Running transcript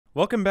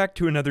Welcome back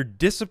to another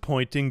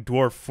disappointing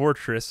Dwarf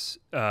Fortress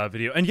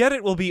video, and yet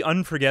it will be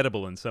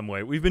unforgettable in some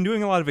way. We've been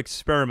doing a lot of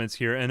experiments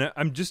here, and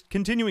I'm just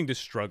continuing to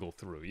struggle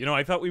through. You know,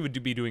 I thought we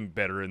would be doing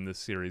better in this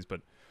series,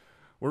 but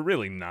we're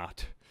really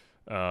not.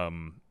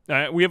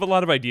 We have a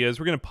lot of ideas.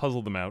 We're going to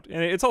puzzle them out,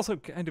 and it's also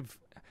kind of...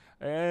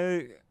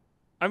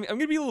 I'm going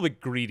to be a little bit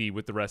greedy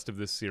with the rest of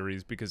this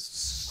series,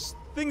 because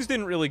things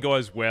didn't really go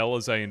as well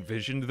as I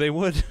envisioned they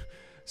would.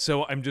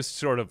 So I'm just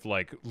sort of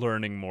like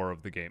learning more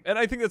of the game. And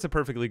I think that's a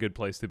perfectly good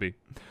place to be.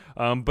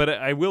 But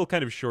I will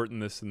kind of shorten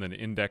this and then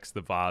index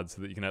the VODs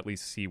so that you can at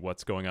least see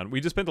what's going on. We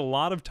just spent a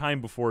lot of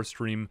time before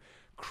stream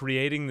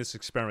creating this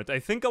experiment. I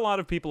think a lot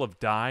of people have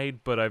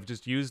died, but I've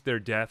just used their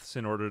deaths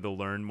in order to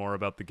learn more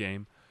about the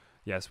game.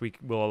 Yes, we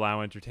will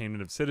allow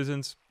entertainment of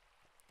citizens.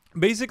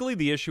 Basically,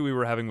 the issue we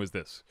were having was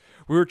this.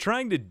 We were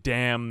trying to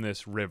dam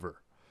this river.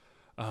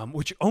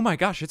 Which, oh my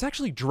gosh, it's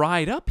actually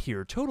dried up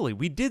here, totally.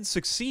 We did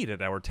succeed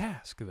at our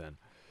task, then.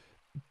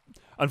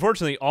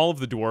 Unfortunately, all of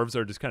the dwarves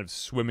are just kind of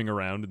swimming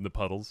around in the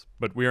puddles,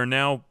 but we are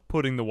now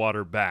putting the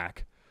water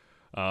back.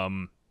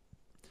 So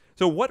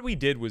what we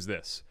did was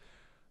this.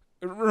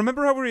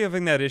 Remember how we were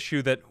having that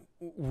issue that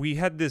we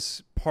had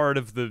this part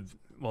of the...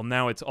 Well,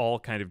 now it's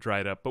all kind of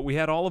dried up, but we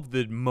had all of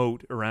the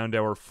moat around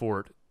our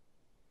fort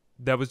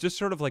that was just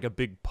sort of like a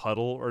big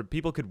puddle, or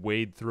people could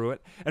wade through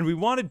it, and we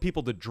wanted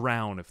people to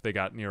drown if they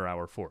got near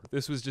our fort.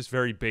 This was just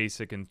very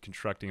basic in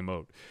constructing a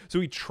moat. So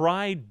we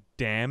tried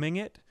damming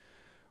it,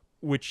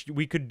 which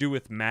we could do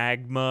with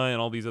magma and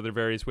all these other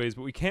various ways,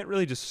 but we can't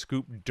really just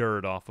scoop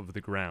dirt off of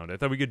the ground. I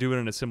thought we could do it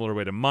in a similar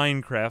way to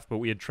Minecraft, but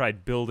we had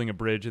tried building a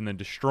bridge and then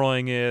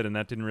destroying it, and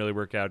that didn't really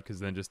work out because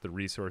then just the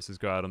resources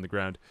go out on the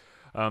ground.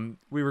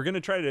 We were going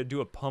to try to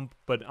do a pump,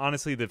 but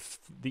honestly, the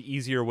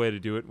easier way to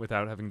do it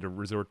without having to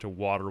resort to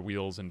water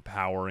wheels and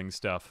powering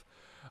stuff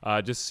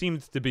just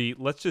seems to be,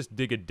 let's just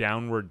dig a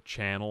downward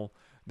channel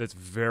that's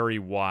very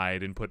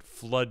wide and put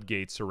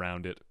floodgates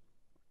around it.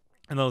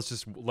 And then let's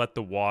just let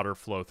the water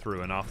flow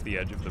through and off the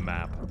edge of the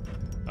map.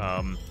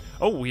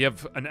 Oh, we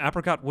have an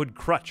apricot wood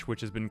crutch,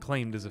 which has been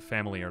claimed as a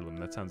family heirloom.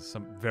 That sounds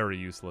very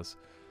useless.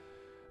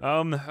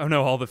 Oh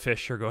no, all the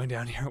fish are going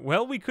down here.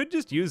 Well, we could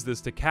just use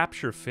this to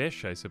capture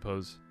fish, I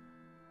suppose.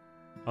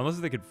 Unless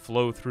they could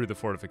flow through the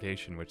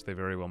fortification, which they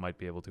very well might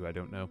be able to, I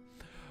don't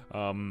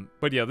know.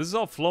 But yeah, this is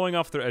all flowing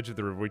off the edge of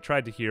the river. We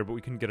tried to here, but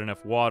we couldn't get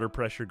enough water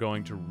pressure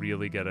going to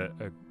really get a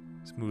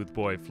smooth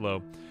boy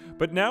flow.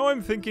 But now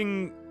I'm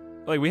thinking,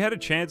 like, we had a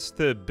chance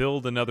to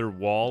build another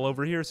wall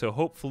over here, so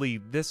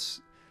hopefully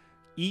this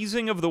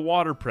easing of the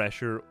water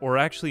pressure, or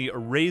actually a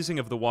raising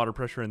of the water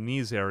pressure in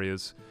these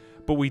areas,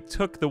 but we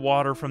took the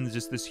water from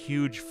just this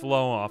huge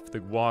flow off the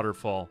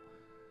waterfall.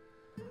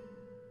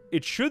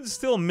 It should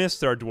still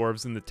mist our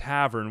dwarves in the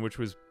tavern, which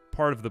was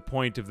part of the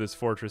point of this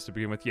fortress to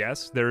begin with.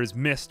 Yes, there is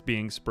mist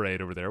being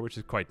sprayed over there, which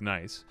is quite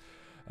nice.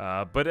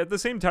 But at the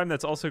same time,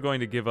 that's also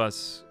going to give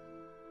us...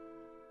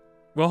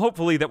 Well,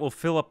 hopefully that will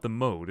fill up the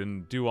moat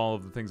and do all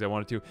of the things I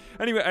wanted to.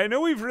 Anyway, I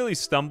know we've really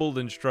stumbled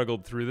and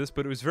struggled through this,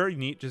 but it was very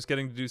neat just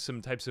getting to do some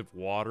types of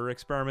water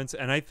experiments,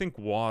 and I think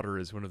water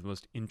is one of the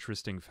most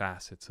interesting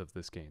facets of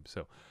this game,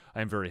 so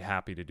I'm very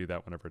happy to do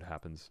that whenever it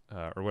happens,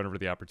 or whenever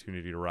the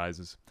opportunity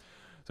arises.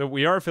 So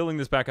we are filling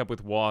this back up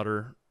with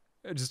water.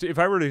 Just if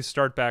I were to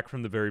start back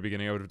from the very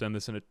beginning, I would have done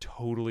this in a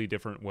totally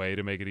different way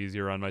to make it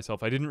easier on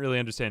myself. I didn't really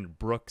understand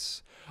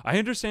brooks. I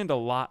understand a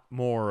lot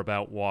more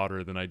about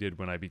water than I did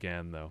when I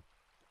began, though.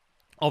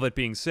 All that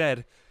being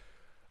said,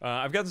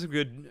 I've got some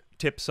good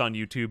tips on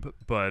YouTube,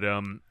 but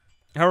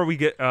how are we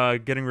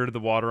getting rid of the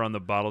water on the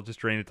bottle? Just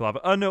drain it to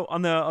lava? No,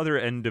 on the other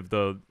end of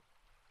the...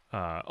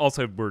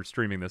 also, we're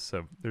streaming this,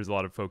 so there's a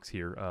lot of folks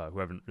here who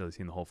haven't really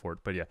seen the whole fort.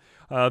 But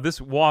yeah, this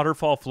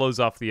waterfall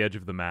flows off the edge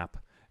of the map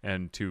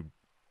and to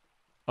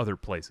other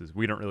places.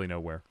 We don't really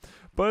know where.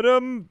 But, I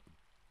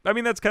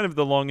mean, that's kind of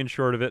the long and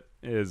short of it,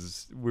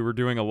 is we were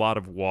doing a lot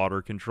of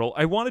water control.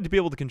 I wanted to be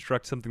able to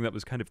construct something that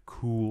was kind of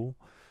cool.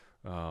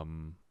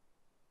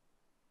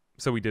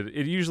 So we did it.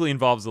 It usually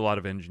involves a lot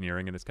of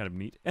engineering, and it's kind of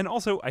neat. And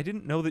also, I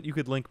didn't know that you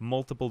could link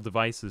multiple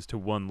devices to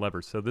one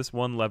lever. So this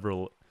one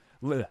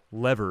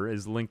lever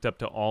is linked up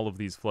to all of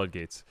these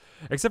floodgates,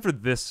 except for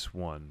this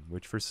one,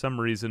 which for some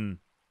reason...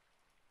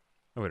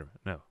 Oh, wait a minute.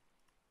 No.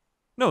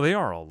 No, they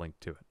are all linked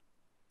to it.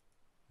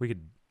 We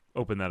could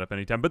open that up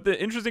anytime. But the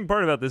interesting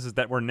part about this is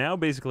that we're now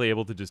basically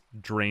able to just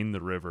drain the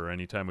river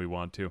anytime we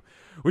want to,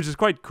 which is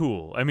quite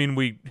cool. I mean,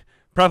 we...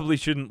 probably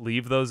shouldn't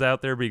leave those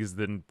out there because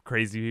then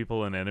crazy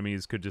people and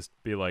enemies could just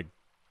be like,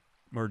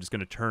 we're just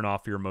going to turn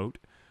off your moat.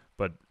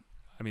 But,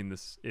 I mean,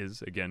 this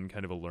is, again,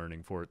 kind of a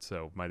learning for it,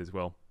 so might as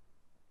well.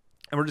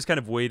 And we're just kind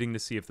of waiting to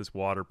see if this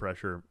water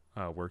pressure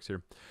works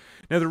here.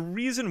 Now, the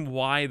reason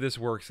why this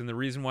works and the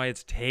reason why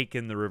it's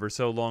taken the river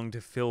so long to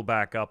fill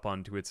back up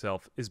onto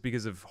itself is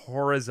because of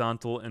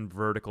horizontal and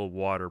vertical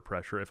water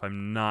pressure, if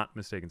I'm not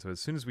mistaken. So as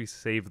soon as we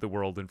save the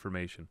world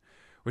information,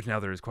 which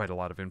now there is quite a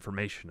lot of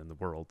information in the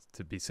world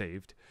to be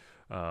saved.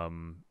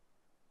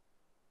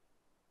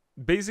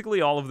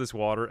 Basically, all of this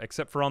water,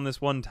 except for on this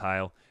one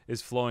tile,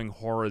 is flowing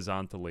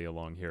horizontally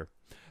along here.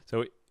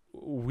 So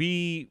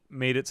we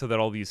made it so that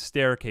all these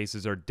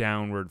staircases are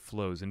downward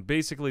flows, and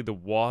basically the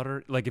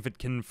water, like if it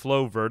can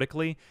flow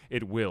vertically,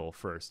 it will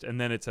first, and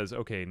then it says,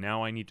 okay,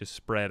 now I need to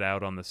spread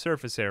out on the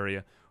surface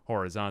area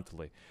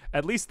horizontally.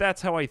 At least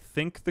that's how I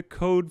think the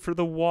code for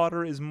the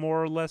water is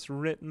more or less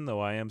written,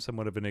 though I am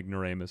somewhat of an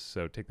ignoramus,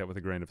 so take that with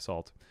a grain of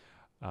salt.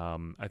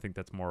 I think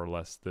that's more or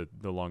less the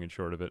long and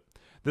short of it.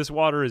 This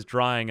water is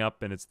drying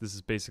up, and this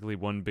is basically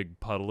one big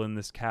puddle in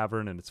this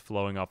cavern, and it's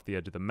flowing off the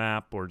edge of the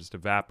map or just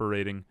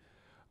evaporating.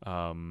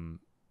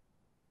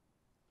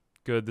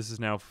 Good, this is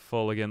now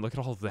full again. Look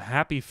at all the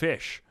happy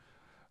fish.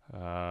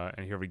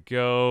 And here we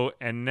go.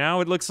 And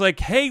now it looks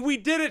like, hey, we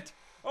did it!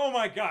 Oh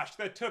my gosh,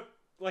 that took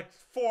like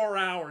 4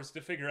 hours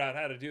to figure out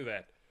how to do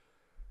that.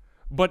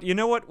 But you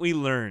know what? We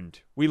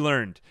learned. We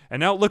learned. And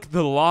now look,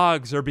 the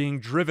logs are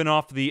being driven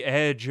off the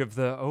edge of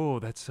the... Oh,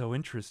 that's so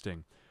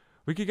interesting.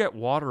 We could get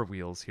water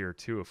wheels here,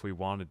 too, if we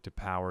wanted to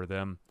power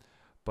them.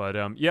 But,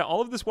 yeah,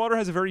 all of this water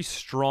has a very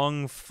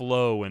strong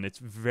flow, and it's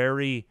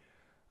very...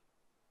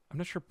 I'm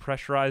not sure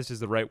pressurized is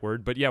the right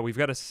word, but yeah, we've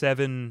got a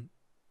 7...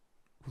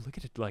 Ooh, look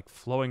at it, like,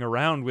 flowing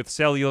around with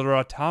cellular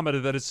automata.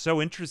 That is so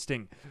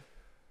interesting.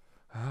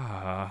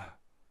 Oh,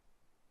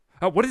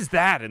 what is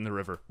that in the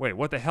river? Wait,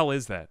 what the hell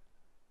is that?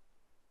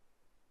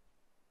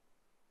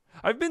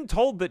 I've been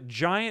told that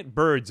giant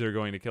birds are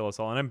going to kill us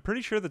all, and I'm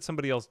pretty sure that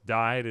somebody else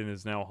died and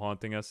is now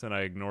haunting us, and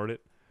I ignored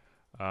it.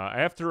 I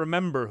have to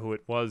remember who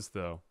it was,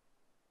 though.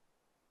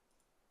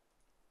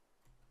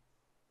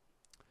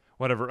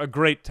 Whatever, a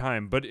great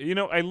time. But, you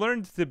know, I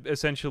learned to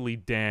essentially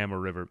dam a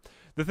river.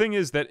 The thing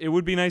is that it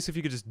would be nice if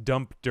you could just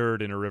dump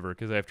dirt in a river,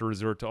 because I have to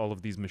resort to all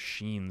of these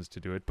machines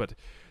to do it. But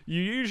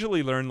you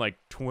usually learn, like,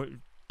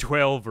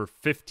 12 or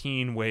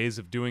 15 ways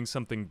of doing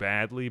something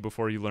badly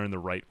before you learn the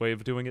right way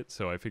of doing it,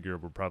 so I figure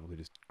we're probably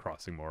just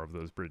crossing more of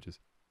those bridges.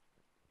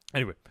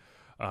 Anyway,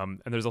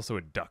 and there's also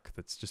a duck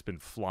that's just been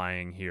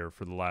flying here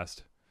for the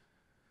last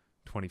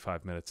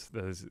 25 minutes.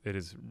 It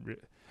is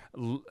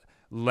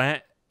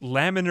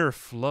laminar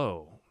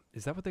flow.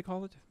 Is that what they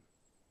call it?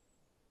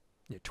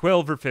 Yeah,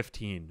 12 or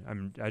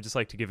 15. I just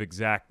like to give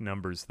exact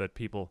numbers that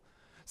people,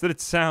 so that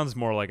it sounds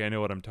more like I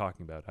know what I'm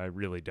talking about. I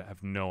really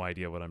have no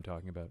idea what I'm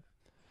talking about.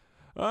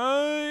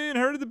 I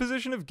inherited the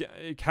position of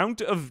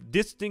Count of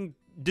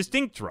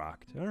Distinct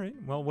Rock. All right,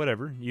 well,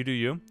 whatever. You do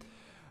you.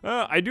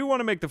 I do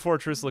want to make the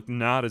fortress look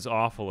not as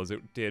awful as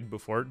it did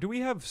before. Do we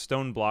have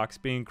stone blocks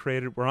being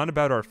created? We're on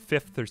about our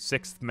 5th or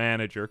 6th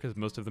manager, because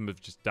most of them have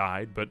just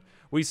died, but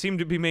we seem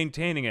to be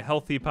maintaining a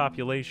healthy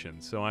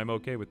population, so I'm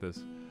okay with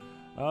this.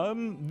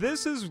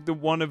 This is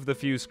one of the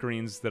few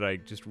screens that I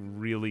just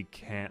really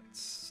can't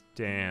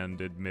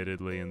stand,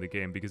 admittedly, in the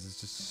game, because it's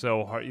just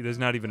so hard. There's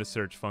not even a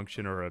search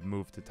function or a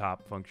move to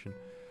top function.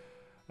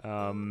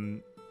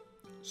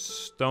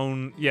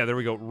 Stone, yeah, there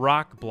we go.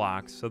 Rock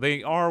blocks, so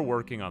they are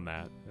working on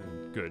that.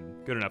 Good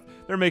enough.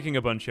 They're making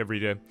a bunch every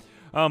day.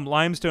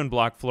 Limestone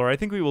block floor. I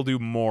think we will do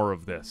more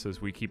of this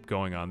as we keep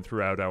going on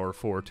throughout our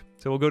fort.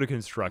 So we'll go to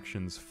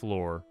constructions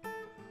floor.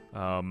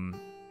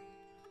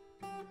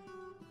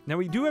 Now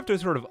we do have to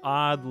sort of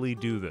oddly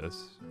do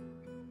this.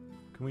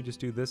 Can we just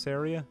do this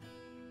area?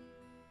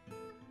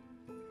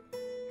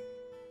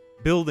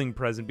 Building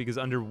present, because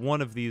under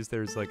one of these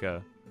there's like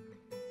a...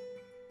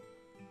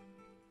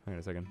 Hang on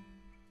a second.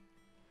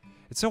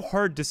 It's so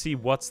hard to see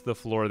what's the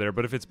floor there,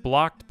 but if it's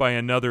blocked by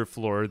another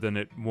floor, then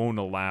it won't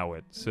allow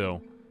it.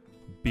 So,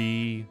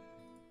 B,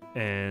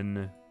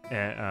 N,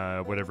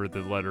 whatever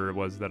the letter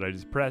was that I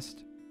just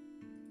pressed.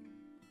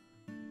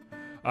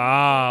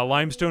 Ah,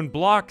 limestone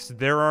blocks.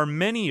 There are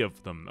many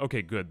of them.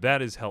 Okay, good.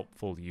 That is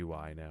helpful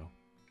UI now.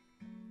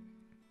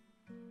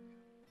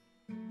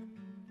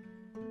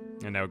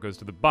 And now it goes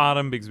to the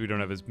bottom because we don't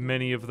have as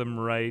many of them,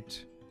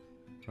 right?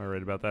 Am I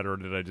right about that, or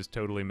did I just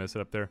totally mess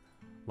it up there?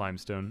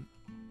 Limestone.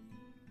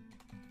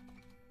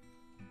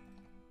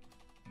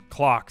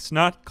 Clocks,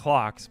 not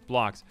clocks,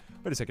 blocks.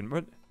 Wait a second,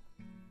 what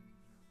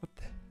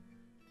the?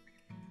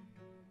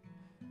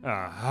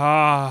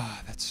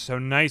 Ah, that's so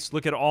nice.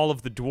 Look at all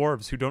of the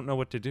dwarves who don't know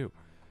what to do.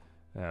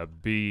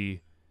 B,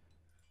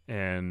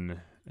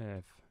 N,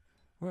 F.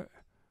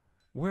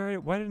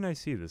 Why didn't I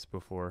see this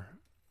before?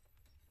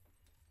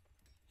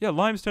 Yeah,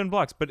 limestone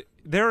blocks, but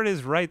there it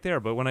is right there.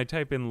 But when I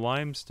type in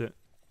limestone...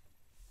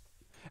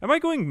 Am I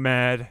going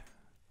mad?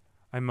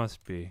 I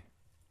must be.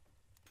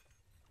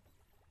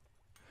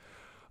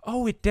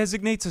 Oh, it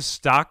designates a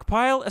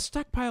stockpile? A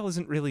stockpile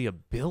isn't really a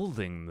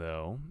building,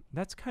 though.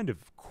 That's kind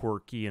of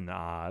quirky and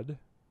odd.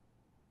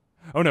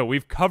 Oh, no,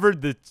 we've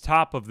covered the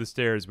top of the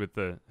stairs with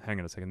the... Hang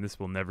on a second, this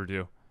will never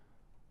do.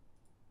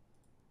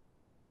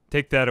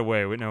 Take that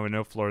away. Wait,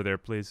 no floor there,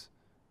 please.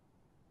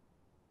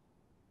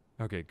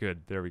 Okay,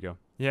 good. There we go.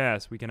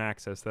 Yes, we can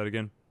access that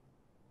again.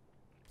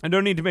 I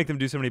don't need to make them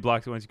do so many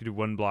blocks at once. You can do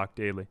one block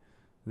daily.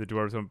 The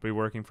dwarves won't be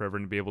working forever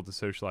and be able to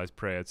socialize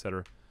prey,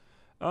 etc.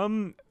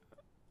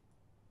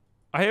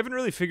 I haven't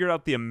really figured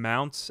out the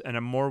amounts, and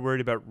I'm more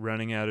worried about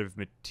running out of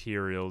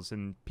materials,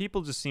 and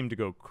people just seem to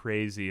go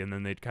crazy, and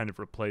then they'd kind of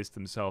replace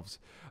themselves.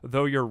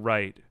 Though you're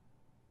right.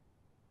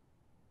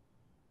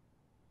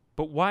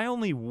 But why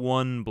only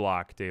 1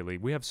 block daily?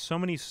 We have so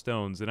many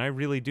stones, and I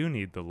really do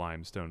need the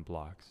limestone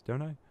blocks,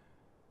 don't I?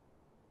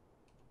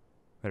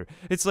 Better.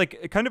 It's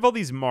like kind of all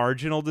these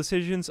marginal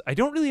decisions. I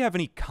don't really have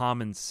any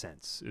common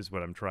sense, is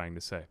what I'm trying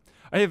to say.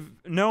 I have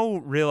no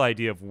real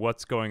idea of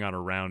what's going on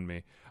around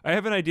me. I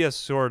have an idea,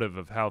 sort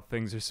of how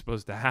things are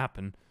supposed to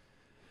happen.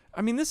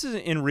 I mean, this is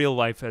in real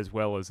life as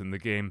well as in the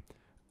game.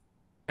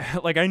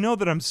 Like, I know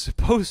that I'm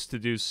supposed to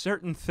do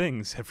certain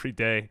things every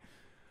day,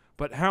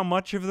 but how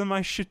much of them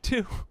I should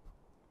do?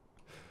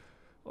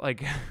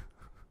 Like,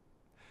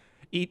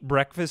 eat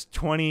breakfast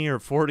 20 or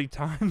 40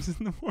 times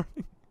in the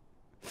morning?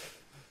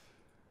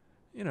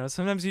 You know,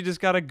 sometimes you just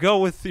gotta go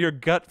with your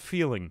gut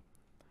feeling.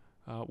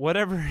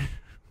 Whatever.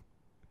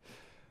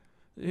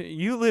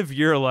 You live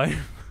your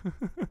life.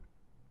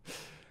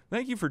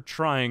 Thank you for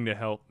trying to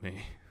help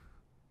me.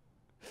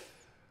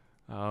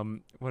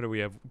 What do we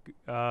have?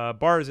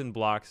 Bars and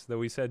blocks, though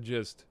we said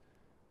just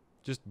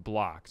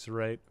blocks,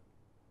 right?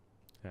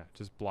 Yeah,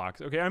 just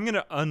blocks. Okay, I'm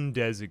gonna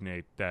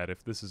undesignate that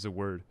if this is a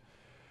word.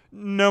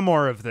 No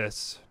more of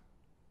this.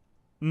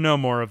 No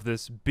more of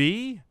this.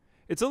 B?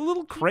 It's a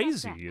little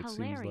crazy, it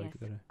seems like.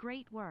 That.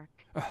 Great work.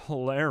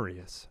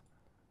 Hilarious.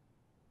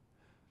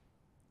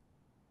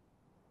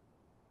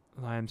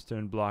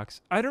 Limestone blocks.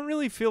 I don't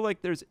really feel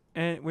like there's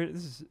any...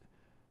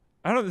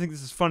 I don't think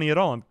this is funny at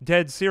all. I'm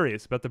dead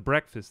serious about the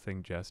breakfast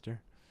thing,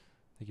 Jester.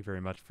 Thank you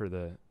very much for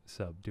the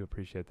sub. Do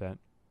appreciate that.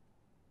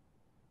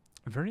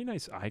 A very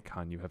nice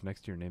icon you have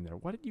next to your name there.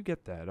 Why did you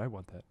get that? I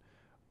want that.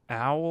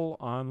 Owl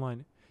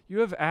online.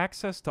 You have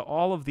access to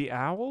all of the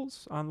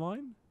owls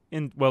online?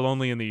 Well,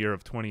 only in the year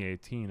of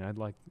 2018. I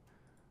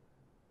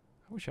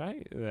wish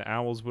the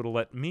owls would have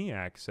let me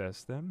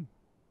access them.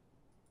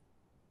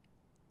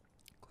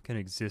 Click an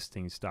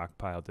existing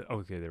stockpile.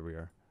 Okay, there we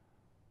are.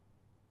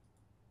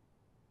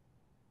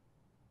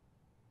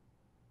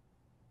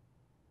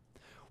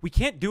 We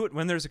can't do it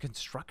when there's a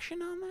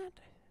construction on that?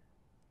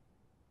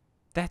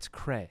 That's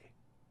cray.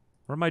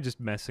 Or am I just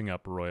messing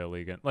up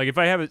royally again? Like, if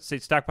I have it say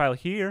stockpile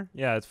here,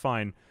 yeah, it's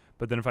fine.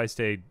 But then if I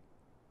stayed...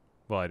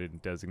 Well, I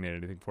didn't designate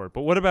anything for it.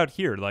 But what about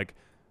here? Like,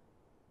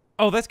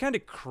 oh, that's kind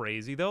of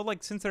crazy, though.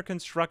 Like, since they're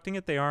constructing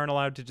it, they aren't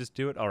allowed to just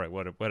do it? All right,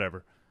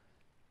 whatever.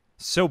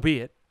 So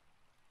be it.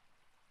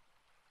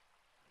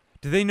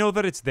 Do they know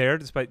that it's there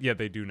despite... Yeah,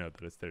 they do know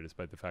that it's there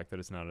despite the fact that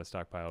it's not a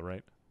stockpile,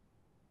 right?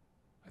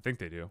 I think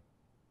they do.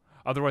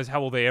 Otherwise, how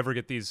will they ever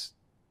get these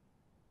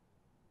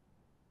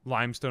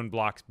limestone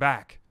blocks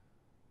back?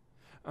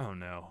 Oh,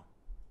 no.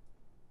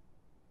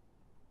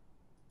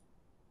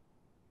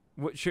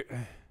 What should...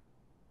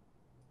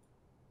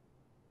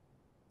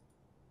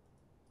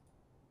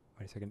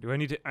 Wait a second. Do I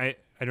need to... I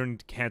don't need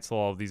to cancel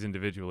all of these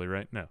individually,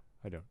 right? No,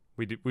 I don't.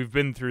 We've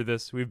been through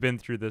this. We've been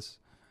through this.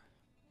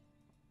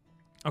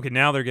 Okay,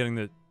 now they're getting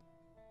the...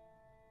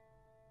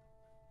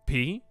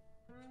 P?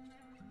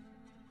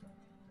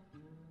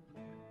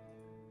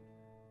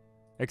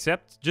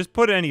 Except, just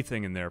put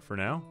anything in there for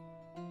now.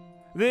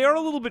 They are a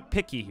little bit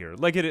picky here.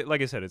 Like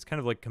I said, it's kind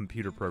of like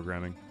computer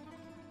programming.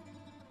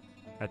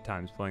 At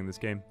times, playing this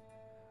game.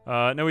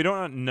 No, we don't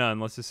want none.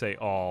 Let's just say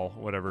all.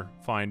 Whatever.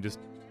 Fine, just...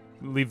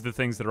 Leave the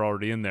things that are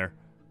already in there.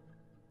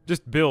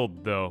 Just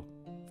build, though,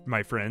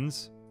 my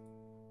friends.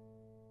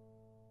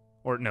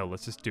 Or, no,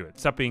 let's just do it.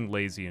 Stop being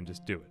lazy and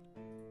just do it.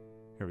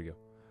 Here we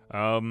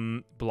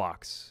go.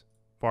 Blocks.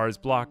 Bars,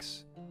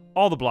 blocks.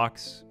 All the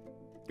blocks.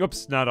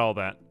 Oops, not all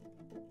that.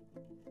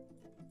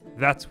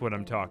 That's what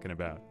I'm talking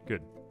about.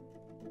 Good.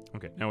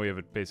 Okay, now we have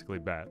it basically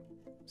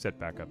set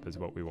back up is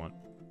what we want.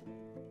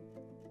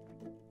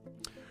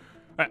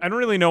 I don't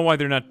really know why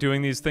they're not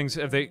doing these things.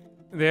 They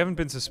haven't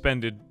been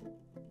suspended.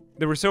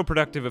 They were so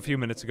productive a few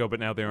minutes ago, but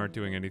now they aren't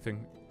doing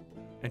anything.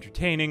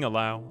 Entertaining,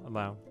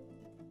 allow.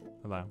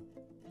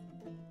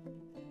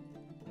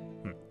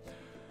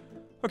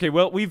 Okay,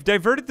 well, we've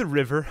diverted the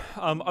river.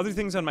 Other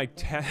things on my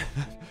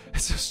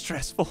it's so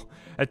stressful.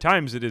 At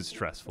times it is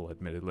stressful,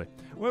 admittedly.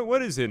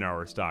 What is in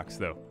our stocks,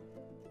 though?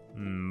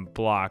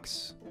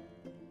 Blocks.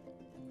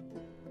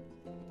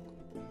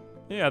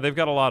 Yeah, they've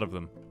got a lot of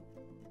them.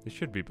 They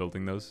should be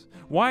building those.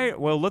 Why?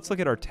 Well, let's look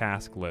at our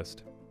task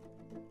list.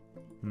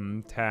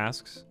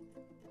 Tasks.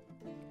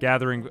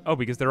 Gathering... Oh,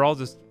 because they're all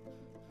just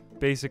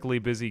basically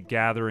busy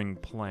gathering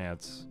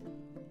plants.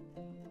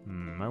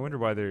 I wonder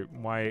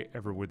why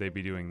ever would they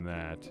be doing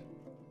that?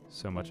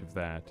 So much of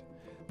that.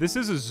 This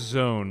is a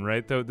zone,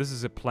 right? Though this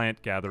is a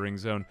plant gathering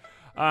zone.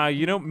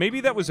 You know,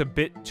 maybe that was a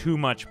bit too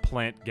much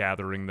plant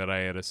gathering that I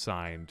had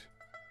assigned.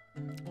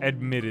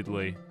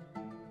 Admittedly.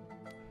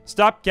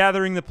 Stop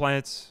gathering the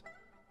plants.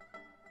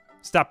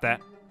 Stop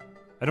that.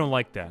 I don't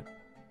like that.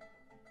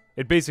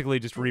 It basically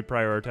just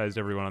reprioritized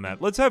everyone on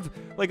that. Let's have,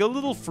 like, a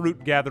little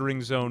fruit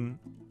gathering zone.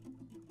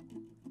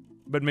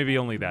 But maybe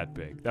only that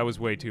big. That was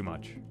way too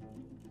much.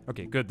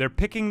 Okay, good. They're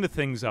picking the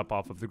things up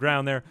off of the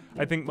ground there.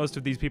 I think most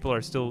of these people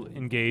are still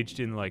engaged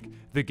in, like,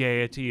 the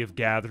gaiety of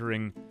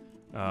gathering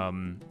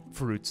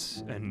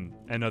fruits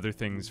and other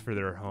things for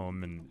their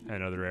home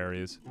and other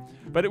areas.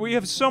 But we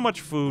have so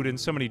much food and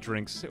so many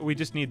drinks. We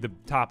just need the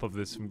top of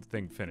this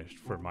thing finished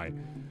for my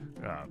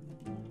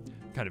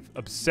kind of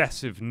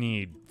obsessive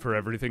need for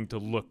everything to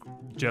look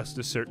just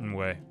a certain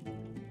way.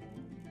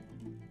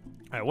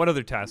 All right, what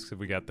other tasks have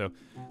we got, though?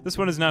 This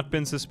one has not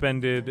been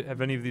suspended.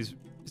 Have any of these...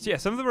 Yeah,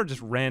 some of them are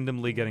just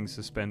randomly getting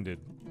suspended.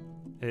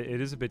 It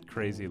is a bit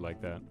crazy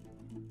like that.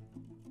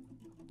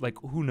 Like,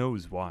 who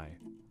knows why?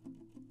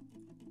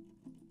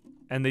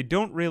 And they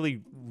don't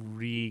really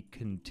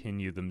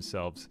re-continue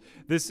themselves.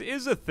 This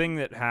is a thing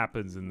that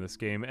happens in this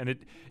game, and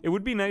it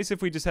would be nice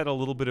if we just had a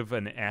little bit of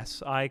an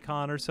S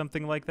icon or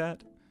something like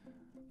that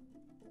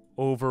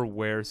over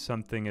where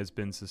something has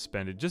been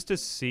suspended, just to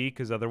see,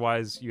 because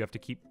otherwise you have to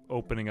keep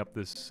opening up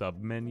this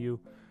sub-menu,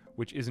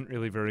 which isn't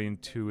really very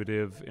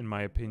intuitive, in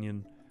my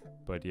opinion.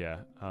 But yeah,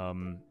 I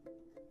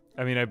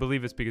mean, I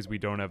believe it's because we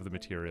don't have the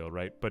material,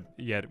 right? But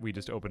yet we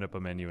just opened up a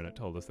menu and it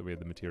told us that we had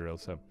the material,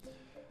 so...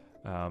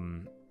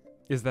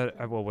 is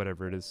that... well,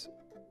 whatever it is.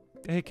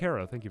 Hey,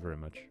 Kara, thank you very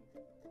much.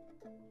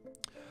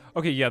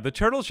 Okay, yeah, the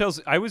turtle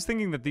shells... I was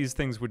thinking that these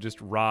things would just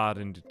rot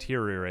and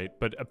deteriorate,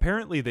 but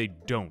apparently they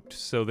don't.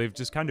 So they've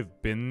just kind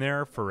of been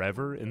there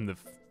forever in the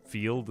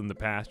field, in the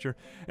pasture.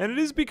 And it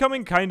is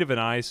becoming kind of an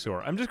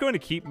eyesore. I'm just going to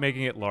keep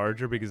making it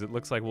larger because it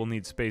looks like we'll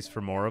need space for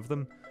more of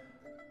them.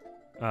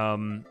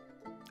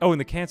 Oh, and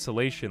the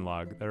cancellation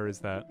log. There is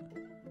that.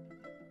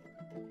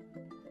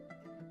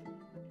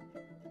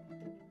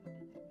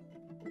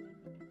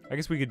 I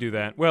guess we could do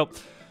that. Well...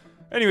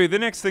 Anyway, the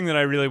next thing that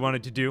I really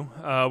wanted to do,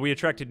 we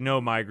attracted no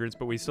migrants,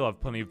 but we still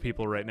have plenty of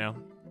people right now.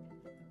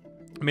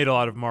 Made a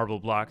lot of marble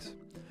blocks.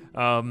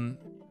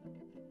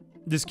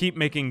 Just keep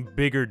making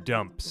bigger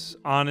dumps.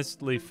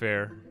 Honestly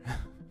fair.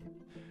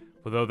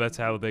 Although that's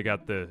how they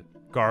got the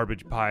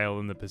garbage pile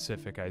in the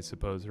Pacific, I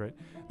suppose, right?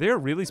 They are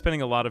really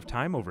spending a lot of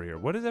time over here.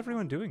 What is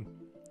everyone doing?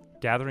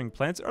 Gathering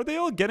plants? Are they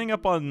all getting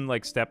up on,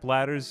 like, step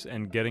ladders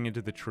and getting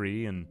into the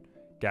tree and...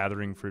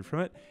 gathering fruit from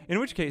it? In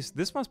which case,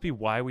 this must be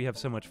why we have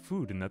so much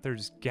food, and that they're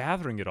just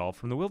gathering it all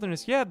from the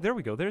wilderness. Yeah, there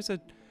we go. There's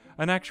an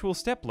actual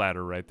step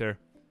ladder right there.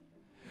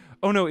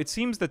 Oh no, it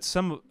seems that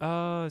some...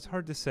 it's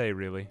hard to say,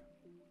 really.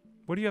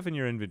 What do you have in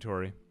your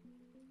inventory?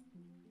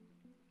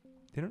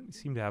 They don't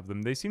seem to have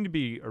them. They seem to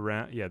be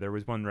around... Yeah, there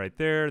was one right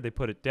there. They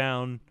put it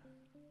down.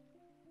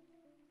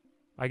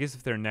 I guess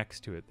if they're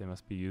next to it, they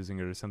must be using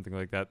it or something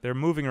like that. They're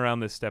moving around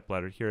this step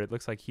ladder here. It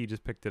looks like he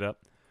just picked it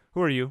up.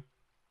 Who are you?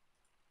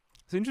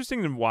 It's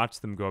interesting to watch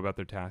them go about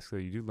their tasks, though.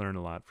 You do learn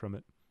a lot from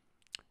it.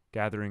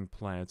 Gathering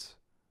plants.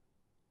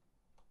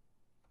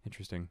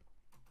 Interesting.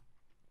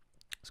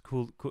 It's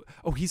cool.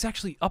 Oh, he's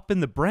actually up in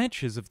the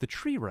branches of the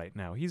tree right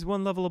now. He's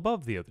one level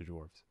above the other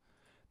dwarves.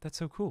 That's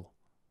so cool.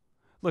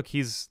 Look,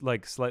 he's,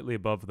 like, slightly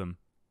above them.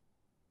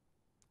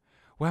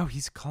 Wow,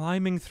 he's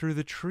climbing through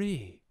the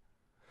tree.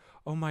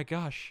 Oh my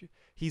gosh.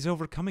 He's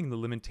overcoming the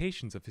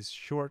limitations of his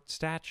short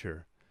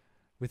stature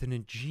with an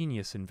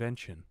ingenious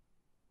invention.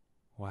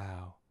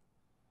 Wow.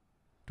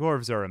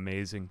 Dwarves are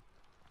amazing.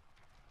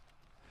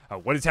 Oh,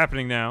 what is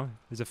happening now?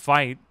 There's a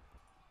fight.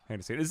 Hang on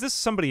a second. Is this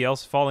somebody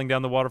else falling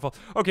down the waterfall?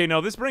 Okay, no,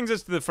 this brings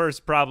us to the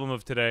first problem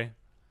of today.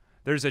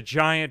 There's a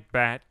giant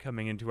bat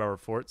coming into our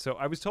fort, so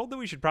I was told that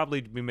we should probably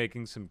be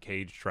making some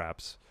cage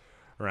traps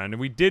around,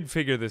 and we did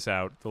figure this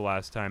out the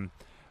last time.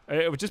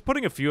 Was just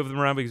putting a few of them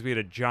around because we had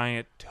a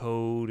giant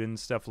toad and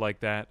stuff like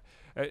that.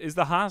 Is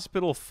the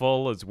hospital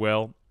full as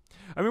well?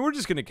 I mean, we're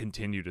just going to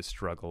continue to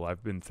struggle.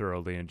 I've been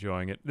thoroughly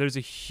enjoying it. There's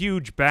a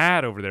huge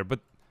bat over there, but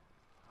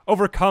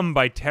overcome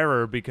by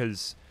terror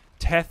because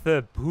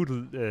Tetha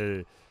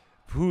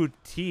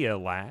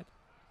Putialat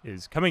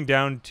is coming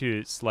down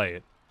to slay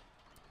it.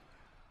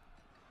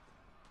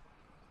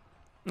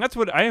 That's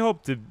what I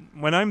hope to...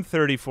 When I'm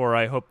 34,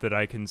 I hope that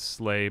I can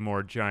slay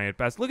more giant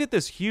bats. Look at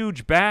this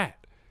huge bat.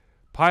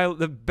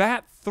 The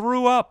bat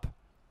threw up.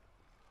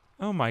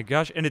 Oh my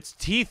gosh, and its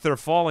teeth are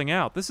falling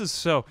out. This is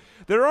so...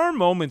 There are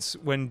moments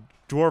when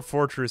Dwarf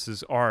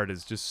Fortress's art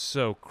is just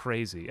so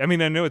crazy. I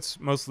mean, I know it's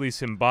mostly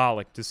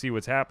symbolic to see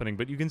what's happening,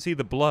 but you can see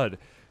the blood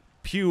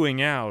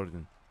spewing out.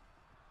 And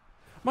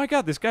my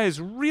god, this guy has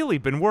really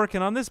been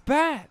working on this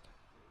bat.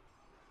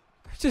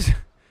 Just...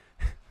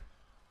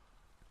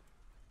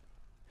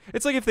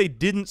 It's like if they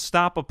didn't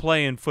stop a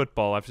play in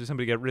football after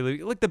somebody got really...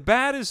 Look, the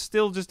bat is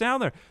still just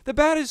down there. The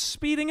bat is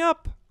speeding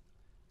up.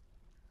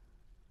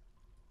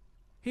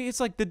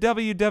 It's like the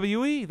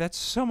WWE. That's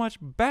so much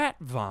bat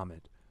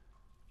vomit.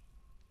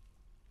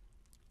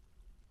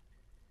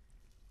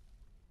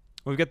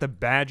 We've got the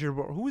badger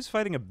boar. Who is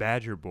fighting a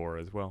badger boar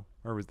as well?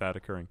 Or was that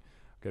occurring?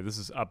 Okay, this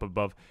is up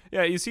above.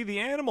 Yeah, you see the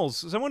animals.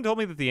 Someone told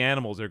me that the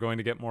animals are going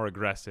to get more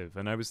aggressive.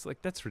 And I was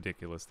like, that's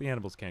ridiculous. The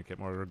animals can't get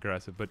more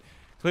aggressive. But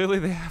clearly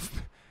they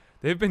have.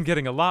 They've been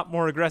getting a lot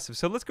more aggressive.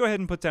 So let's go ahead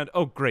and put down...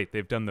 Oh, great.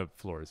 They've done the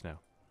floors now.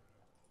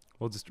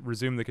 We'll just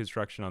resume the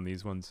construction on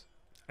these ones.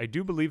 I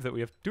do believe that we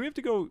have... Do we have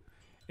to go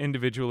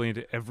individually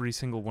into every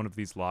single one of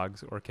these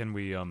logs? Or can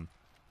we...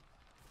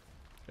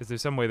 Is there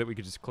some way that we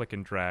could just click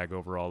and drag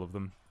over all of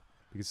them?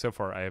 Because so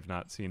far I have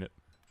not seen it.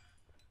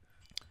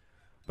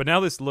 But now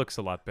this looks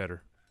a lot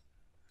better.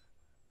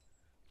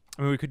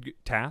 I mean, we could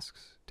get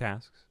tasks.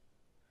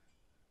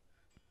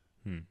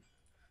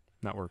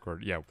 Not work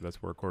order. Yeah,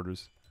 that's work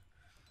orders.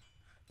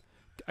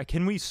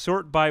 Can we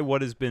sort by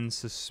what has been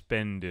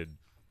suspended?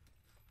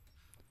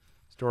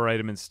 Store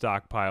item in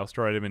stockpile.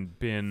 Store item in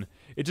bin.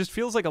 It just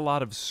feels like a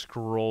lot of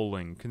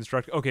scrolling.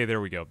 Construct. Okay,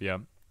 there we go. Yeah.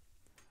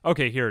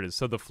 Okay, here it is.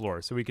 So the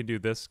floor. So we can do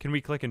this. Can we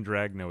click and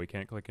drag? No, we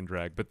can't click and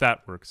drag, but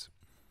that works.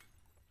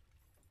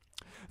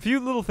 A few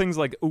little things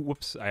like, oh,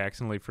 whoops, I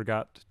accidentally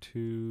forgot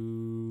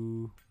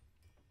to...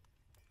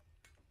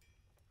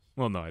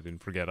 Well, no, I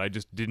didn't forget. I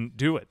just didn't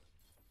do it.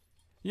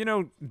 You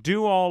know,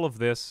 do all of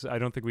this. I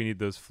don't think we need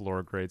those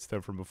floor grates,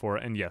 though, from before.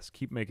 And yes,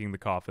 keep making the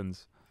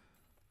coffins.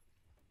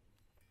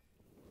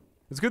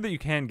 It's good that you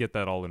can get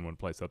that all in one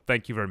place, though.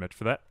 Thank you very much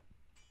for that.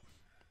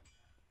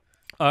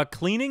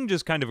 Cleaning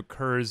just kind of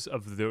occurs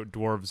of the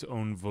dwarves'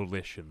 own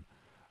volition,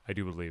 I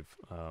do believe.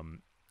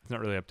 It's not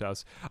really up to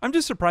us. I'm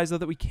just surprised, though,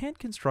 that we can't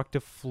construct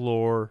a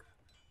floor...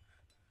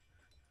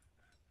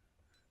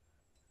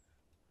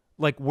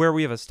 like, where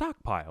we have a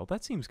stockpile.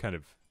 That seems kind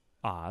of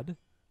odd.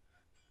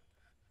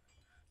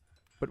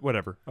 But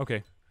whatever.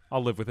 Okay.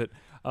 I'll live with it.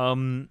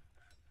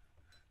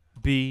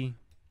 B,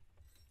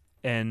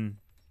 N,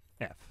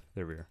 F.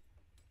 There we are.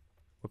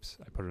 Whoops.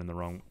 I put it in the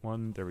wrong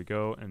one. There we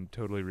go. And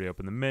totally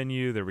reopen the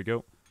menu. There we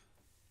go.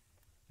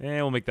 And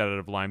we'll make that out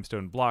of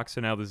limestone blocks.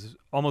 So now this is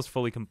almost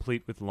fully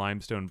complete with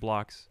limestone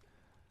blocks.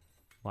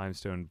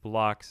 Limestone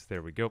blocks.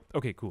 There we go.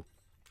 Okay, cool.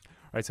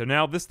 All right, so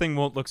now this thing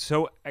won't look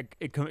so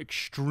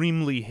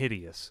extremely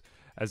hideous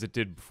as it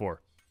did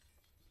before.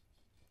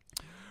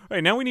 All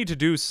right, now we need to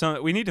do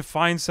we need to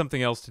find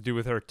something else to do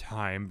with our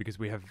time because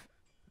we have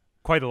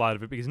quite a lot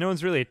of it because no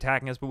one's really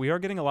attacking us, but we are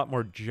getting a lot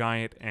more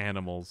giant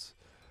animals.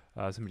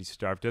 Somebody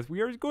starved to death. We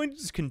are going to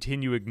just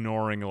continue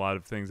ignoring a lot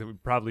of things that we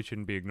probably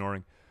shouldn't be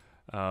ignoring.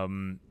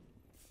 Though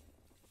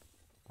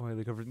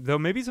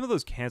maybe some of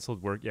those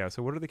canceled work. Yeah,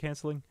 so what are they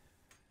canceling?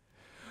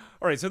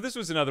 All right, so this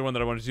was another one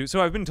that I wanted to do.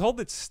 So I've been told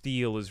that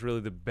steel is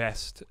really the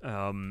best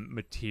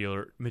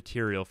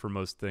material for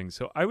most things.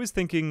 So I was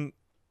thinking,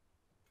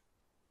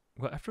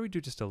 well, after we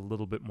do just a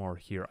little bit more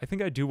here, I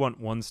think I do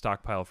want one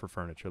stockpile for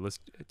furniture. Let's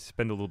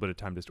spend a little bit of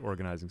time just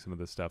organizing some of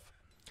this stuff.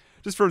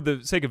 Just for the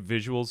sake of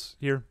visuals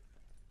here.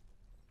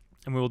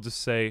 And we'll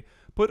just say,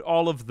 put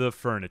all of the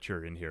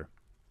furniture in here.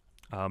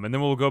 And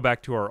then we'll go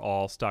back to our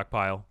all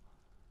stockpile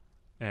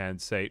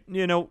and say,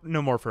 you know,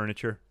 no more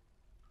furniture.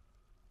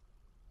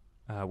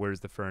 Where's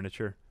the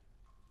furniture?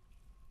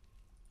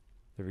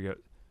 There we go.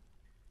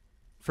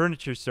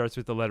 Furniture starts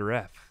with the letter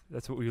F.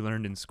 That's what we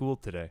learned in school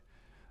today.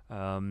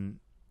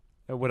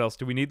 What else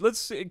do we need?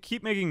 Let's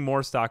keep making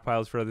more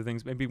stockpiles for other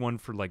things. Maybe one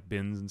for, like,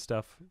 bins and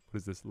stuff. What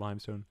is this?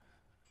 Limestone.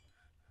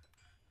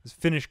 There's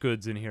finished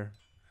goods in here.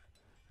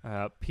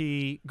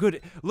 P.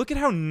 Good. Look at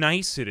how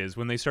nice it is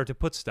when they start to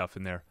put stuff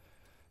in there.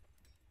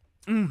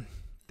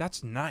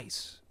 That's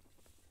nice.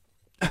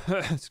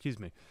 Excuse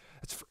me.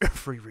 That's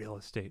free real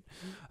estate.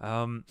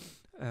 You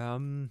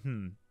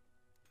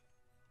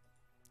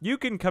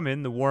can come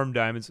in, the warm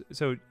diamonds.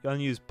 So,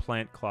 unused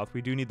plant cloth.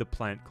 We do need the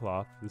plant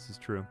cloth. This is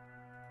true.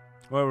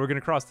 Well, we're going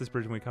to cross this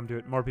bridge when we come to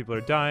it. More people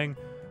are dying.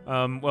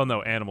 Well,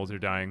 no, animals are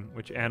dying,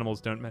 which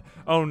animals don't matter.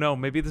 Oh, no,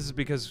 maybe this is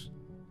because...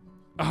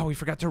 Oh, we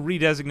forgot to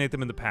redesignate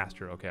them in the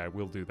pasture. Okay, I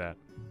will do that.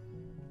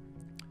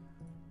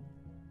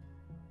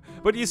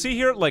 But you see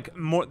here, like,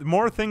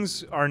 more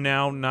things are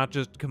now not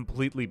just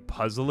completely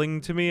puzzling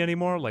to me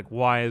anymore. Like,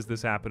 why is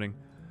this happening?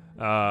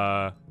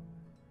 And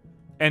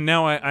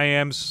now I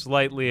am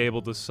slightly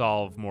able to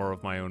solve more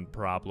of my own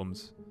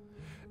problems.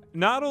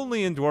 Not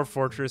only in Dwarf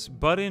Fortress,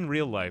 but in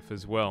real life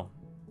as well.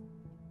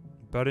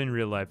 And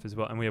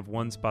we have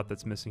one spot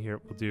that's missing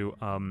here. We'll do,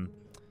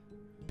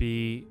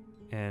 B,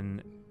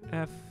 N,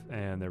 F,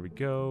 and there we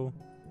go.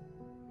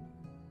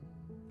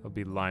 That'll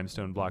be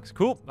limestone blocks.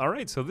 Cool. All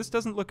right, so this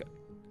doesn't look...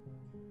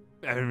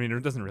 I mean,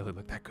 it doesn't really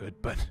look that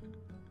good, but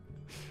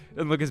it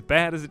doesn't look as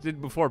bad as it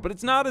did before. But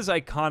it's not as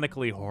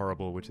iconically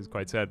horrible, which is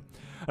quite sad.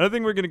 Another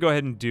thing we're going to go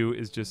ahead and do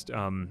is just,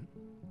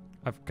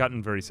 I've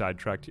gotten very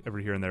sidetracked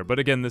every here and there. But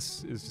again,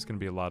 this is just going to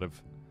be a lot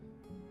of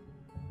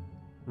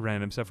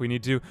random stuff we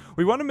need to do.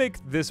 We want to make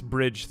this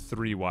bridge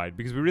 3 wide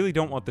because we really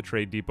don't want the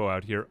trade depot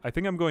out here. I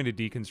think I'm going to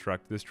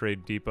deconstruct this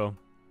trade depot.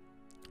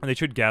 And they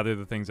should gather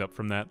the things up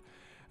from that.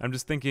 I'm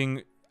just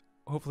thinking...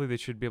 Hopefully they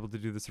should be able to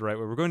do this the right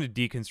way. We're going to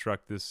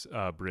deconstruct this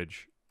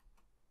bridge.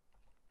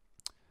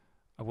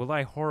 Will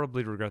I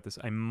horribly regret this?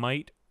 I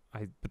might,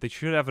 but they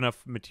should have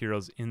enough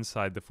materials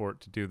inside the fort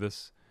to do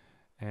this.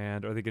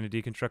 And are they going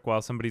to deconstruct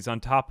while somebody's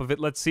on top of it?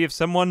 Let's see if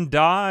someone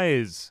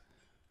dies.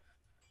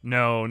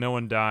 No, no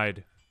one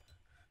died.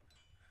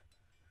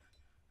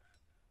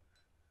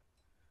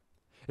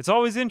 It's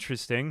always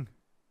interesting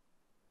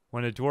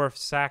when a dwarf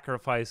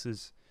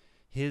sacrifices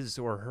his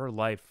or her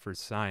life for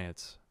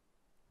science.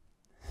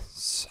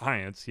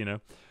 Science, you know.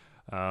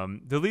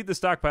 Delete the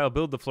stockpile,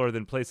 build the floor,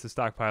 then place the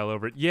stockpile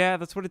over it. Yeah,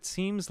 that's what it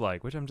seems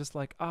like, which I'm just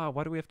like,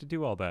 why do we have to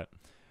do all that?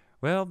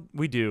 Well,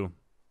 we do.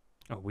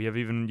 Oh, we have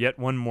even yet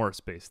one more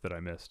space that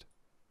I missed.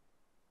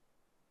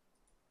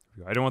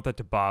 I don't want that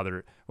to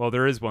bother. Well,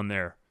 there is one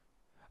there.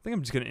 I think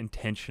I'm just going to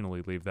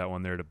intentionally leave that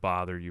one there to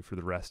bother you for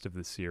the rest of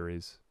the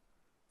series.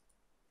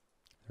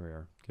 There we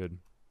are. Good.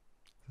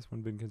 Has this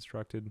one been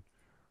constructed?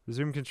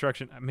 Resume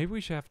construction. Maybe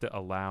we should have to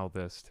allow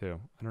this too.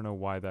 I don't know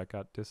why that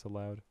got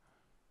disallowed.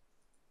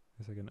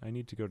 A second. I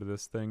need to go to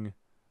this thing.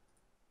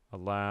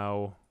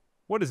 Allow.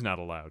 What is not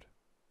allowed?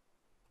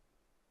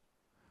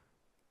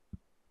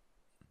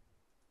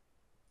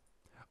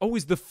 Oh,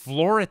 is the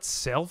floor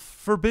itself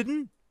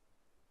forbidden?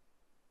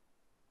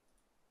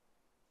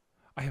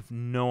 I have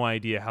no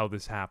idea how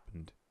this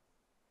happened.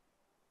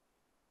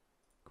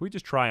 Can we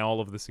just try all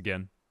of this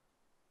again?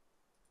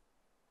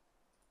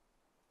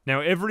 Now,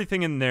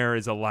 everything in there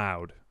is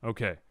allowed.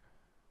 Okay.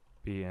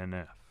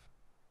 BNF.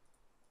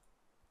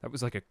 That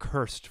was like a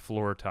cursed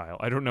floor tile.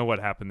 I don't know what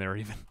happened there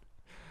even.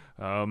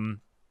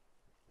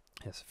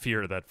 Yes,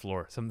 fear of that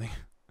floor. Something.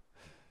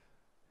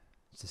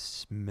 It's a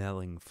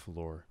smelling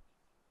floor.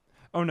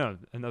 Oh no,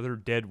 another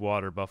dead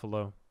water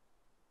buffalo.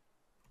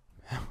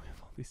 We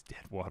have all these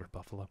dead water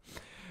buffalo.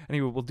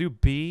 Anyway, we'll do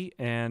B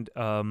and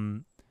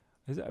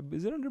is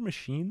it under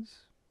machines?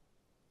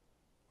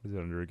 What is it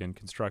under again?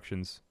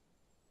 Constructions.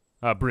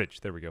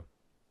 Bridge. There we go.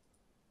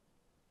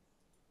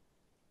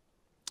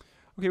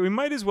 Okay, we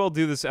might as well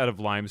do this out of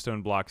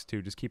limestone blocks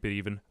too. Just keep it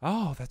even.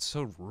 Oh, that's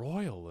so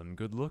royal and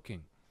good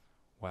looking.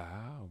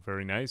 Wow,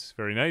 very nice,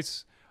 very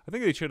nice. I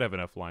think they should have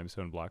enough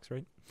limestone blocks,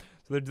 right?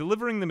 So they're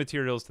delivering the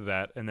materials to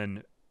that, and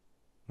then,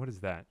 what is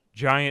that?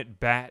 Giant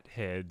bat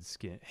head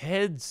skin.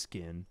 Head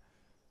skin?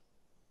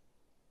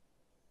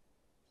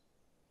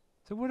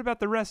 So what about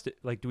the rest?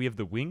 Like, do we have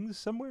the wings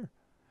somewhere?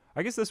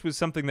 I guess this was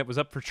something that was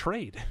up for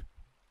trade.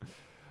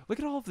 Look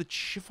at all of the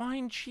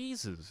fine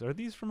cheeses. Are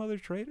these from other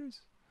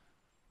traders?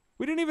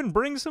 We didn't even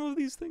bring some of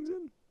these things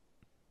in.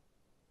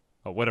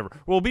 Oh, whatever.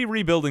 We'll be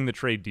rebuilding the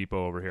trade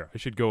depot over here. I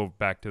should go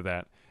back to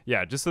that.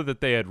 Yeah, just so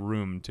that they had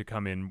room to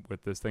come in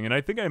with this thing. And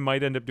I think I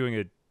might end up doing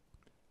a...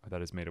 Oh,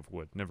 that is made of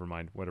wood. Never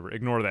mind. Whatever.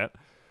 Ignore that.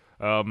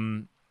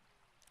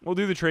 We'll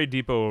do the trade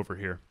depot over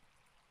here.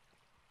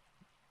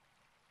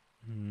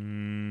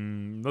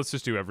 Let's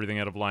just do everything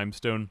out of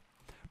limestone.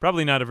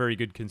 Probably not a very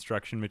good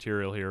construction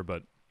material here,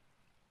 but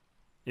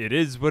it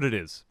is what it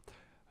is.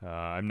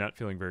 I'm not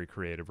feeling very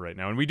creative right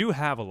now. And we do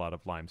have a lot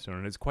of limestone,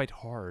 and it's quite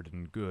hard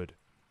and good.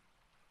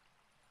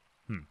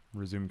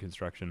 Resume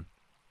construction.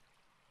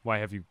 Why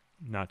have you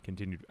not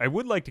continued? I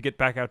would like to get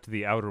back out to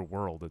the outer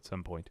world at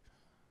some point.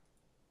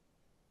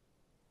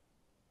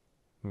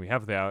 We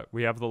have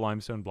the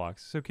limestone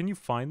blocks. So can you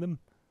find them?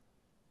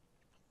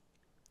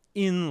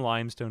 In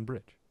Limestone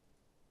Bridge.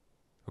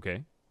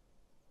 Okay.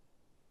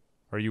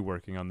 Are you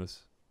working on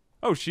this?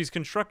 Oh, she's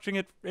constructing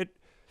it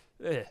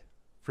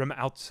from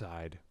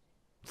outside.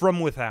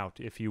 From without,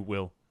 if you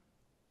will.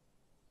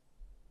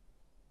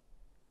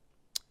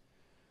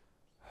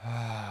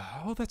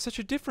 Oh, that's such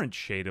a different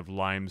shade of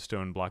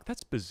limestone block.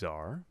 That's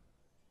bizarre.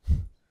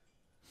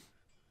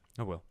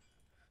 Oh, well.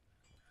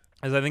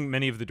 As I think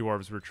many of the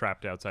dwarves were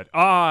trapped outside.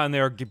 Ah, and they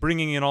are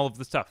bringing in all of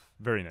the stuff.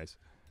 Very nice.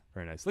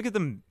 Very nice. Look at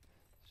them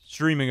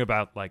streaming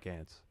about like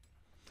ants.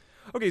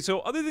 Okay, so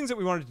other things that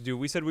we wanted to do.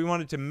 We said we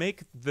wanted to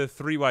make the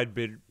 3-wide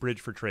bridge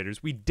for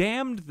traders. We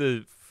dammed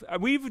the...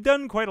 we've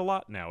done quite a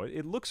lot now.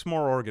 It looks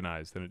more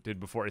organized than it did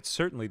before. It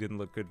certainly didn't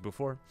look good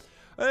before.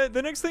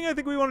 The next thing I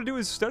think we want to do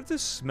is start to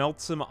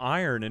smelt some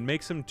iron and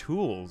make some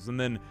tools. And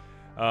then...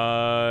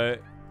 oh,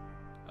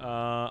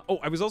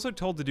 I was also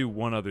told to do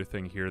one other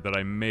thing here that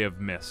I may have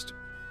missed.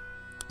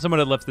 Someone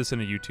had left this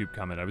in a YouTube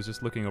comment. I was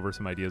just looking over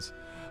some ideas.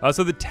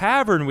 So the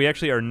tavern, we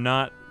actually are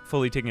not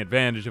fully taking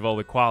advantage of all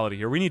the quality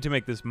here. We need to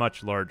make this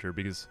much larger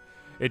because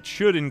it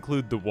should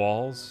include the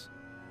walls.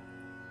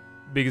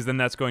 Because then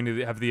that's going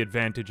to have the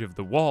advantage of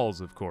the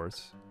walls, of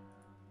course.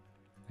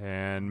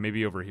 And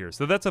maybe over here.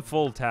 So that's a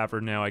full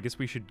tavern now. I guess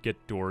we should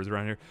get doors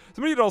around here.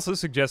 Somebody had also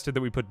suggested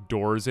that we put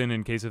doors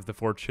in case if the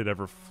fort should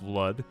ever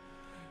flood.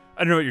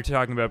 I don't know what you're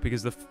talking about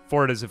because the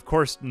fort has, of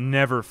course,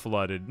 never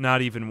flooded.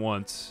 Not even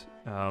once.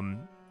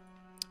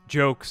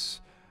 Jokes.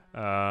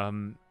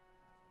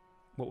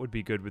 What would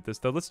be good with this,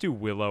 though? Let's do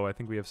willow. I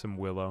think we have some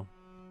willow.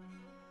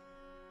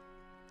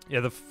 Yeah,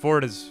 the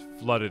fort has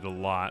flooded a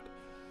lot.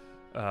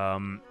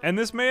 And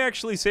this may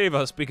actually save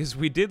us because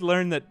we did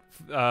learn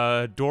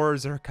that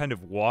doors are kind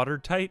of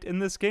watertight in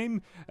this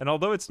game. And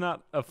although it's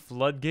not a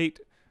floodgate,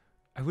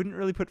 I wouldn't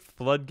really put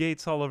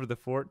floodgates all over the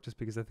fort just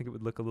because I think it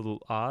would look a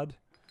little odd.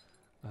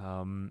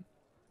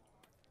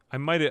 I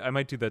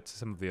might do that to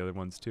some of the other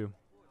ones too.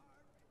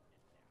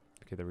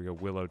 Okay, there we go.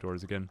 Willow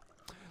doors again.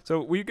 So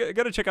we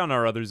got to check on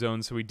our other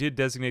zones. So we did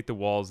designate the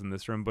walls in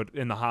this room, but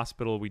in the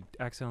hospital we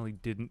accidentally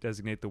didn't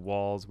designate the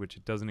walls, which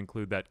it doesn't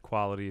include that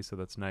quality, so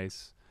that's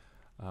nice.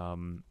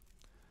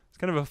 It's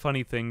kind of a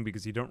funny thing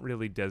because you don't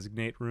really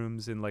designate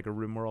rooms in like a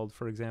room world,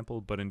 for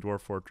example, but in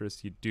Dwarf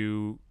Fortress you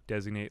do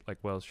designate like,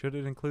 well, should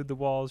it include the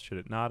walls? Should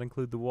it not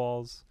include the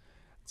walls?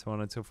 And so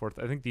on and so forth.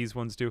 I think these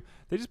ones do.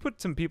 They just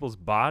put some people's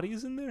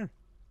bodies in there.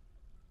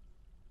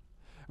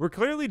 We're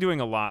clearly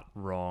doing a lot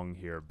wrong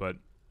here, but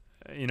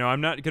you know, I'm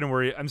not going to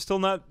worry. I'm still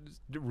not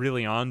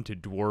really on to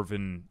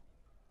dwarven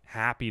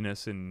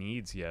happiness and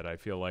needs yet. I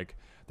feel like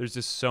there's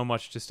just so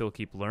much to still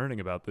keep learning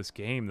about this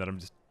game that I'm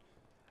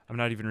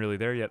not even really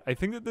there yet. I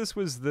think that this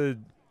was the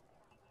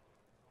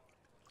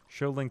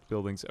show linked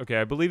buildings. Okay,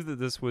 I believe that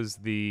this was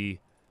the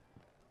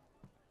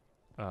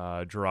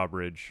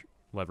drawbridge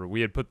lever.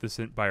 We had put this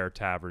in by our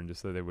tavern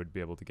just so they would be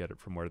able to get it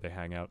from where they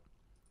hang out.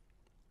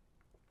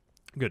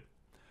 Good.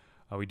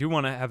 We do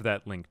want to have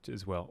that linked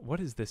as well. What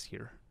is this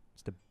here?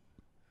 Just a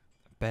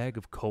bag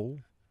of coal?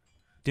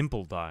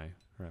 Dimple dye.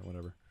 All right,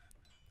 whatever.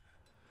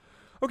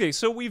 Okay,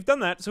 so we've done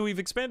that. So we've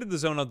expanded the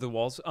zone of the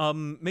walls.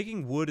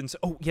 Making wood and...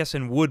 Oh, yes,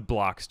 and wood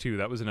blocks, too.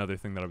 That was another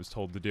thing that I was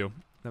told to do.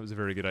 That was a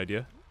very good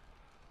idea.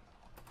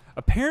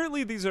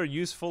 Apparently, these are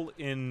useful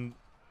in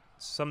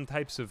some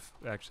types of...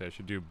 Actually, I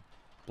should do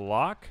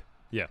block?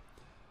 Yeah.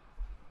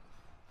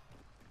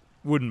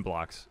 Wooden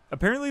blocks.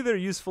 Apparently, they're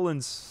useful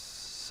in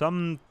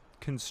some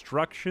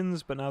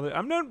constructions, but now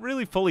I'm not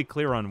really fully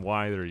clear on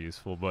why they're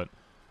useful, but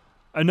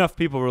enough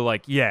people were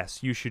like,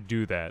 yes, you should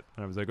do that.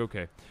 And I was like,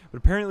 okay. But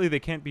apparently they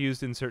can't be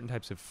used in certain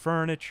types of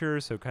furniture,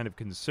 so kind of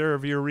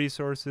conserve your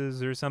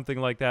resources or something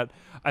like that.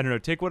 I don't know.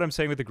 Take what I'm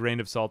saying with a grain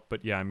of salt,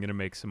 but yeah, I'm going to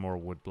make some more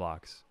wood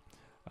blocks.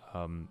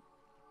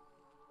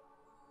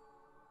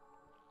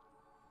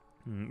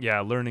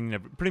 Yeah,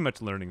 pretty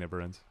much learning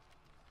never ends.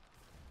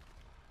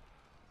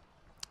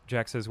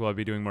 Jack says, well, I'll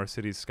be doing more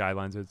cities,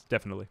 skylines. It's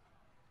definitely.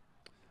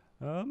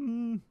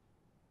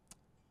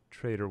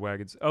 Trader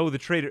wagons. Oh, the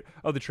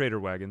trader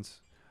wagons.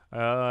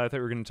 I thought we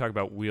were going to talk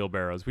about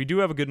wheelbarrows. We do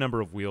have a good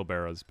number of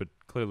wheelbarrows, but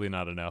clearly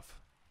not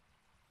enough.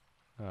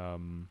 Are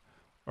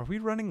we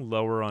running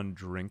lower on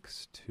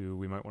drinks, too?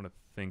 We might want to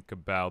think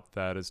about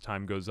that as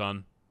time goes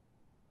on.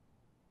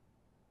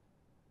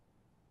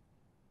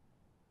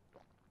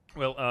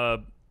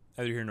 Well,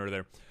 neither here nor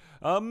there.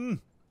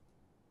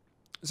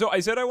 So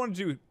I said I wanted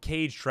to do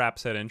cage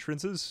traps at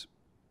entrances.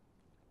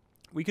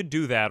 We could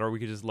do that, or we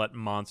could just let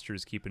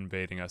monsters keep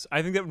invading us.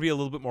 I think that would be a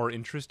little bit more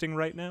interesting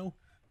right now.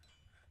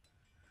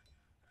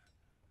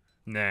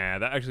 Nah,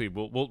 that actually,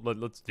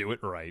 let's do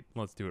it right.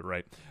 Let's do it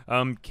right.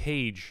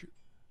 Cage.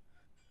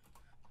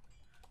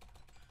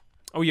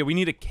 Oh yeah, we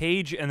need a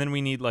cage, and then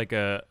we need like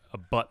a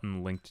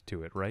button linked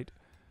to it, right?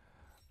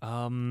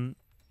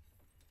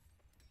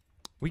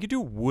 We could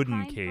do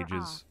wooden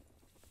cages.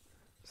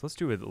 So let's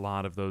do a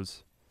lot of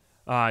those.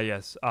 Ah,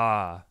 yes.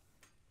 Ah.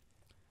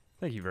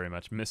 Thank you very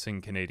much.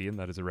 Missing Canadian.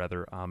 That is a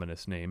rather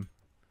ominous name.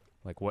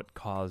 Like, what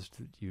caused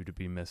you to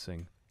be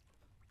missing?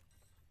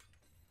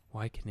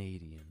 Why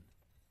Canadian?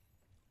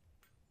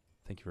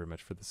 Thank you very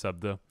much for the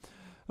sub, though.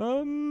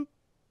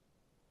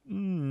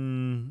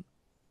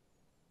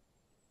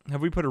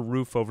 Have we put a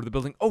roof over the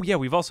building? Oh, yeah,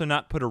 we've also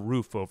not put a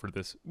roof over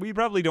this. We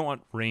probably don't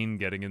want rain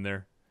getting in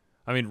there.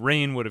 I mean,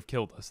 rain would have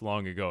killed us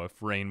long ago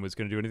if rain was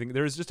going to do anything.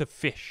 There is just a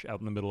fish out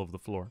in the middle of the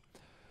floor.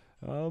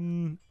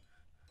 I'm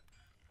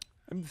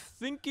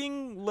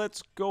thinking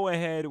let's go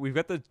ahead. We've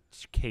got the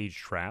cage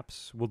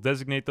traps. We'll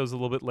designate those a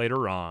little bit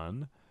later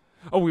on.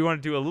 Oh, we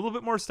want to do a little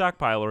bit more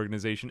stockpile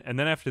organization, and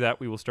then after that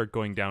we will start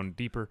going down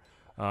deeper.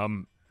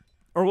 Or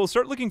we'll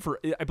start looking for,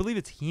 I believe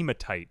it's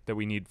hematite that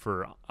we need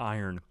for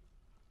iron.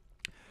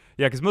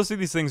 Yeah, because most of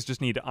these things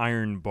just need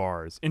iron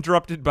bars.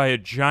 Interrupted by a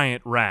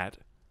giant rat.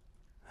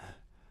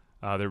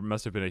 There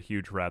must have been a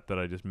huge rat that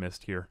I just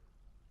missed here.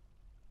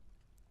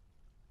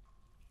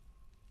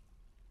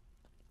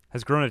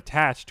 Has grown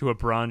attached to a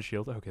bronze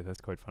shield. Okay, that's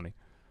quite funny.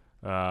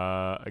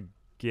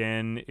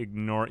 Again,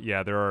 ignore...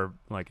 Yeah, there are,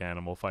 like,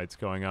 animal fights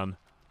going on.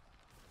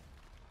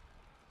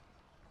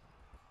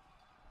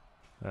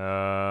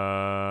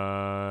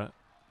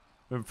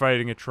 I'm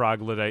fighting a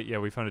troglodyte. Yeah,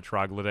 we found a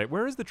troglodyte.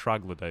 Where is the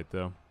troglodyte,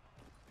 though?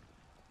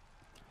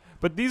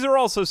 But these are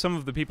also some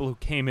of the people who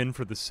came in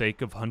for the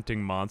sake of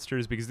hunting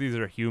monsters, because these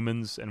are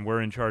humans, and we're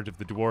in charge of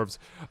the dwarves.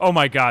 Oh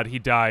my god, he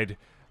died.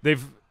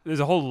 There's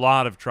a whole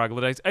lot of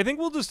troglodytes. I think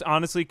we'll just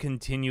honestly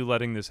continue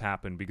letting this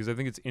happen, because I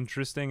think it's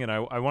interesting, and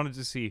I wanted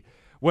to see,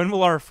 when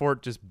will our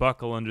fort just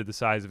buckle under the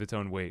size of its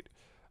own weight?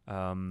 We've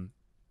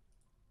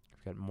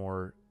got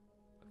more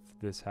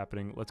of this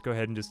happening. Let's go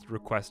ahead and just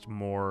request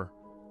more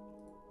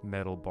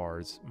metal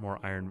bars. More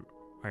iron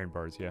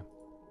bars, yeah.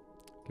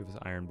 Give us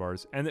iron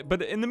bars.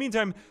 But in the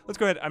meantime, let's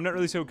go ahead. I'm not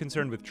really so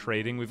concerned with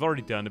trading. We've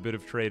already done a bit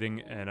of trading,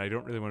 and I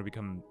don't really want to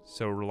become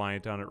so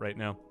reliant on it right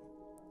now.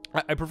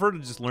 I prefer to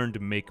just learn to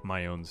make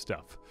my own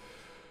stuff.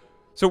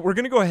 So we're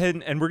going to go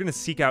ahead and we're going to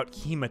seek out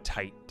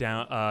hematite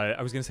down.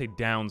 I was going to say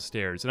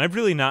downstairs, and I've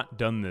really not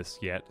done this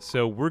yet.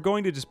 So we're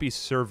going to just be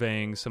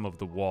surveying some of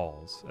the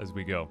walls as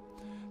we go.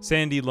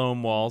 Sandy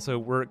loam wall. So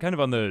we're kind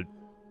of on the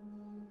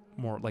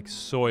more like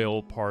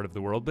soil part of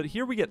the world. But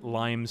here we get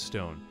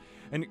limestone.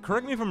 And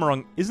correct me if I'm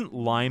wrong, isn't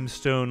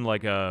limestone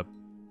like a...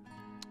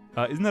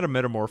 isn't that a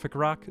metamorphic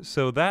rock?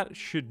 So that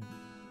should... I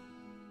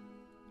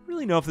don't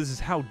really know if this is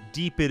how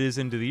deep it is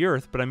into the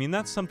earth, but I mean,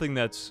 that's something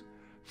that's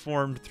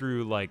formed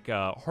through, like,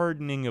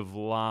 hardening of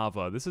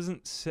lava. This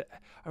isn't...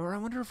 I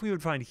wonder if we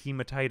would find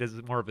hematite as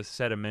more of a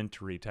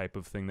sedimentary type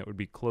of thing that would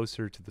be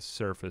closer to the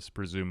surface,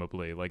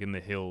 presumably, like in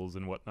the hills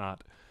and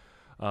whatnot.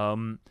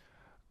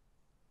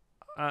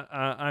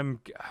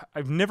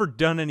 I've never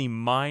done any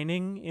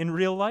mining in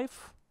real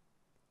life.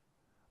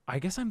 I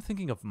guess I'm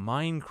thinking of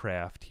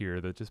Minecraft here.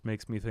 That just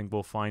makes me think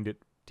we'll find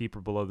it deeper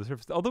below the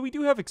surface. Although we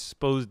do have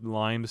exposed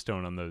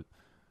limestone on the,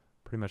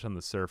 pretty much on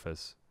the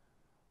surface.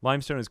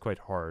 Limestone is quite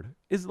hard.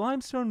 Is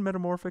limestone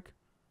metamorphic?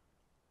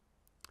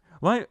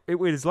 Wait,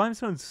 is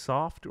limestone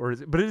soft or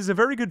is it? But it is a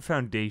very good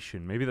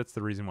foundation. Maybe that's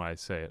the reason why I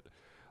say it.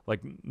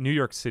 Like New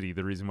York City,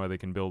 the reason why they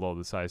can build all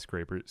the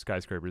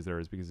skyscrapers there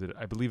is because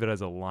I believe it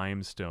has a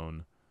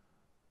limestone.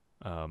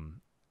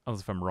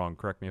 Unless if I'm wrong,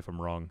 correct me if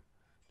I'm wrong.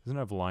 Doesn't it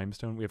have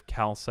limestone? We have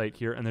calcite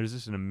here, and there's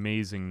just an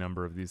amazing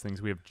number of these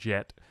things. We have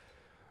jet.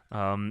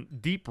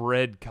 Deep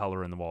red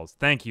color in the walls.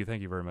 Thank you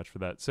very much for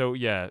that. So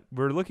yeah,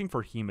 we're looking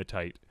for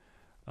hematite,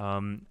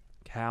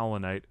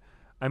 kaolinite.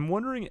 I'm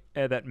wondering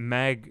that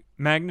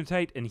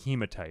magnetite and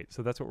hematite.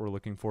 So that's what we're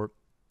looking for.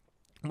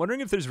 I'm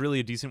wondering if there's really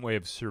a decent way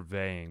of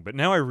surveying. But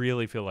now I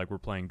really feel like we're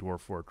playing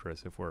Dwarf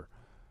Fortress if we're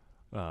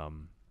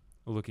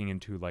looking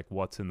into like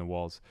what's in the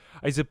walls.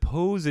 I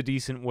suppose a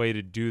decent way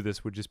to do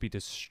this would just be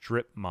to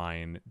strip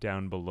mine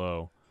down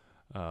below.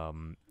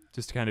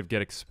 Just to kind of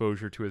get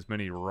exposure to as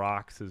many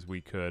rocks as we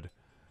could.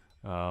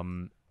 Limonite.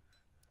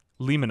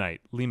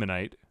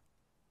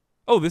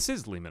 Oh, this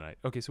is limonite.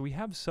 Okay, so we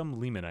have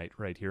some limonite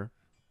right here.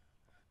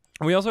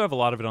 And we also have a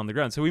lot of it on the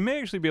ground. So we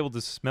may actually be able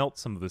to smelt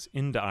some of this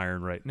into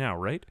iron right now,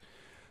 right?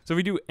 So if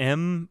we do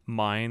M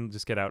mine,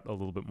 just get out a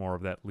little bit more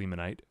of that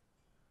limonite.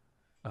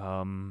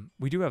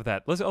 We do have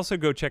that. Let's also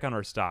go check on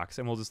our stocks,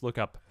 and we'll just look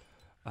up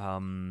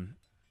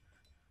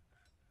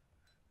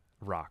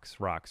rocks.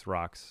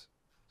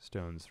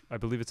 Stones. I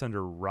believe it's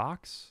under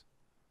rocks.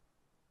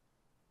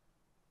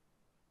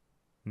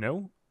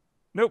 No?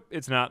 Nope,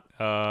 it's not.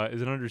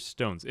 Is it under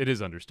stones? It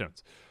is under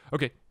stones.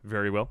 Okay,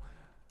 very well.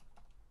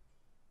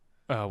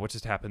 What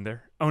just happened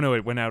there? Oh no,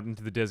 it went out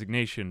into the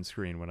designation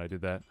screen when I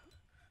did that.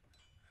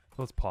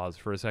 Let's pause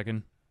for a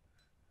second.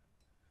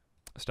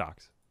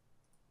 Stocks.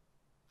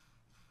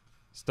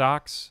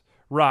 Stocks.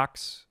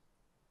 Rocks.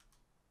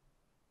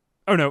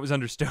 Oh no, it was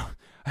under stone.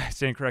 I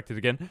stand corrected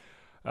again.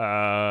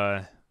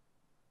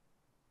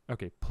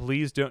 Okay,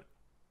 please don't...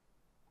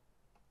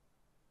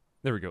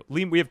 There we go.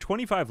 We have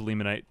 25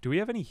 limonite. Do we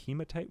have any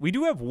hematite? We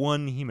do have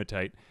one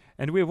hematite.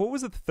 And we have, what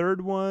was the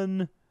third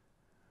one?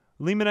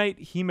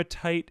 Limonite,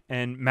 hematite,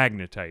 and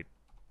magnetite.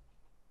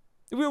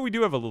 We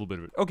do have a little bit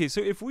of it. Okay,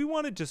 so if we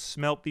wanted to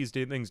smelt these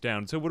things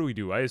down, so what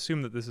do? I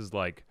assume that this is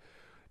like...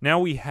 Now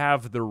we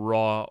have the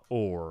raw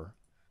ore.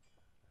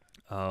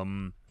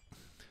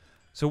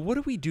 So what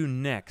do we do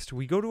next?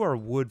 We go to our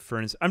wood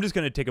furnace. I'm just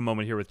going to take a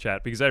moment here with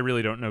chat because I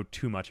really don't know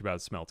too much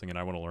about smelting and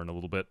I want to learn a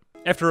little bit.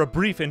 After a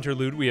brief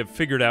interlude, we have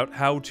figured out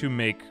how to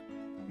make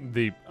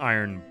the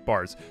iron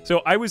bars.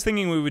 So I was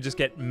thinking we would just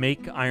get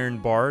make iron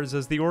bars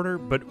as the order,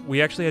 but we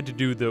actually had to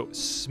do the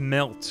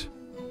smelt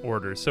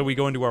order. So we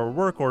go into our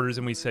work orders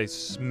and we say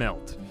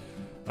smelt,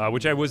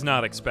 which I was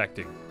not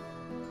expecting.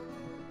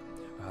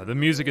 The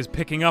music is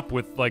picking up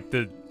with like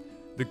the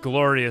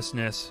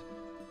gloriousness.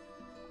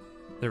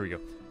 There we go.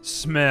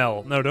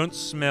 Smell. No, don't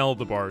smell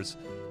the bars.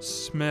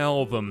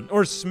 Smell them.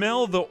 Or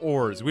smell the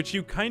ores, which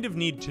you kind of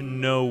need to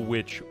know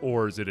which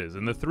ores it is.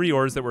 And the three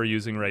ores that we're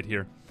using right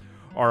here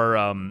are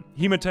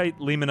hematite,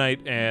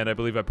 limonite, and I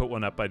believe I put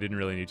one up. I didn't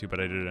really need to, but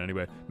I did it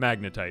anyway.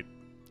 Magnetite.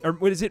 Or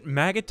what is it?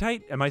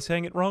 Magnetite? Am I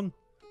saying it wrong?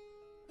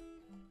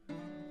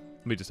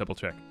 Let me just double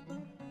check.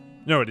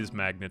 No, it is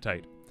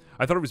magnetite.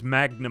 I thought it was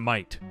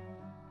magnemite.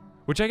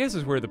 Which I guess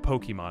is where the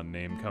Pokemon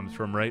name comes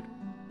from, right?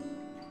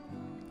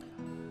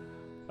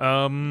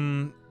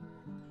 Oh,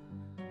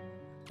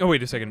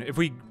 wait a second. If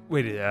we...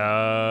 Wait,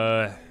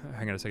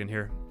 hang on a second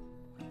here.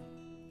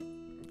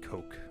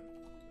 Coke.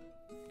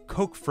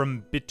 Coke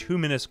from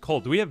bituminous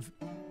coal. Do we have...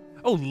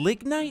 Oh,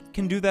 lignite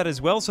can do that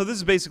as well? So this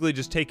is basically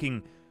just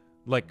taking,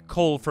 like,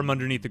 coal from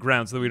underneath the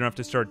ground so that we don't have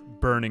to start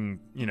burning,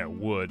 you know,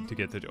 wood to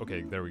get the...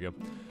 Okay, there we go.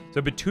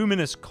 So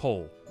bituminous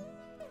coal.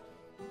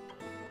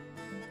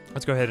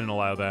 Let's go ahead and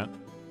allow that.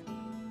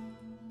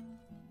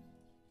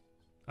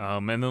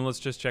 And then let's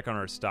just check on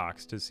our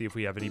stocks to see if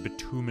we have any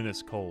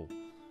bituminous coal.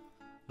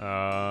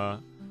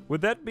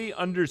 Would that be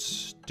under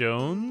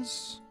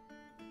stones?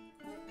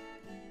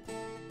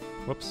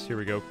 Whoops, here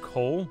we go.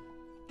 Coal.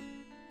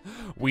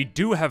 We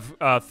do have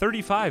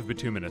 35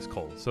 bituminous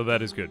coal, so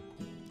that is good.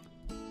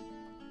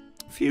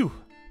 Phew.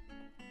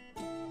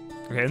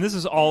 Okay, and this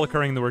is all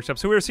occurring in the workshop.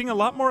 So we were seeing a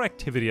lot more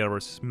activity out of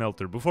our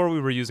smelter. Before we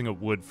were using a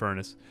wood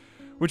furnace,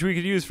 which we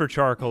could use for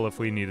charcoal if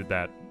we needed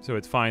that. So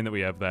it's fine that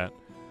we have that.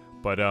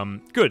 But,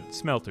 good.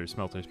 Smelter.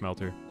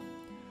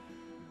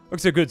 Okay,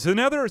 so good. So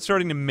now they're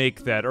starting to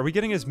make that. Are we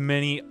getting as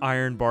many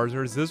iron bars?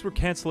 Or those were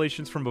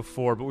cancellations from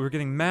before, but we were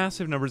getting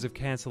massive numbers of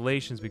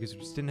cancellations because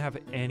we just didn't have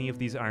any of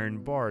these iron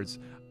bars.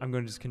 I'm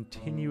going to just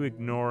continue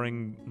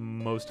ignoring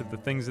most of the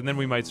things, and then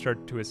we might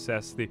start to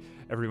assess the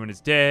everyone is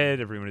dead,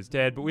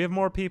 but we have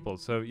more people,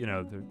 so, you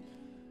know, they're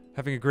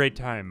having a great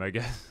time, I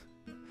guess.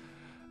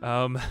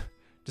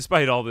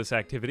 Despite all this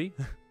activity.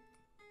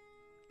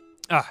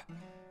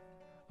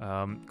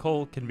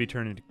 Coal can be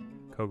turned into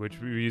coke, which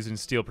we use in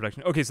steel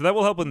production. Okay, so that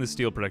will help in the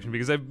steel production,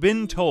 because I've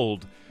been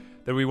told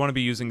that we want to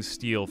be using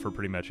steel for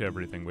pretty much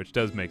everything, which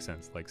does make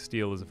sense. Like,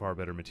 steel is a far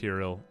better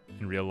material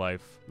in real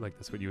life. Like,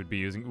 that's what you would be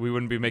using. We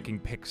wouldn't be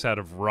making picks out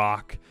of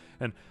rock.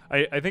 And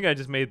I think I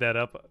just made that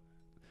up.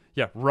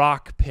 Yeah,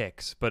 rock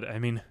picks, but I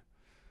mean...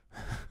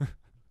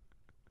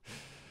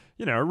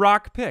 you know,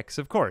 rock picks,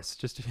 of course.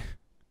 Just...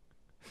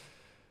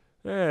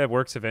 it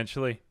works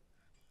eventually.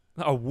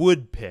 A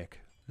wood pick.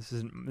 This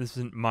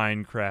isn't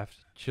Minecraft,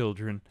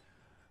 children.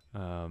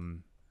 Here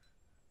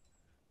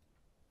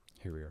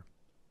we are.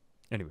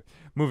 Anyway,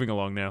 moving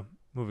along now.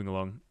 Moving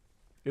along.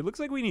 It looks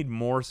like we need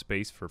more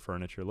space for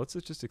furniture. Let's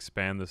just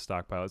expand the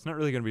stockpile. It's not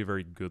really going to be a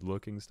very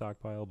good-looking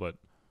stockpile, but...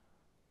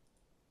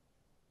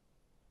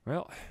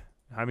 well,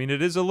 I mean,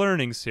 it is a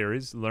learning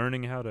series.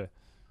 Learning how to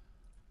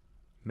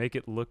make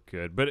it look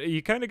good. But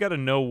you kind of got to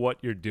know what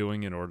you're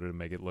doing in order to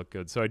make it look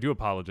good. So I do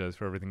apologize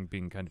for everything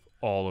being kind of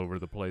all over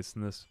the place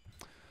in this.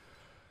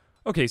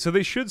 Okay, so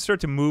they should start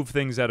to move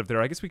things out of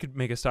there. I guess we could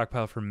make a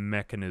stockpile for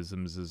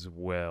mechanisms as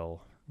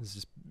well.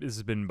 This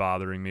has been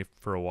bothering me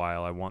for a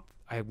while. I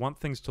want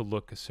things to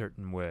look a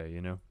certain way,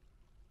 you know?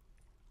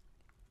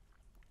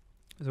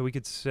 So we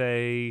could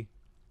say...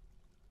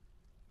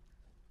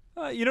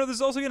 you know, this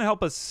is also going to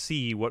help us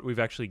see what we've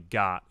actually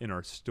got in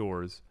our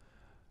stores.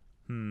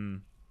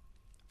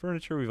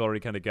 Furniture we've already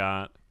kind of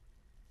got.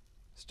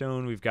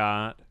 Stone we've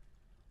got.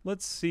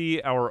 Let's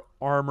see our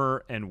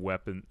armor and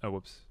weapon... oh,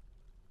 whoops.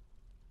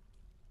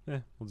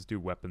 We'll just do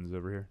weapons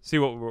over here. See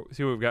what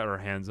we've got our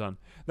hands on.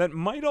 That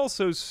might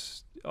also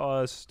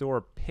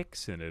store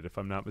picks in it, if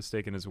I'm not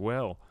mistaken, as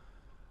well.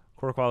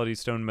 Core quality,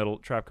 stone, metal,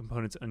 trap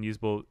components,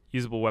 unusable,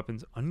 usable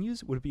weapons.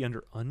 Would it be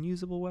under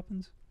unusable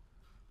weapons?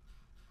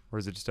 Or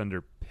is it just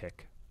under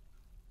pick?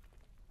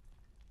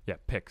 Yeah,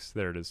 picks.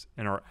 There it is.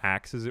 And our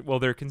axes. Well,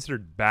 they're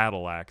considered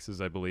battle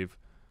axes, I believe.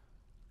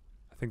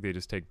 I think they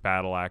just take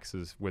battle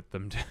axes with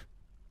them.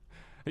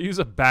 I use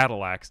a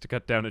battle axe to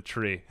cut down a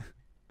tree.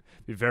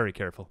 Be very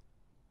careful.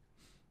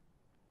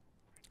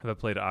 Have I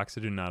played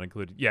Oxygen? Not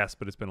included. Yes,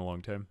 but it's been a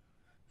long time.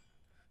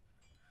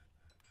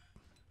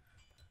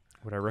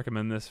 Would I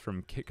recommend this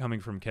coming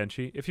from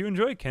Kenshi? If you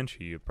enjoy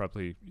Kenshi, it's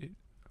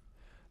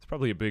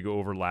probably a big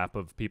overlap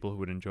of people who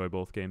would enjoy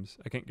both games.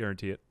 I can't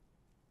guarantee it.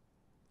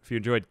 If you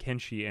enjoyed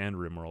Kenshi and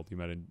RimWorld,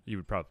 you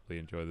would probably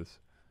enjoy this.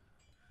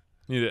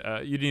 You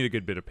need a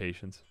good bit of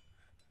patience.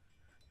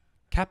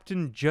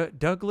 Captain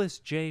Douglas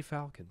J.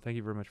 Falcon, thank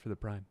you very much for the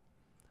Prime.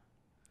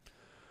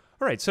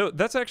 All right, so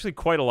that's actually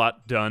quite a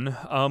lot done.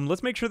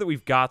 Let's make sure that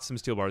we've got some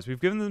steel bars. We've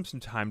given them some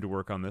time to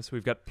work on this.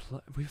 We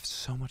have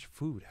so much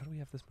food. How do we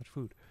have this much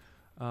food?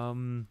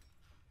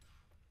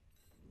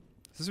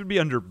 This would be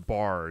under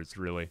bars,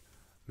 really.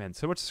 Man,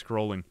 so much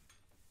scrolling.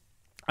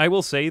 I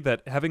will say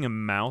that having a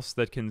mouse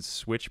that can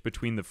switch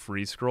between the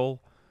free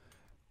scroll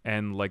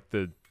and like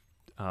the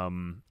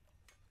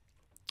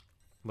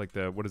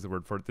what is the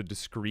word for it? The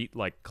discrete,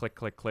 like click,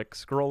 click, click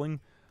scrolling.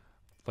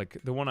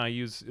 Like the one I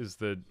use is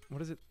the,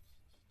 what is it?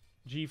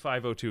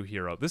 G502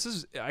 Hero.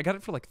 I got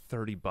it for like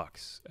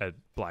 $30 at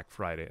Black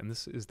Friday, and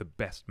this is the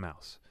best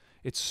mouse.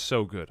 It's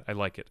so good. I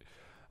like it.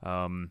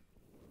 I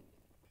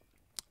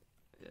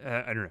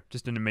don't know,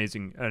 just an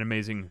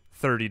amazing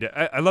 30.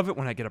 I love it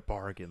when I get a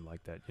bargain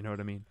like that. You know what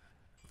I mean?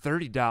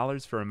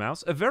 $30 for a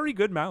mouse, a very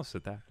good mouse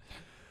at that.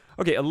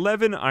 Okay,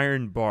 11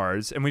 iron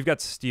bars, and we've got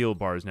steel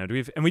bars now.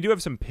 And we do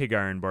have some pig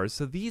iron bars.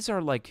 So these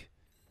are like.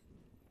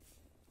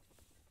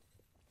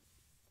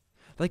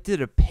 Like,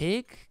 did a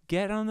pig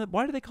get on the...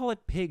 Why do they call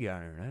it pig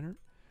iron?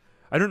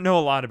 I don't know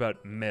a lot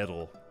about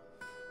metal,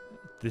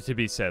 to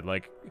be said.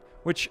 Like,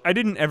 which I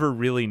didn't ever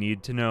really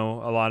need to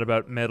know a lot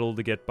about metal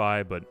to get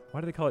by, but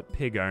why do they call it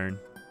pig iron?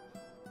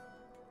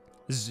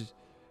 Is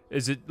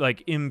it,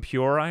 like,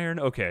 impure iron?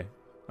 Okay.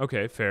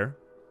 Okay, fair.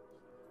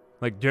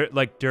 Like,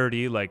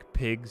 dirty, like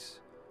pigs.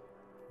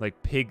 Like,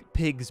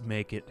 pigs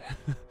make it.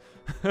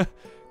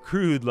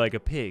 Crude like a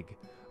pig.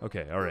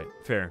 Okay, alright,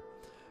 fair.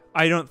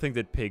 I don't think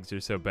that pigs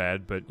are so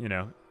bad, but you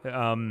know,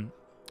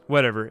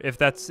 whatever. If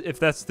that's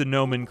the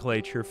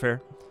nomenclature,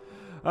 fair.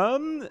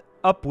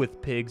 Up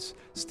with pigs.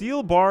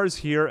 Steel bars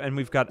here, and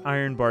we've got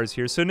iron bars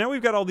here. So now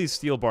we've got all these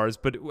steel bars,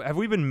 but have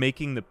we been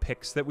making the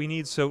picks that we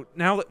need? So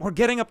now we're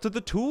getting up to the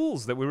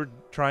tools that we were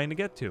trying to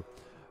get to.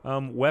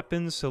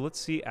 Weapons. So let's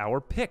see our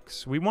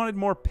picks. We wanted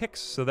more picks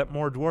so that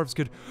more dwarves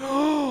could.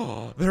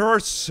 Oh, there are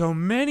so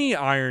many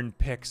iron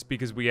picks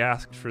because we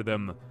asked for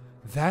them.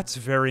 That's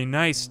very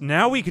nice.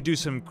 Now we could do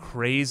some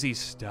crazy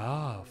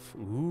stuff.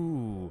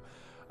 Ooh.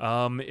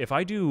 If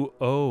I do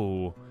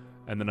O,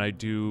 and then I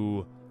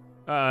do...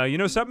 you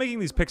know, stop making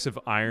these picks of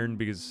iron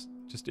because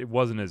just it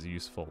wasn't as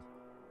useful.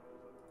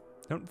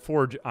 Don't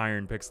forge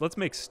iron picks. Let's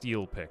make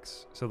steel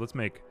picks. So let's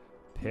make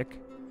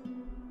pick.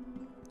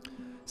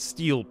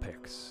 Steel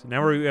picks.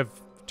 Now we have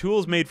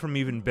tools made from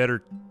even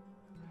better...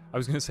 I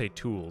was going to say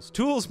tools.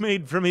 Tools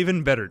made from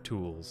even better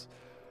tools.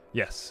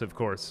 Yes, of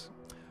course.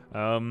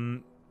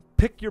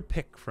 Pick your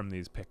pick from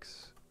these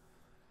picks.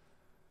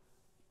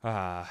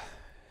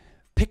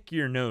 Pick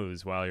your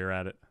nose while you're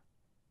at it.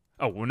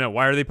 Oh, well, no,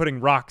 why are they putting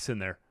rocks in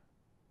there?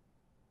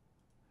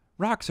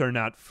 Rocks are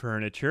not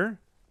furniture.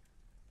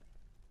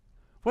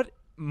 What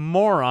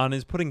moron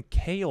is putting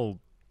kaolinite?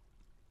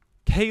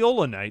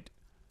 Doesn't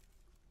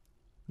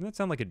that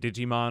sound like a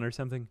Digimon or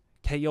something?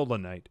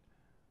 Kaolinite.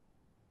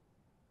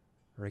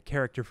 Or a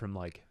character from,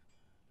 like...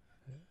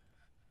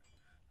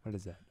 What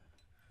is that?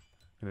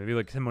 Maybe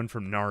like someone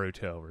from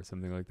Naruto or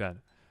something like that.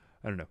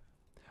 I don't know.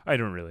 I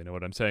don't really know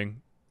what I'm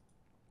saying.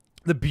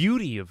 The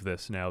beauty of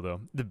this now,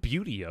 though, the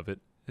beauty of it,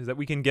 is that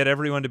we can get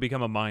everyone to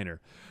become a miner.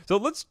 So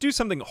let's do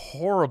something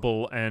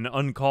horrible and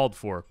uncalled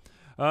for.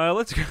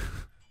 Let's go...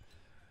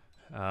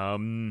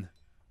 Okay,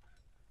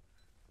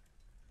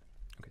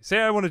 say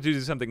I want to do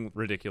something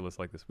ridiculous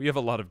like this. We have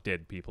a lot of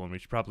dead people, and we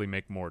should probably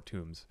make more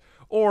tombs.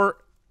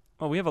 Or,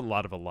 well, we have a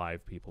lot of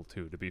alive people,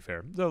 too, to be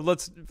fair. So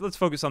let's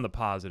focus on the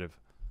positive.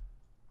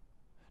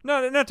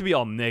 Not to be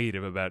all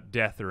negative about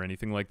death or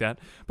anything like that,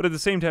 but at the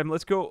same time,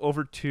 let's go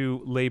over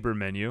to labor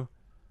menu,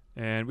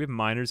 and we have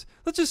miners.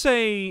 Let's just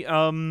say,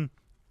 I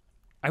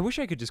wish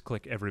I could just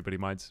click everybody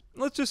mines.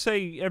 Let's just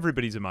say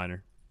everybody's a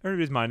miner.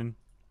 Everybody's mining.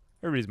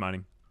 Everybody's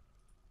mining.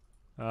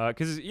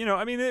 Because, you know,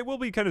 I mean, it will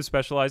be kind of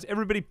specialized.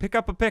 Everybody pick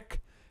up a pick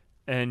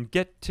and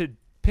get to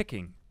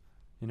picking,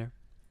 you know.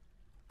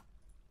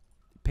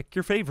 Pick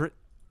your favorite.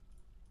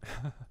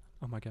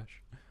 Oh my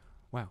gosh.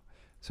 Wow.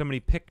 So many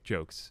pick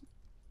jokes.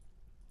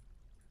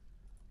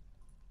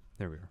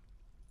 There we are.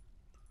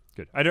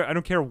 Good. I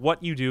don't care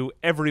what you do.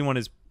 Everyone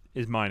is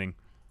mining.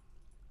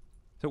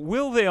 So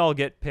will they all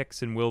get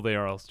picks and will they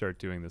all start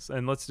doing this?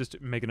 And let's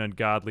just make an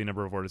ungodly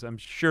number of orders. I'm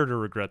sure to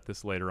regret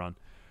this later on.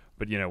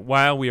 But, you know,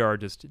 while we are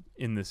just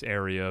in this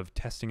area of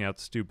testing out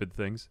stupid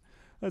things,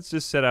 let's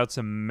just set out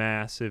some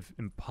massive,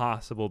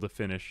 impossible to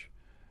finish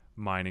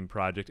mining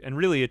project. And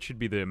really, it should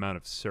be the amount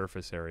of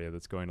surface area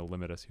that's going to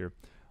limit us here.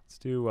 Let's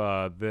do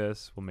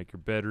this. We'll make your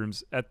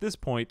bedrooms. At this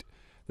point,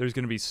 there's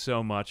going to be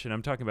so much, and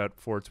I'm talking about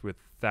forts with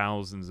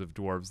thousands of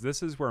dwarves.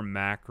 This is where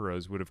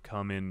macros would have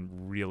come in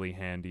really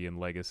handy in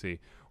Legacy.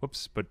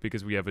 Whoops, but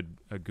because we have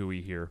a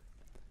GUI here,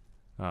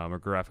 or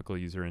graphical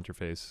user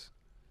interface.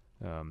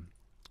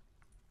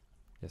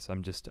 Yes,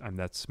 I'm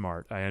that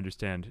smart. I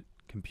understand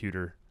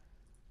computer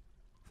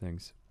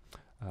things.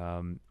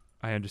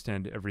 I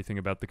understand everything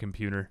about the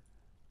computer.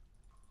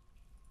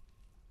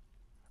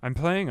 I'm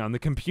playing on the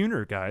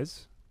computer,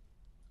 guys.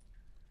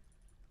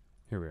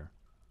 Here we are.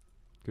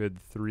 Good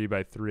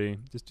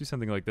 3x3. Just do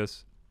something like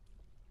this.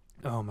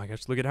 Oh my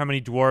gosh, look at how many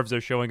dwarves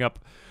are showing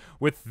up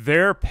with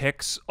their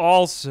picks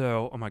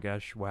also. Oh my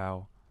gosh,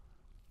 wow.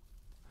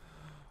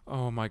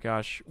 Oh my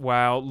gosh,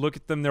 wow. Look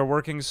at them, they're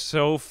working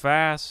so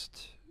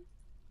fast.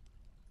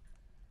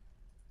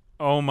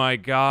 Oh my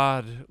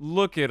god,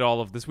 look at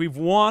all of this. We've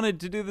wanted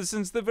to do this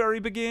since the very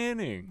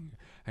beginning.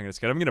 Hang on a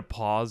second, I'm going to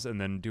pause and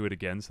then do it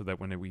again so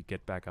that when we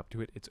get back up to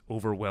it, it's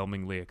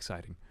overwhelmingly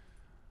exciting.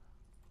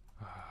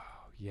 Oh,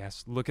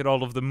 yes, look at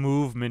all of the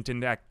movement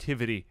and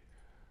activity.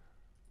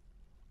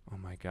 Oh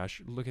my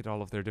gosh, look at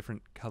all of their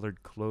different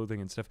colored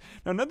clothing and stuff.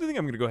 Now, another thing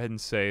I'm going to go ahead and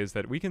say is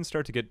that we can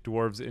start to get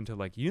dwarves into,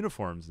 like,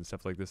 uniforms and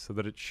stuff like this so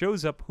that it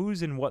shows up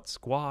who's in what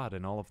squad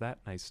and all of that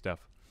nice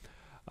stuff.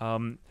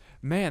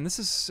 Man, this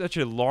is such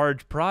a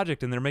large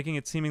project, and they're making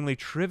it seemingly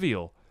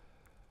trivial.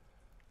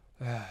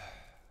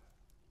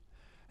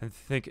 And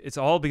think it's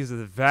all because of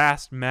the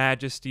vast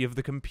majesty of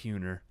the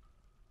computer.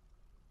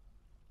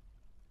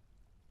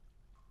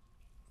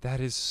 That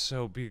is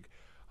so big.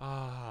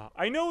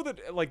 I know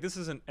that, like, this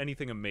isn't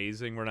anything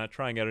amazing. We're not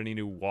trying out any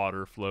new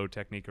water flow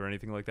technique or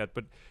anything like that,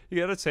 but you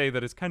gotta say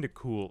that it's kind of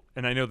cool.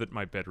 And I know that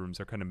my bedrooms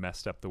are kind of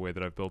messed up the way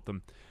that I've built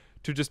them.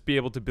 To just be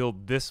able to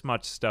build this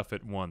much stuff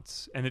at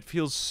once. And it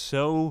feels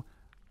so...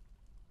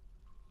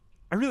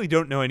 I really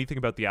don't know anything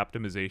about the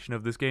optimization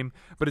of this game,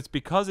 but it's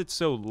because it's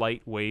so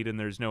lightweight and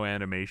there's no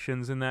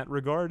animations in that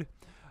regard.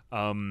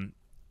 Like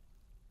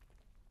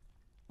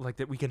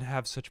that we can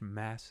have such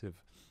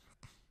massive...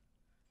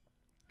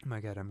 Oh my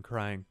god, I'm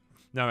crying.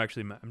 No,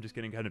 actually, I'm just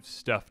getting kind of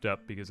stuffed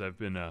up because I've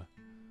been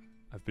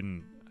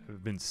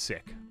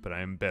sick, but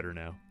I am better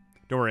now.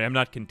 Don't worry, I'm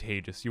not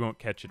contagious. You won't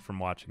catch it from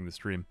watching the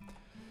stream.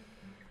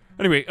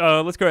 Anyway,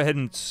 let's go ahead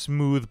and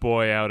smooth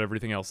boy out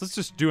everything else. Let's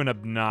just do an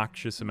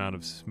obnoxious amount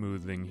of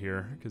smoothing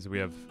here, because we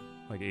have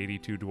like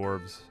 82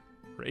 dwarves,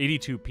 or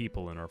 82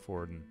 people in our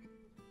fort, and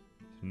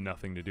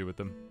nothing to do with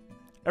them.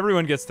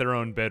 Everyone gets their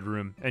own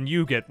bedroom, and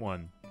you get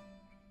one.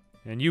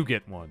 And you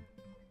get one.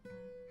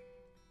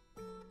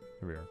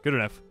 Here we are. Good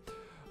enough.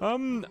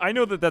 I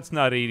know that that's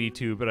not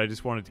 82, but I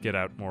just wanted to get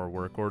out more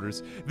work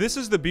orders. This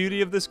is the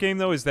beauty of this game,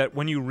 though, is that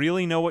when you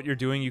really know what you're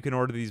doing, you can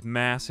order these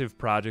massive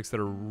projects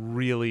that are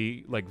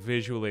really, like,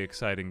 visually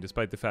exciting,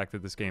 despite the fact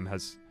that this game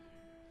has,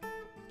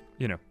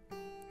 you know,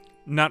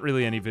 not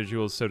really any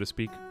visuals, so to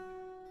speak.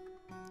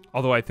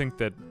 Although I think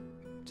that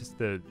just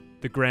the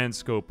grand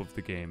scope of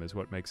the game is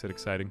what makes it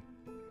exciting.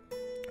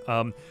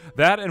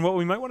 That and what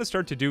we might want to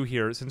start to do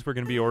here, since we're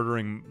going to be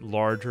ordering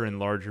larger and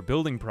larger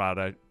building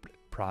projects,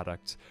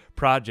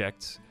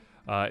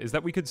 is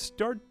that we could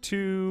start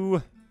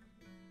to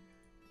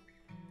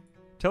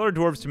Tell our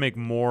dwarves to make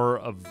more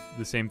of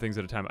the same things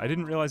at a time. I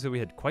didn't realize that we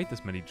had quite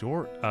this many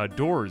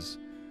doors.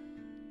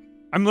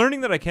 I'm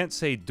learning that I can't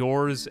say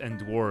doors and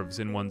dwarves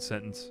in one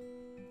sentence.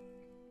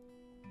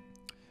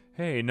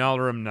 Hey,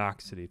 Nalarum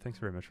Noxity. Thanks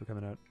very much for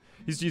coming out.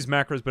 Used to use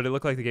macros, but it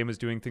looked like the game was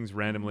doing things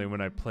randomly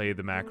when I play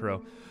the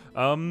macro.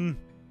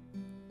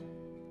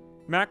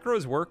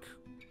 Macros work.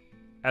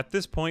 At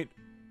this point,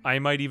 I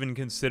might even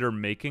consider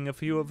making a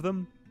few of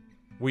them.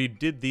 We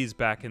did these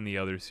back in the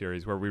other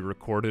series where we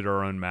recorded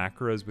our own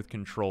macros with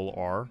Control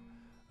R.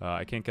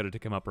 I can't get it to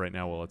come up right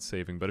now while it's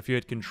saving, but if you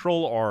hit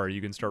Control R,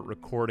 you can start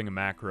recording a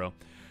macro.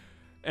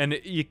 And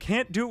you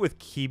can't do it with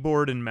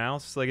keyboard and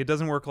mouse. Like, it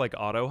doesn't work like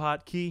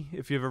AutoHotkey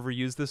if you've ever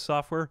used this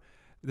software.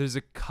 There's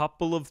a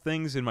couple of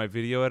things in my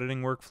video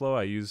editing workflow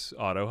I use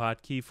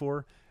AutoHotkey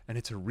for, and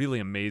it's a really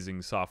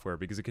amazing software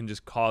because it can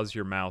just cause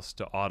your mouse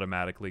to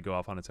automatically go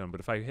off on its own. But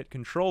if I hit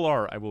Control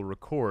R, I will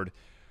record.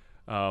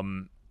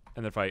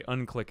 And if I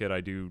unclick it,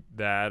 I do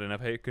that. And if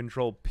I hit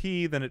Control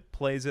P, then it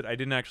plays it. I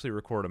didn't actually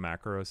record a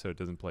macro, so it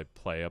doesn't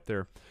play up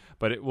there.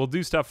 But it will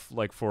do stuff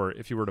like for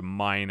if you were to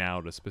mine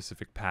out a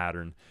specific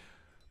pattern.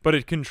 But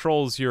it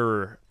controls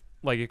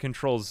it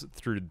controls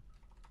through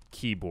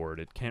keyboard.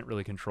 It can't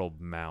really control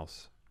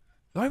mouse.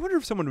 I wonder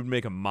if someone would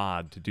make a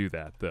mod to do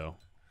that, though.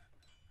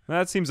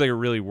 That seems like a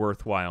really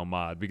worthwhile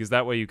mod, because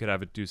that way you could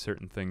have it do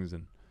certain things.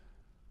 And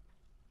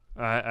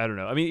I don't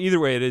know. I mean, either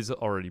way, it is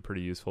already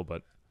pretty useful,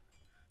 but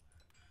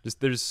just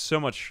there's so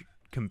much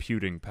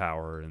computing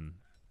power and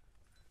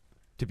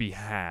to be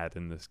had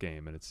in this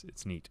game, and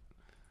it's neat.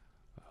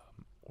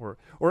 Or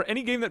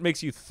any game that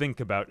makes you think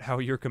about how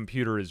your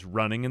computer is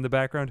running in the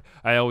background,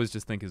 I always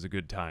just think is a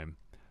good time.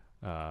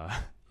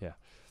 Yeah.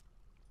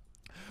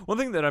 One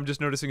thing that I'm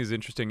just noticing is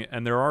interesting,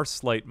 and there are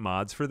slight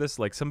mods for this.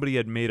 Like, somebody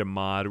had made a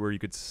mod where you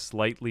could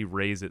slightly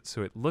raise it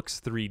so it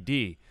looks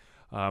 3D,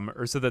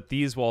 or so that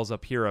these walls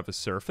up here have a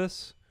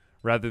surface,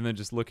 rather than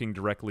just looking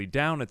directly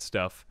down at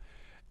stuff.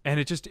 And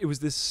it was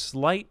this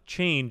slight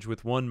change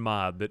with one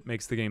mod that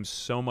makes the game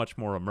so much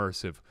more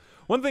immersive.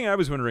 One thing I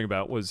was wondering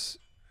about was,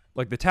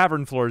 like, the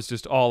tavern floors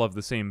just all have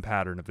the same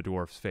pattern of a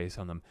dwarf's face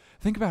on them.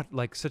 Think about,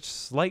 like, such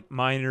slight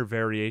minor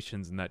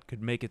variations, and that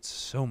could make it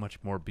so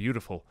much more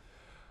beautiful.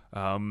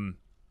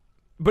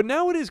 But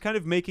now it is kind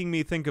of making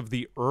me think of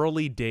the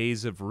early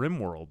days of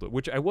RimWorld,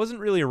 which I wasn't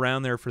really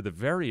around there for the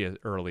very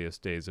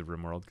earliest days of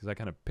RimWorld, because I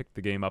kind of picked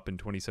the game up in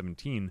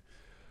 2017.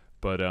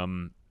 But, what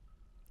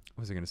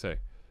was I going to say?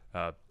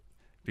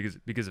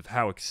 Because of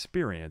how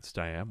experienced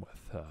I am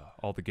with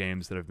all the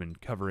games that I've been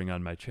covering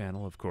on my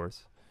channel, of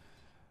course.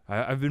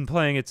 I've been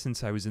playing it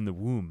since I was in the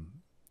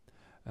womb.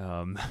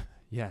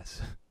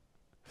 Yes.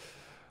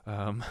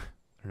 I don't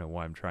know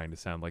why I'm trying to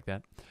sound like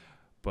that.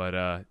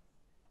 But,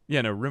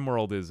 yeah, no,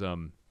 RimWorld is,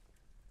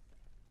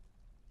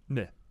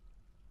 meh.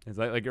 It's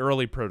like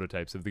early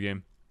prototypes of the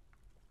game.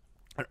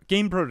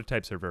 Game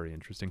prototypes are very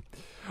interesting.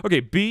 Okay,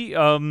 B,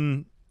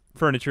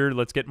 furniture.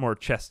 Let's get more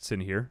chests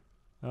in here.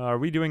 Are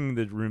we doing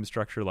the room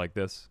structure like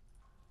this?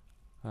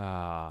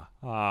 Everyone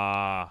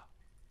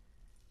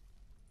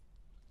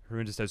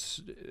just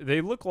has...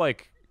 They look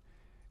like...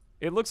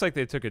 It looks like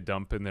they took a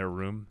dump in their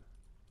room.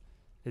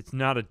 It's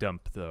not a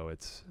dump, though.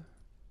 It's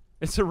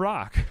a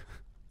rock.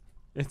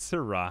 It's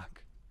a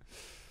rock.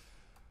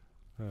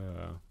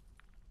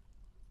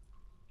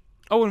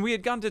 Oh, and we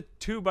had gone to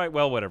 2x...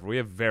 Well, whatever. We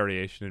have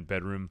variation in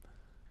bedroom.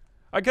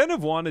 I kind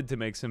of wanted to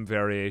make some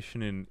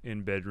variation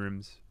in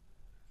bedrooms,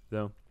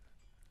 though.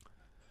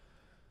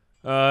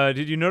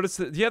 Did you notice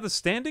that? Yeah, the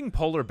standing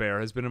polar bear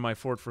has been in my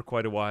fort for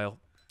quite a while.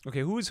 Okay,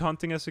 who's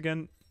hunting us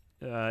again?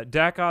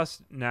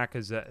 Dakos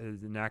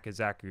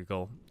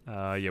Nakazakigal.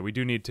 Yeah, we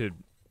do need to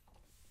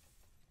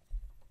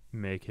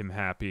make him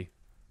happy.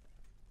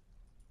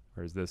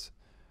 Where's this?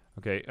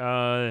 Okay,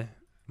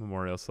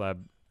 memorial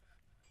slab.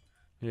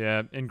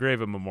 Yeah,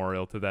 engrave a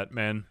memorial to that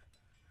man.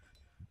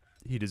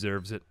 He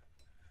deserves it.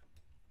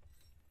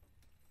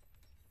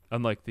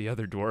 Unlike the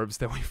other dwarves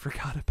that we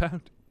forgot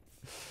about.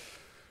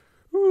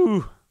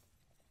 Ooh.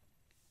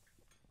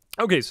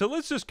 Okay, so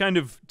let's just kind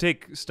of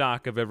take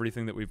stock of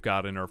everything that we've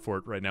got in our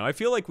fort right now. I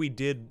feel like we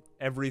did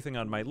everything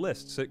on my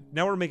list. So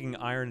now we're making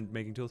iron and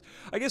making tools.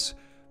 I guess,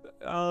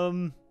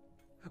 well,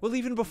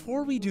 even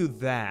before we do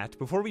that,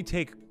 before we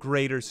take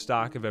greater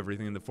stock of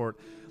everything in the fort,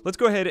 let's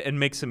go ahead and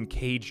make some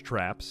cage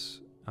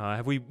traps.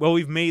 Well,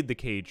 we've made the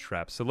cage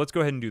traps, so let's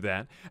go ahead and do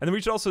that. And then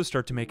we should also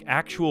start to make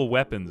actual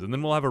weapons, and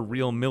then we'll have a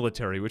real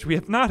military, which we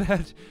have not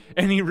had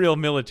any real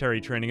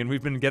military training, and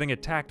we've been getting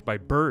attacked by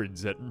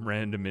birds at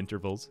random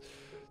intervals.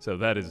 So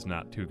that is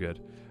not too good.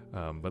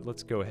 But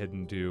let's go ahead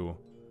and do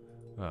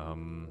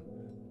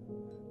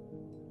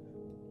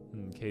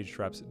cage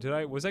traps.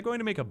 Was I going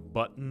to make a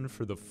button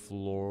for the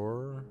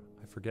floor?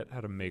 I forget how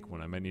to make one.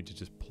 I might need to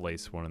just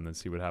place one and then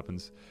see what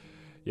happens.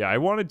 Yeah, I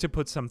wanted to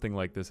put something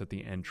like this at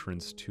the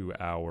entrance to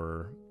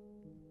our,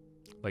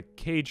 like,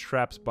 cage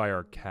traps by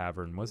our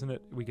cavern, wasn't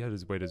it? We got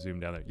his way to zoom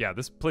down there. Yeah,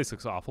 this place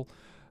looks awful.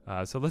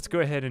 So let's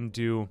go ahead and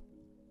do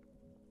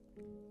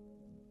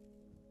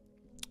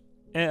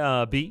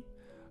B.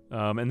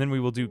 And then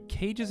we will do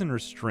cages and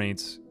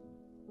restraints.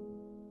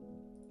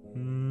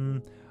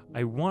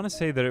 I want to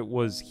say that it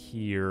was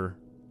here.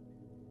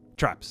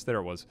 Traps, there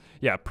it was.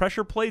 Yeah,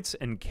 pressure plates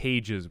and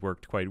cages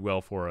worked quite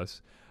well for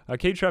us.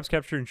 Cage traps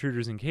capture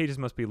intruders and cages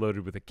must be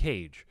loaded with a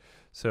cage.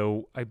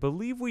 So I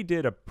believe we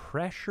did a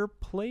pressure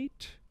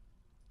plate.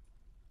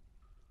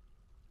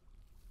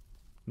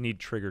 Need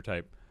trigger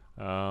type.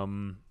 Wait a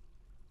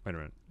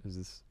minute. Is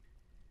this...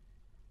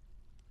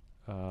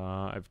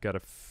 I've got to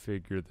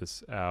figure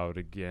this out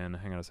again.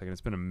 Hang on a second. It's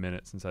been a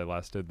minute since I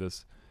last did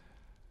this.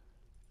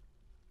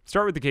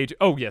 Start with the cage.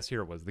 Oh, yes,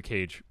 here it was, the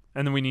cage.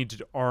 And then we need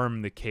to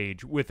arm the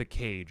cage with a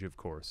cage, of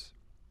course.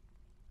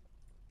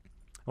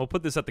 We'll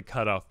put this at the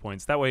cutoff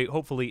points. That way,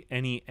 hopefully,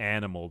 any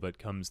animal that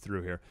comes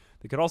through here.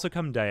 They could also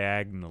come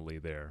diagonally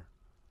there.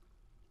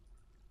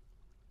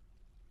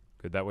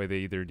 Good. That way, they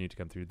either need to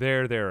come through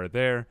there, there, or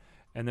there.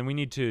 And then we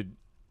need to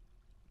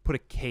put a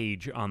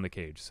cage on the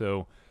cage.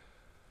 So,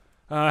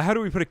 how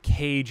do we put a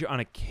cage on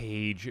a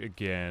cage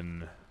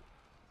again?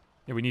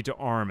 Yeah, we need to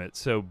arm it.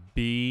 So,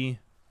 B...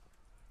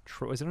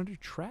 is it under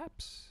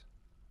traps?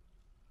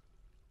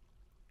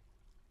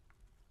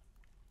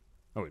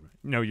 Oh, wait a minute.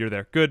 No, you're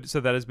there. Good. So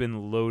that has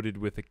been loaded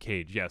with a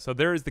cage. Yeah, so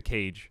there is the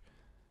cage.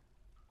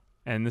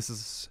 And this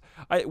is...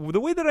 the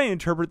way that I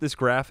interpret this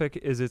graphic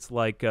is it's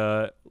like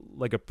a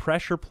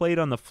pressure plate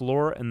on the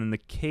floor, and then the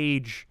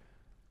cage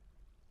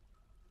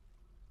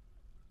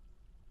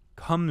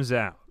comes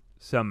out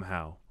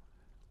somehow.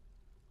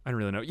 I don't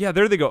really know. Yeah,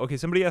 there they go. Okay,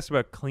 somebody asked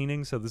about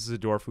cleaning, so this is a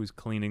dwarf who's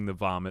cleaning the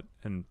vomit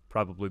and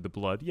probably the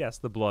blood. Yes,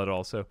 the blood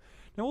also.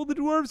 Now, will the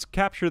dwarves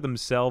capture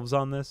themselves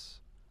on this?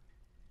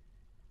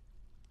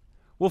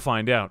 We'll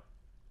find out.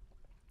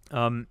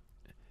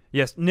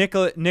 Yes,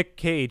 Nick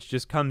Cage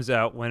just comes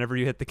out whenever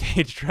you hit the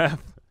cage trap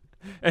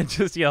and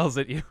just yells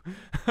at you.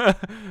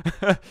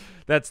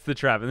 That's the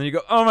trap. And then you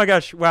go, oh my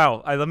gosh,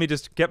 wow. Let me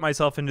just get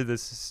myself into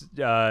this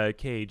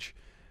cage.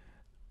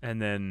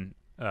 And then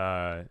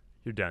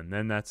you're done.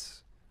 Then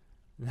that's...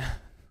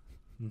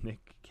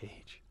 Nick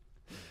Cage.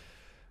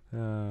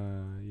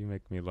 You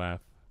make me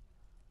laugh.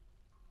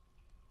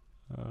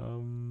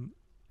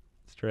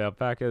 Stray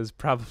Alpaca is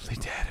probably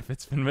dead if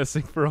it's been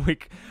missing for a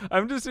week.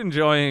 I'm just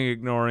enjoying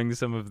ignoring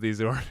some of these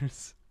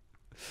orders.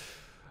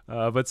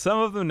 But some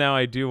of them now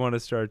I do want to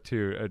start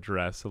to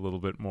address a little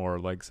bit more,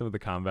 like some of the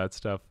combat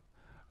stuff.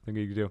 I think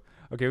we could do.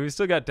 Okay, we've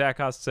still got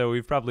Dakos, so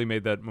we've probably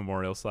made that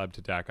memorial slab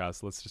to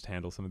Dakos. Let's just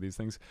handle some of these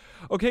things.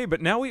 Okay,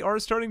 but now we are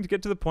starting to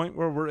get to the point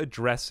where we're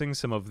addressing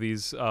some of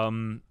these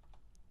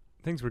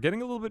things. We're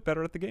getting a little bit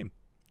better at the game.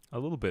 A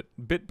little bit.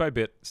 Bit by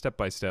bit, step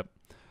by step.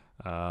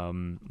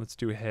 Let's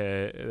do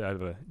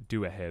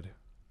ahead.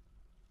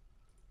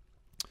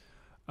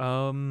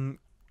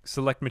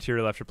 Select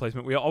material after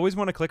placement. We always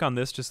want to click on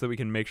this just so that we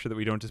can make sure that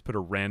we don't just put a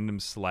random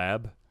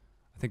slab.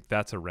 I think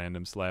that's a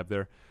random slab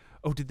there.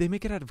 Oh, did they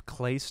make it out of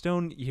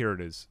claystone? Here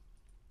it is.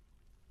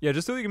 Yeah,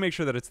 just so we can make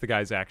sure that it's the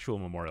guy's actual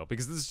memorial,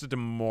 because this is just a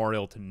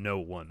memorial to no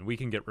one. We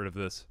can get rid of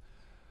this.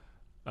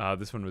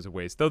 This one was a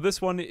waste. Though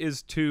this one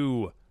is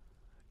to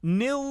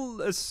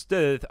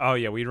oh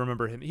yeah, we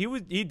remember him.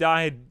 He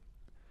died.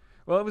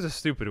 Well, it was a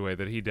stupid way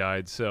that he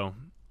died, so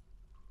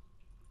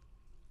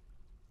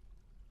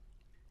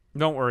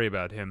don't worry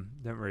about him.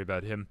 Don't worry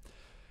about him.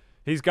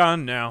 He's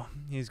gone now.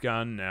 He's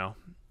gone now.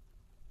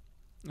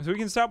 So we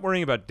can stop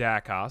worrying about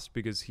Dakos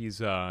because he's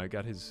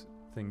got his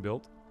thing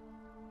built.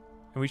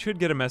 And we should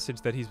get a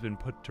message that he's been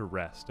put to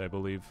rest, I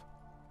believe.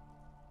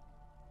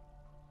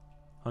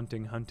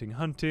 Hunting, hunting,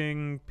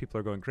 hunting. People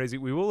are going crazy.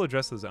 We will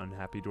address those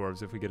unhappy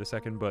dwarves if we get a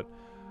second, but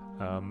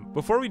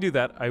before we do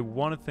that, I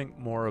want to think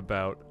more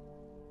about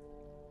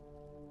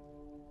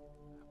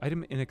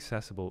item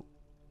inaccessible.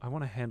 I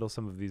want to handle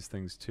some of these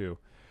things too.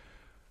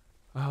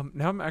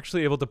 Now I'm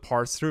actually able to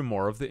parse through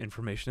more of the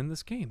information in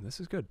this game.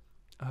 This is good.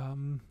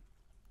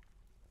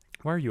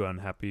 Why are you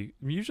unhappy?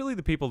 Usually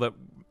the people that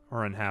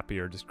are unhappy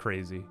are just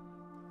crazy.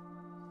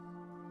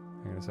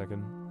 Hang on a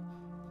second.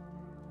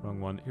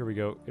 Wrong one. Here we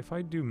go. If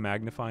I do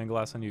magnifying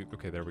glass on you...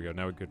 Okay, there we go.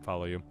 Now we could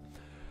follow you.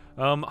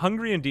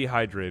 Hungry and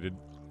dehydrated.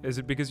 Is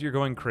it because you're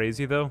going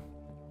crazy, though?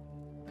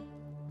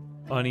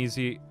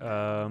 Uneasy. We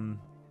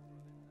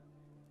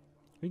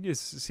can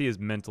just see his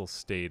mental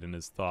state and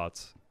his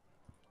thoughts.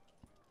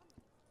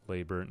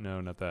 Labor. No,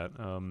 not that.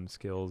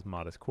 Skills.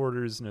 Modest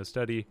quarters. No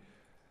study.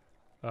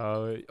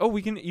 Oh,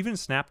 we can even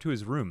snap to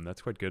his room.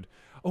 That's quite good.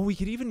 Oh, we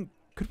could even...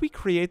 Could we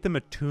create them a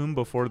tomb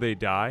before they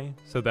die?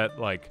 So that,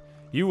 like,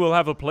 you will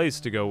have a place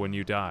to go when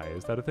you die.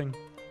 Is that a thing?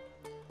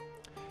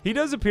 He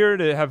does appear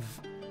to have...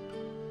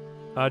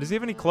 does he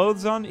have any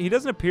clothes on? He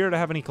doesn't appear to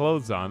have any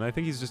clothes on. I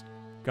think he's just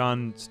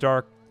gone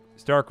stark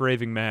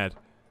raving mad.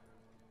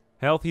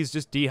 Health, he's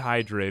just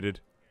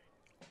dehydrated.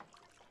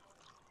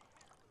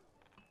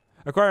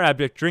 Acquire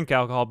object, drink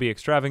alcohol, be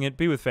extravagant,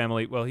 be with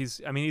family. Well,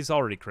 he's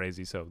already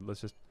crazy, so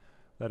let's just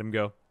let him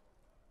go.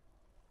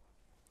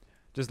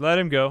 Just let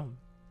him go.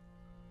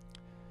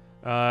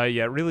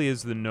 Yeah, it really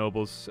is the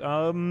nobles.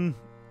 I mean,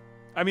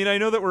 I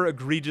know that we're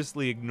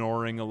egregiously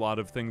ignoring a lot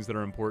of things that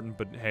are important,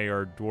 but hey,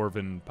 our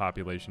dwarven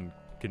population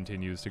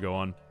continues to go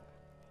on.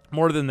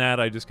 More than that,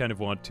 I just kind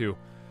of want to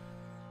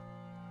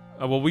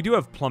Well, we do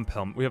have plump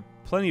helmet. We have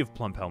plenty of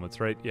plump helmets,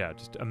 right? Yeah,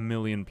 just a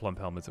million plump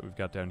helmets that we've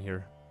got down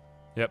here.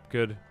 Yep,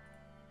 good.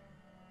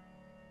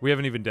 We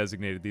haven't even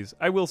designated these.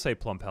 I will say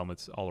plump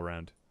helmets all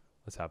around.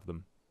 Let's have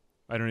them.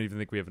 I don't even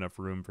think we have enough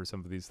room for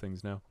some of these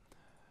things now.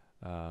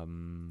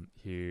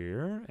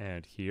 Here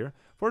and here.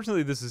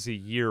 Fortunately, this is a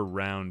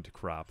year-round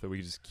crop that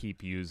we just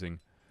keep using.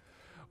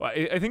 Well,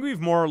 I think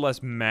we've more or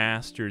less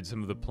mastered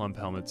some of the plump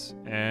helmets.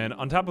 And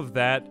on top of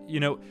that,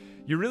 you know,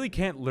 you really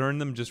can't learn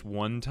them just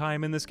one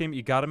time in this game.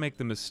 You gotta make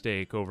the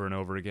mistake over and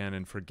over again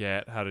and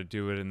forget how to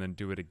do it and then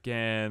do it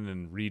again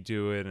and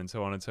redo it and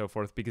so on and so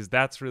forth, because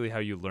that's really how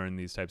you learn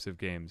these types of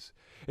games.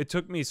 It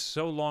took me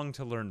so long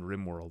to learn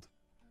RimWorld.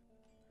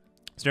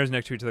 Stairs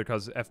next to each other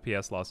causes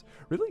FPS loss.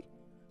 Really?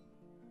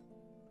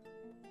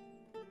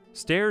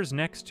 Stairs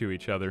next to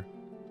each other.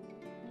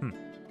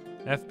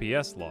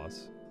 FPS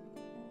loss.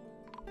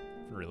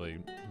 Really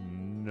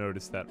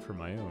noticed that for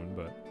my own,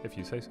 but if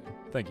you say so.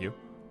 Thank you.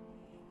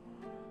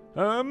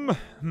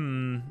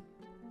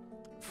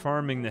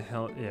 Farming the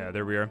hell. Yeah,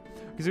 there we are.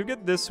 Because we've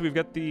got this, we've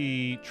got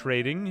the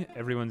trading.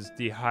 Everyone's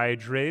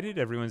dehydrated.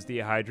 Everyone's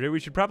dehydrated. We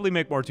should probably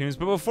make more tombs,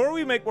 but before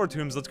we make more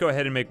tombs, let's go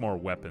ahead and make more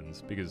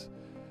weapons, because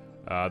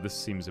this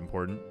seems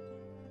important.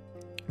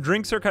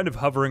 Drinks are kind of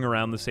hovering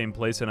around the same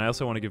place, and I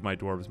also want to give my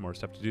dwarves more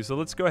stuff to do, so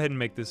let's go ahead and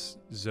make this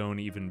zone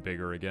even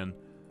bigger again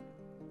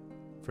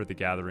for the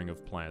gathering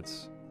of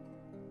plants.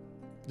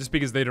 Just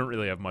because they don't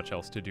really have much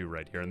else to do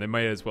right here, and they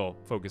might as well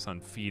focus on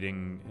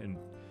feeding and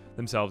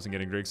themselves and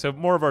getting drinks. So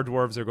more of our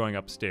dwarves are going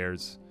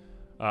upstairs,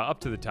 up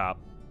to the top,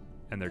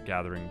 and they're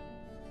gathering.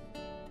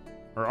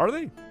 Or are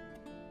they?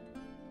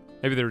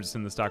 Maybe they were just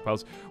in the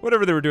stockpiles.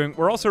 Whatever they were doing,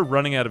 we're also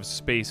running out of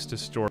space to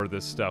store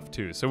this stuff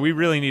too, so we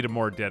really need a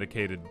more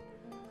dedicated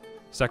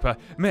stockpile.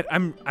 Man,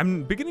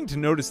 I'm beginning to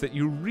notice that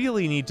you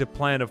really need to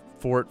plan a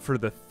fort for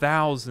the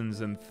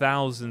thousands and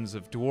thousands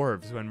of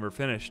dwarves when we're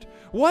finished.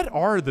 What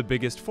are the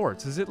biggest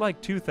forts? Is it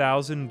like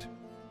 2,000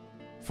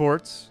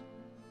 forts?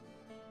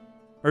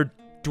 Or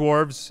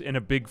dwarves in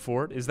a big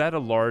fort? Is that a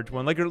large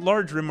one? Like a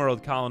large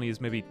RimWorld colony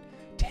is maybe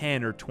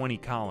 10 or 20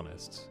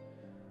 colonists.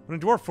 In a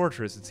dwarf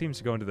fortress, it seems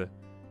to go into the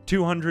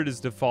 200 is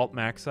default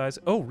max size.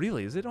 Oh,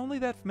 really? Is it only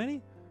that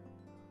many?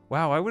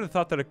 Wow, I would have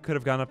thought that it could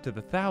have gone up to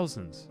the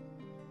thousands.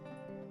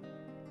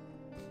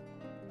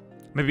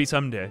 Maybe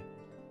someday.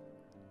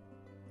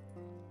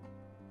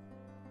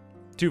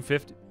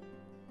 250?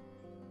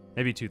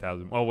 Maybe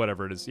 2,000. Well,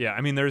 whatever it is. Yeah,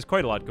 I mean, there's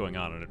quite a lot going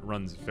on, and it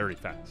runs very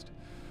fast.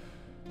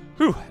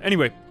 Whew.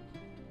 Anyway,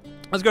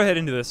 let's go ahead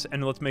into this,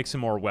 and let's make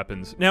some more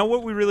weapons. Now,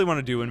 what we really want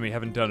to do, and we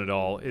haven't done it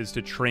all, is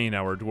to train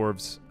our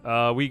dwarves.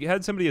 We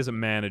had somebody as a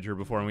manager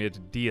before, and we had to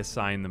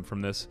deassign them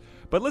from this.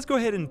 But let's go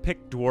ahead and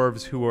pick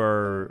dwarves who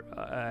are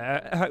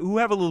who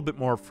have a little bit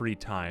more free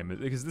time,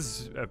 because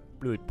this is a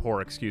really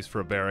poor excuse for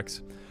a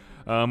barracks.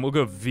 We'll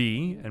go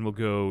V, and we'll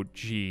go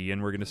G,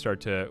 and we're going to start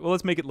to... Well,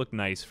 let's make it look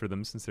nice for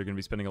them, since they're going to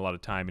be spending a lot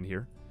of time in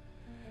here.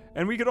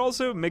 And we could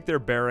also make their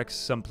barracks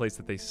someplace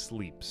that they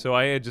sleep. So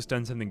I had just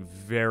done something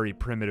very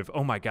primitive.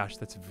 Oh my gosh,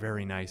 that's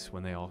very nice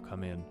when they all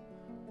come in.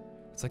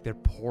 It's like they're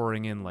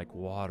pouring in like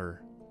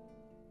water.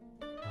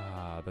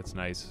 Ah, that's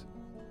nice.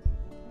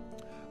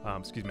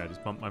 Excuse me, I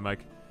just bumped my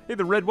mic. Hey,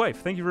 the Red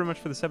Wife, thank you very much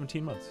for the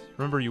 17 months.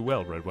 Remember you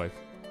well, Red Wife.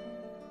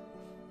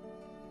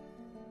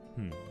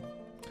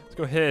 Let's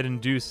go ahead and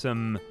do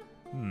some...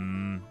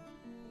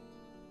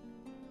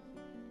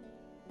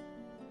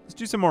 Let's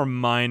do some more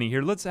mining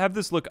here. Let's have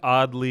this look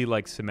oddly,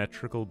 like,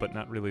 symmetrical, but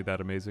not really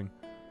that amazing.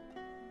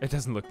 It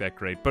doesn't look that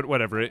great, but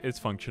whatever, it's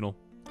functional.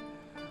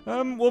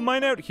 We'll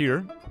mine out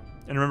here.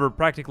 And remember,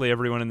 practically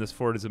everyone in this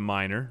fort is a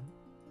miner.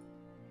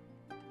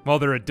 Well,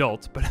 they're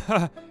adults,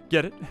 but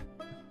get it?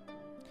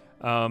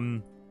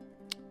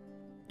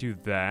 Do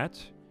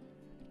that.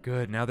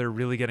 Good, now they're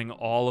really getting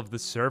all of the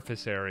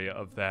surface area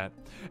of that.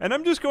 And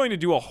I'm just going to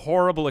do a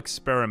horrible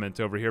experiment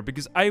over here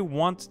because I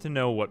want to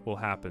know what will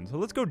happen. So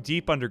let's go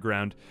deep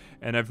underground,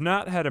 and I've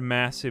not had a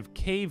massive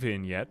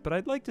cave-in yet, but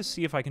I'd like to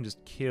see if I can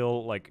just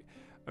kill, like,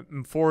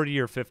 40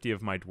 or 50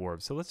 of my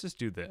dwarves. So let's just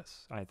do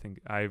this. I think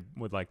I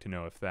would like to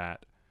know if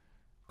that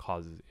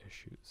causes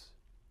issues.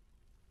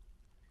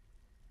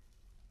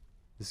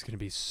 This is going to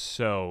be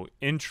so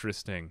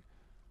interesting.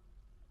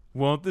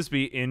 Won't this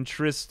be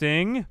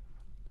interesting?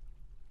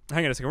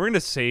 Hang on a second. We're going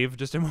to save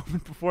just a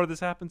moment before this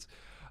happens.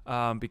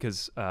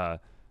 Because,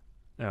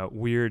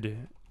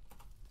 weird...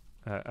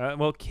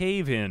 well,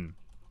 cave in.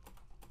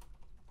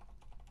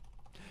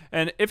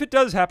 And if it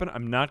does happen,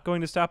 I'm not going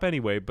to stop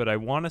anyway, but I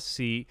want to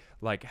see,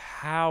 like,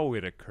 how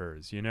it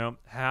occurs, you know?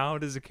 How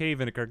does a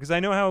cave in occur? Because I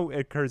know how it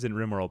occurs in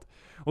RimWorld.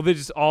 Will they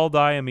just all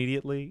die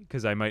immediately?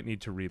 Because I might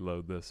need to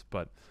reload this,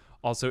 but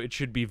also it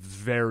should be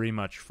very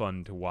much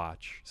fun to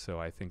watch, so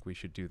I think we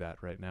should do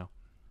that right now.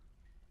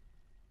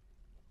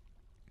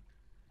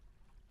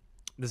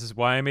 This is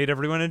why I made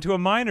everyone into a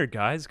miner,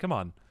 guys. Come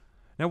on.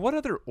 Now, what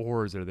other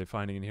ores are they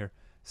finding in here?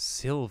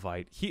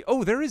 Sylvite.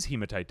 Oh, there is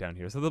hematite down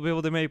here, so they'll be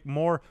able to make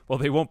more. Well,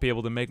 they won't be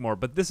able to make more,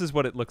 but this is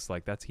what it looks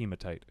like. That's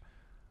hematite.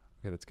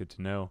 Okay, that's good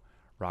to know.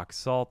 Rock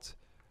salt.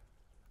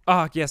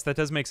 Ah, yes, that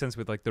does make sense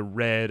with, like, the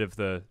red of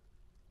the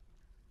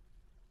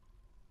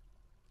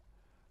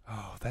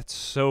Oh, that's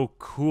so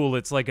cool.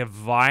 It's like a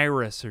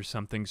virus or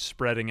something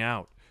spreading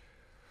out.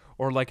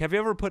 Or like, have you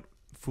ever put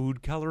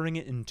food coloring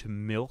into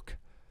milk?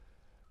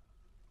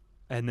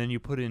 And then you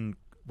put in,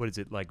 what is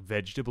it, like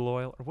vegetable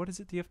oil? Or what is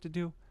it you have to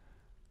do?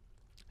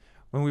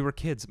 When we were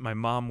kids, my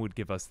mom would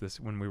give us this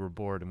when we were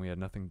bored and we had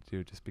nothing to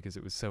do just because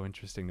it was so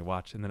interesting to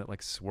watch. And then it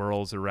like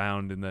swirls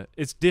around in the,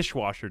 it's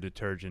dishwasher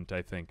detergent,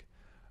 I think.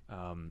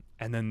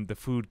 And then the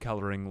food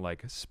coloring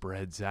like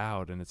spreads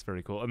out and it's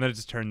very cool. And then it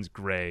just turns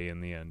gray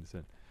in the end.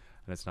 And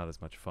it's not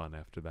as much fun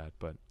after that.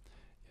 But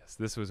yes,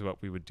 this was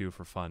what we would do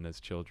for fun as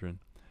children.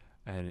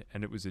 And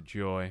it was a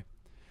joy.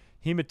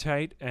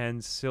 Hematite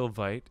and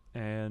sylvite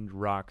and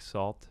rock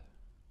salt.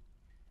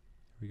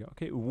 Here we go.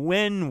 Okay,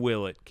 when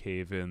will it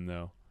cave in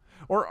though?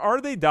 Or are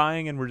they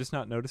dying and we're just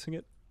not noticing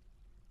it?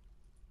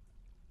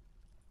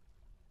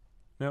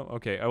 No?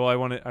 Okay. Well, I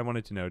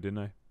wanted to know, didn't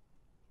I?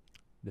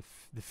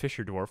 The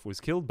fisher dwarf was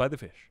killed by the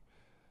fish.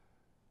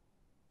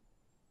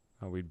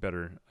 Oh,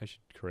 I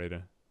should create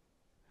a...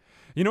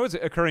 You know what's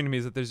occurring to me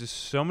is that there's just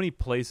so many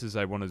places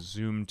I want to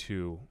zoom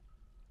to.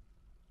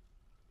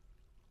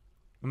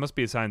 It must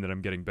be a sign that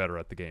I'm getting better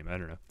at the game. I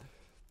don't know.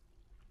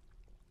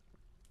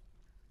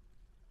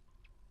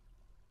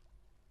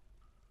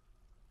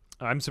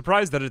 I'm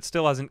surprised that it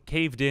still hasn't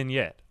caved in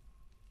yet.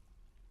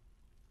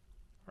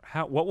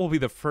 What will be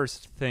the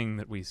first thing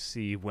that we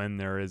see when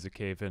there is a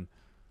cave-in?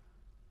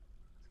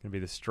 It's going to be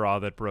the straw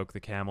that broke the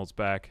camel's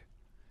back.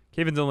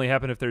 Cave-ins only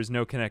happen if there's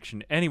no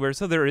connection anywhere,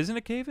 so there isn't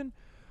a cave-in?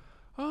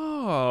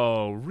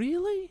 Oh,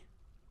 really?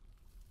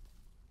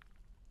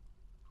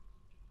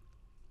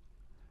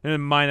 And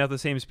then mine out the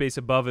same space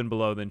above and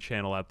below, then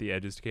channel out the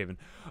edges to cave-in.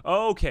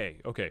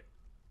 Okay.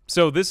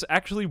 So this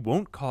actually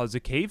won't cause a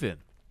cave-in.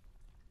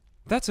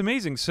 That's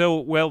amazing. So,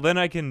 well, then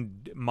I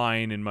can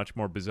mine in much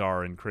more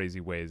bizarre and crazy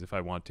ways if I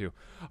want to.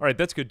 All right,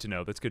 that's good to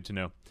know.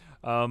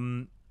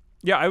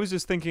 Yeah, I was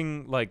just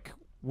thinking, like,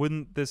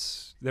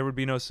 there would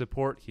be no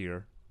support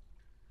here.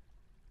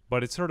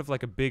 But it's sort of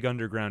like a big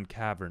underground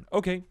cavern.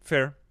 Okay,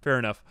 fair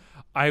enough.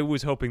 I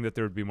was hoping that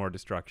there would be more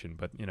destruction,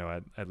 but, you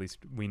know, at least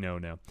we know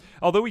now.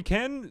 Although we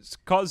can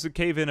cause the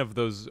cave-in of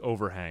those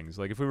overhangs.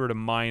 Like, if we were to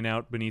mine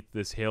out beneath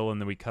this hill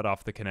and then we cut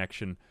off the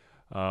connection,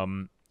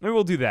 maybe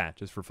we'll do that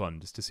just for fun,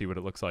 just to see what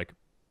it looks like.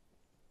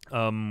 What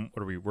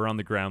are we? We're on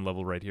the ground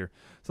level right here.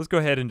 So let's go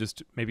ahead and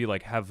just maybe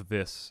like have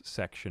this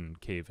section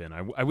cave in.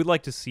 I would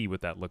like to see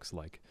what that looks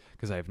like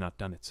because I have not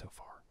done it so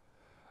far.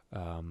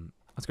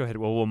 Let's go ahead.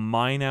 Well, we'll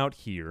mine out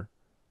here.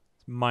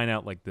 Let's mine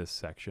out like this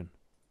section.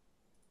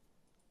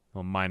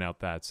 We'll mine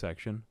out that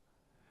section.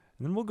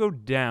 And then we'll go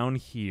down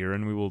here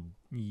and we will,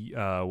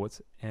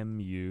 what's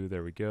MU?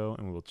 There we go.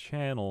 And we will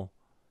channel.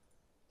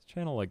 Let's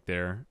channel like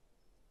there.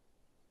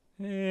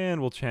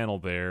 And we'll channel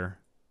there.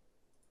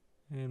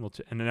 And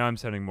and now I'm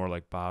sounding more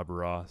like Bob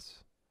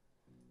Ross.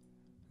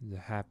 The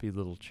happy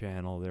little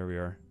channel. There we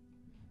are.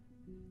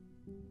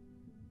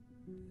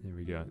 There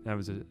we go. That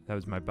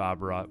was my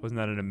Bob Ross. Wasn't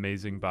that an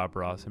amazing Bob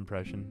Ross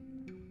impression?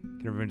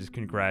 Can everyone just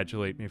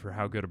congratulate me for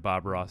how good a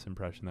Bob Ross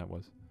impression that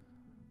was?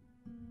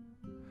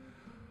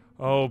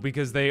 Oh,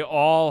 because they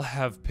all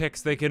have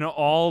picks. They can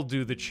all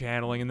do the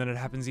channeling, and then it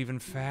happens even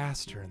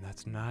faster, and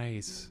that's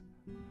nice.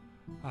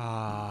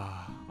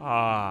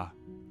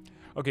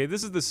 Okay,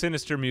 this is the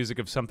sinister music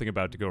of something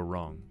about to go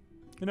wrong.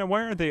 You know,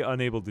 why aren't they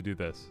unable to do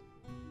this?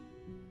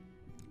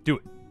 Do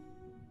it.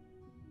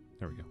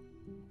 There we go.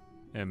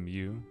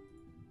 MU.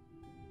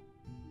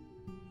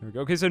 There we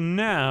go. Okay, so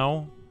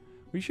now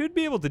we should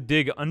be able to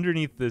dig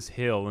underneath this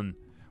hill, and,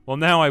 well,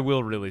 now I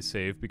will really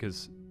save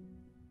because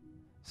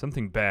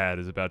something bad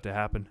is about to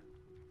happen.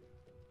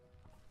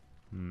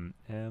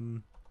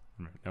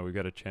 Now we've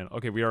got to channel.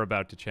 Okay, we are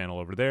about to channel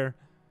over there.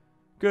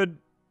 Good.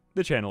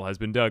 The channel has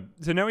been dug.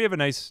 So now we have a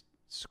nice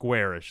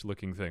squarish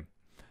looking thing.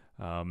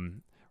 We're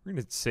going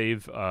to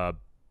save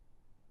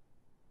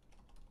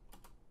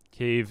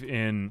cave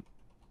in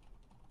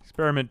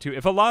experiment 2.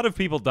 If a lot of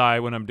people die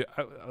when I'm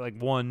like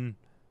one,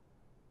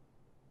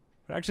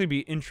 it'd actually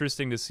be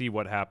interesting to see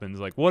what happens.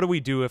 Like, what do we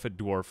do if a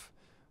dwarf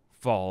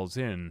falls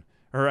in?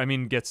 Or, I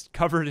mean, gets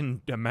covered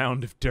in a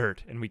mound of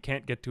dirt and we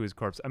can't get to his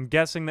corpse. I'm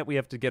guessing that we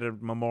have to get a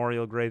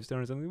memorial gravestone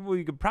or something. Well,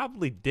 you could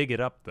probably dig it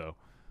up, though.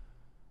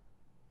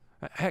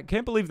 I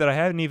can't believe that I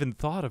hadn't even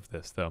thought of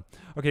this, though.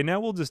 Okay, now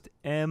we'll just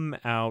M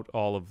out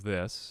all of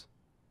this.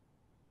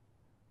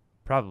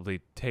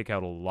 Probably take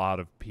out a lot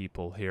of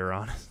people here,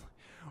 honestly.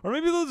 Or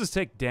maybe they'll just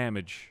take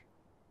damage.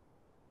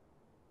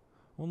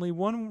 Only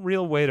one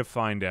real way to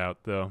find out,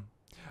 though.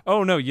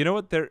 Oh, no, you know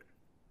what?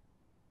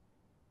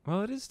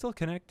 Well, it is still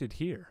connected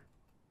here.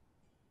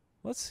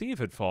 Let's see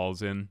if it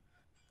falls in.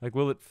 Like,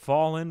 will it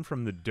fall in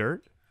from the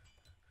dirt?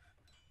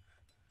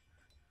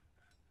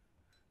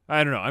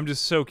 I don't know. I'm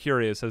just so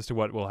curious as to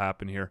what will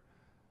happen here.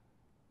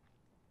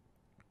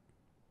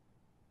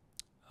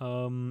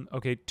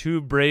 Okay,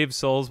 2 brave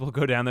souls will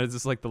go down there. This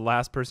is like the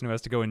last person who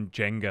has to go in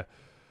Jenga.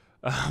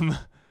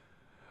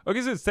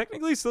 Okay, so it's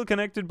technically still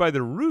connected by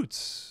the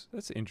roots.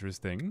 That's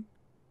interesting.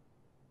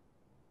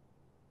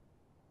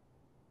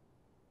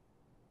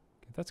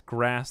 That's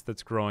grass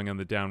that's growing on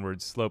the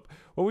downward slope.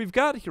 What we've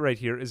got right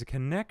here is a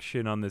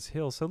connection on this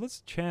hill, so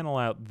let's channel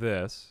out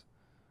this.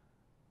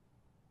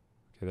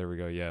 Okay, there we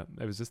go, yeah.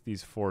 It was just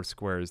these 4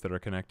 squares that are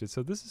connected,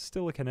 so this is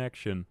still a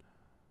connection.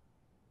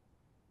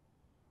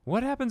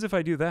 What happens if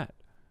I do that?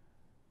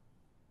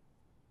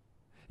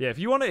 Yeah, if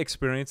you want to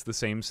experience the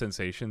same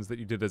sensations that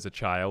you did as a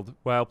child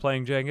while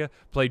playing Jenga,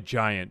 play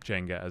giant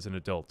Jenga as an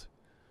adult.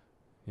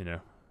 You know.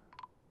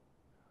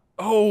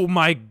 Oh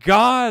my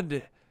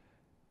god!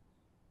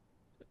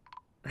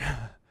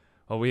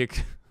 Oh,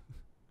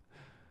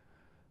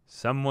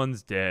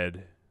 someone's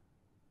dead.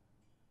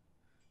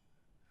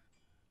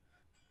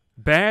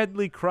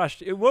 Badly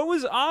crushed. What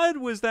was odd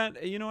was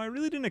that, you know, I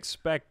really didn't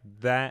expect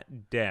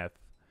that death.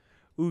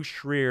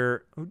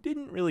 Ushrir, who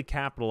didn't really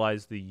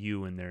capitalize the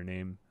U in their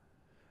name.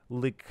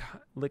 Likat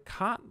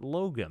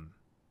Logum.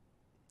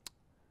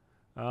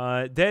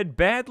 Dead,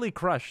 badly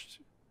crushed.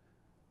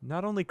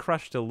 Not only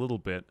crushed a little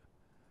bit,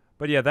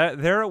 but yeah,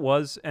 there it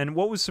was. And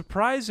what was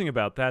surprising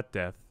about that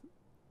death,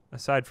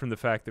 aside from the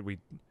fact that we,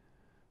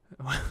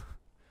 well,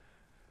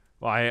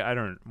 I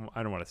don't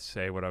want to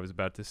say what I was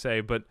about to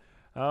say, but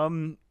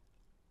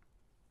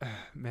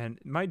man,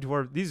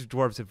 these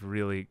dwarves have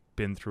really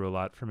been through a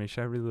lot for me.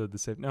 Should I reload the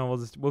save? No,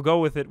 we'll go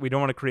with it. We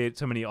don't want to create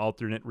so many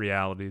alternate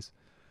realities.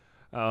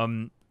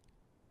 That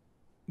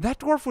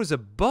dwarf was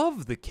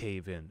above the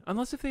cave-in,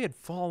 unless if they had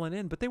fallen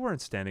in, but they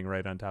weren't standing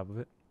right on top of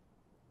it.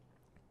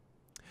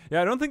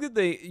 Yeah, I don't think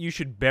that you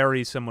should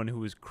bury someone who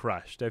was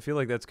crushed. I feel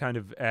like that's kind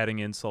of adding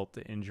insult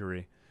to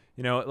injury.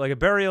 You know, like a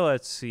burial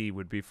at sea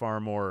would be far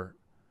more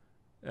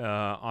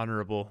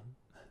honorable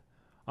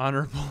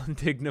and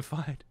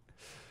dignified.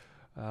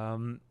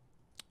 All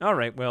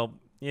right, well,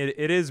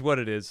 it is what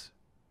it is.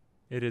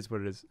 It is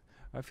what it is.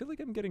 I feel like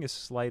I'm getting a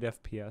slight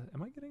FPS.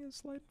 Am I getting a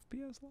slight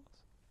FPS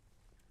loss?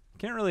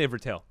 Can't really ever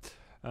tell.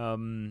 Oh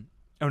no,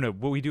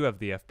 well, we do have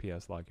the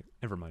FPS log.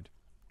 Never mind.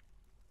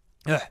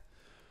 Ugh.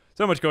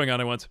 So much going on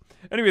at once.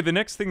 Anyway, the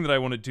next thing that I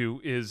want to do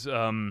is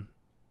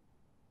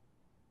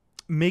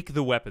make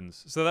the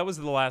weapons. So that was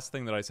the last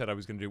thing that I said I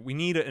was going to do. We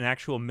need an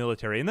actual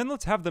military, and then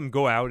let's have them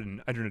go out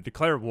and, I don't know,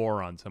 declare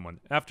war on someone.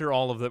 After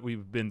all of that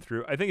we've been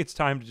through, I think it's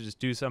time to just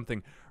do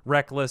something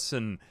reckless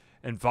and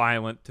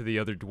violent to the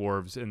other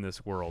dwarves in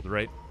this world,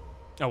 right?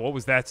 Oh, what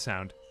was that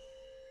sound?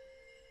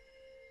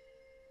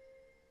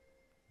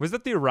 Was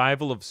that the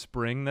arrival of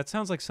spring? That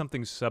sounds like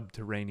something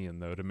subterranean,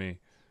 though, to me.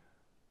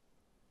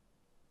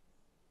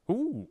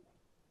 Ooh.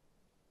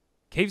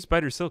 Cave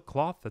spider silk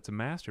cloth. That's a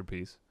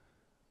masterpiece.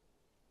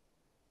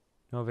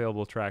 No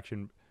available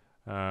traction.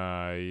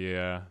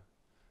 Yeah.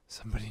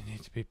 Somebody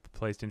needs to be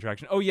placed in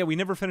traction. Oh, yeah, we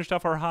never finished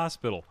off our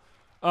hospital.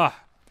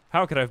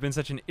 How could I have been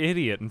such an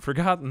idiot and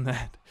forgotten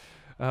that?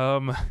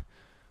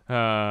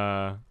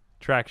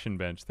 Traction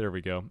bench. There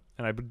we go.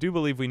 And I do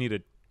believe we need a...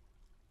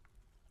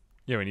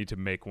 Yeah, we need to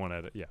make one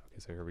at it. Yeah, okay,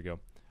 so here we go.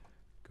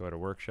 Go to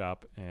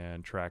workshop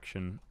and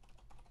traction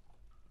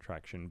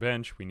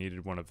bench. We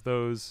needed one of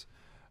those.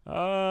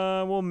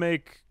 We'll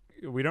make...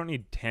 We don't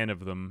need 10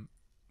 of them.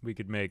 We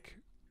could make,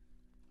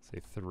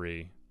 say,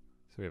 3.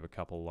 So we have a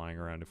couple lying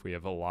around if we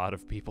have a lot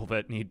of people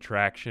that need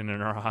traction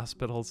in our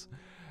hospitals.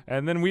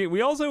 And then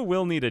we also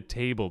will need a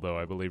table, though,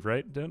 I believe,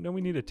 right? Don't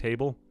we need a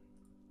table?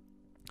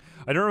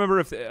 I don't remember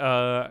if...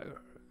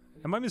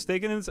 am I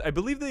mistaken in this? I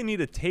believe they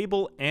need a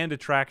table and a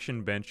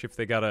traction bench if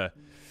they gotta,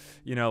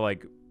 you know,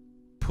 like,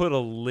 put a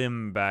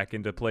limb back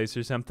into place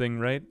or something,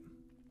 right?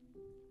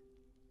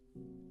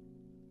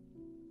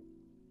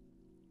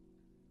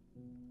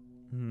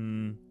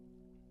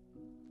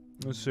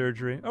 No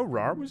surgery. Oh,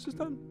 Rar was just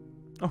done?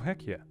 Oh,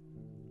 heck yeah.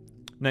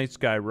 Nice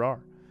guy, Rar.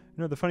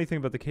 You know, the funny thing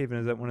about the cave-in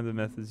is that one of the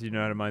methods you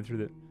know how to mine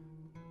through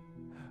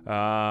the...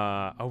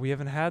 oh, we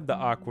haven't had the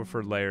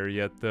aquifer layer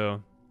yet,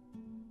 though.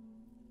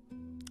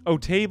 Oh,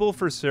 table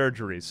for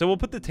surgery. So we'll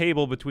put the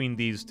table between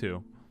these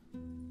two.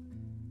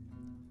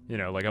 You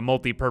know, like a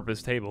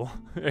multi-purpose table.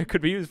 It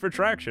could be used for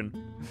traction.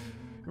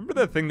 Remember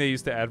that thing they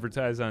used to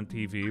advertise on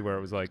TV where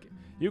it was like,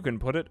 you can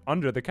put it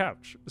under the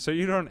couch, so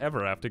you don't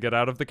ever have to get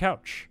out of the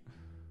couch.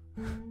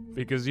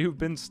 Because you've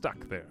been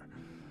stuck there.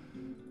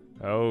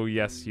 Oh,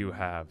 yes, you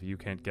have. You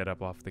can't get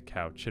up off the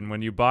couch. And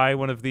when you buy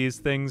one of these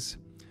things,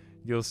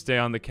 you'll stay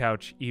on the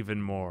couch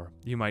even more.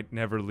 You might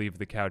never leave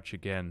the couch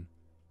again.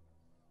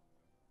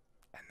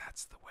 And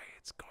that's the way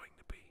it's going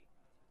to be.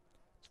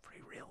 It's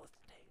free real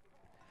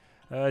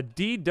estate.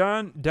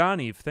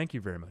 Doneve, thank you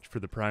very much for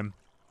the Prime.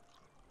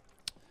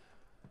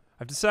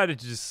 I've decided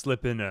to just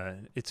slip in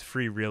it's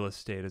free real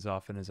estate as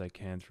often as I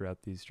can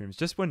throughout these streams,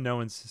 just when no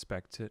one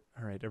suspects it.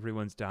 All right,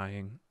 everyone's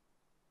dying.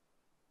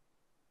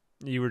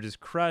 You were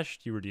just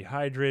crushed. You were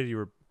dehydrated. You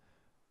were...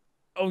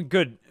 Oh,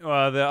 good. The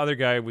other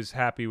guy was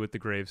happy with the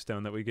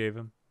gravestone that we gave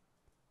him.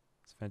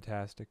 It's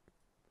fantastic.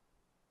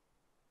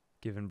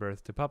 Giving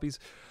birth to puppies.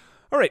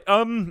 All right,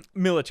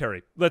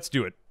 military. Let's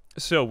do it.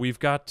 So we've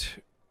got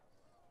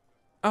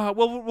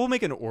Well, we'll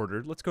make an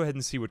order. Let's go ahead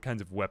and see what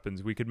kinds of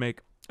weapons we could make.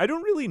 I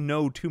don't really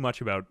know too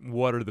much about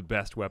what are the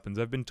best weapons.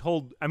 I've been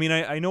told... I mean,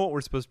 I know what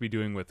we're supposed to be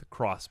doing with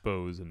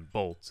crossbows and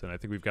bolts, and I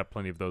think we've got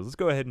plenty of those. Let's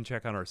go ahead and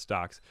check on our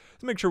stocks.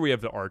 Let's make sure we have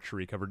the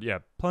archery covered. Yeah,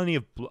 plenty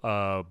of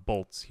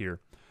bolts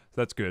here.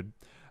 So that's good.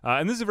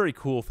 And this is a very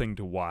cool thing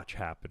to watch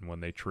happen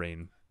when they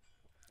train.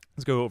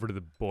 Let's go over to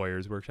the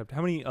Boyer's workshop.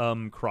 How many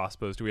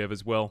crossbows do we have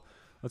as well?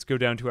 Let's go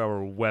down to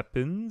our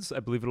weapons. I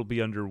believe it'll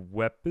be under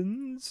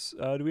weapons.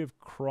 Do we have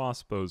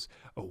crossbows?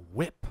 A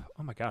whip.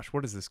 Oh my gosh,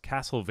 what is this?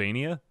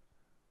 Castlevania?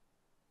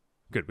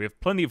 Good, we have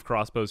plenty of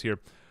crossbows here.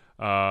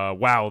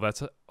 Wow,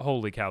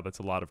 holy cow, that's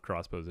a lot of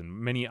crossbows. And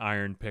many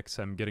iron picks.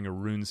 I'm getting a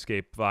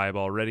RuneScape vibe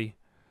already.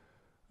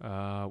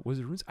 Was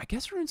it RuneScape? I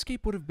guess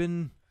RuneScape would have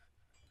been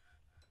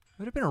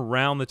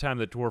around the time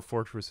that Dwarf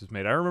Fortress was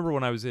made. I remember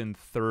when I was in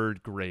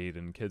 3rd grade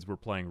and kids were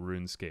playing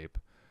RuneScape.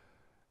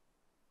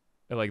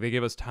 Like, they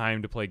gave us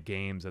time to play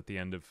games at the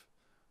end of...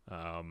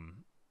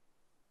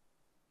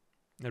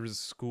 there was a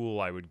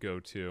school I would go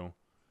to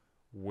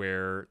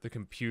where the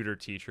computer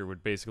teacher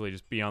would basically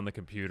just be on the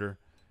computer,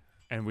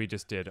 and we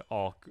just did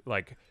all...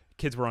 Like,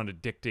 kids were on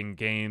addicting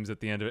games at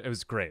the end of it. It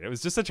was great. It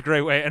was just such a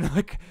great way, and,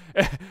 like...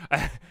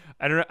 I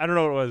don't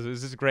know what it was. It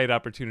was just a great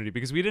opportunity,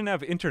 because we didn't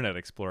have Internet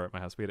Explorer at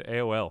my house. We had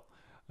AOL,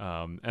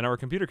 and our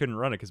computer couldn't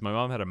run it, because my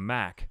mom had a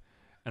Mac.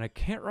 And I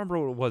can't remember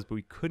what it was, but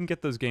we couldn't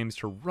get those games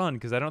to run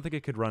because I don't think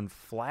it could run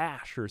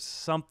Flash or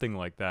something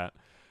like that.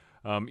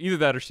 Either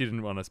that or she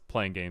didn't want us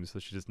playing games, so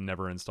she just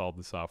never installed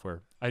the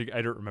software. I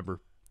don't remember.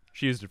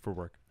 She used it for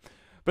work.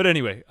 But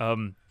anyway,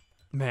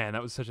 man,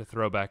 that was such a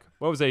throwback.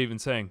 What was I even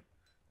saying?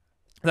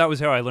 That was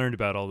how I learned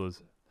about all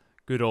those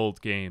good old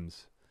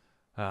games.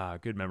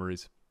 Good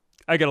memories.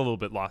 I got a little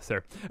bit lost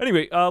there.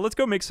 Anyway, let's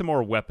go make some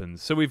more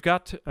weapons. So we've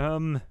got,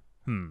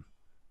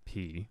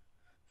 P...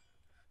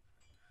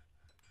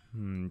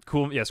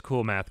 cool, yes,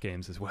 cool math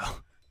games as well.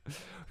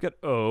 We've got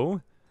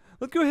O.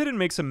 Let's go ahead and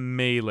make some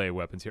melee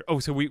weapons here. Oh,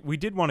 so we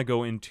did want to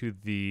go into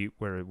the...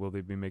 Where will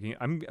they be making?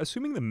 I'm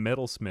assuming the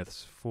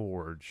Metalsmith's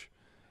Forge.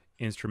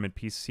 Instrument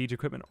piece, siege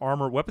equipment,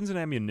 armor, weapons, and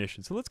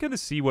ammunition. So let's kind of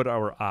see what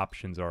our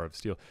options are of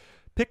steel.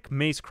 Pick,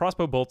 mace,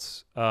 crossbow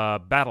bolts,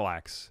 battle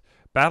axe.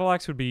 Battle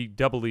axe would be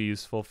doubly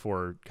useful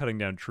for cutting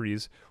down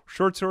trees.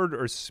 Short sword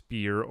or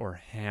spear or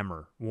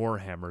hammer.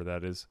 Warhammer,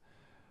 that is.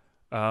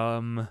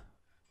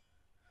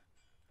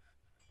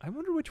 I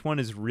wonder which one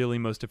is really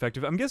most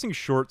effective. I'm guessing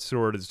short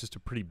sword is just a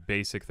pretty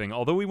basic thing,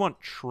 although we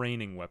want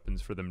training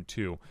weapons for them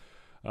too.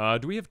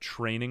 Do we have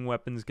training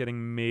weapons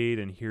getting made?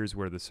 And here's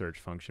where the search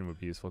function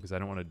would be useful, because I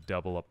don't want to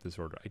double up this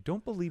order. I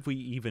don't believe we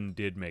even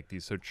did make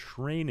these, so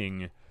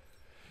training...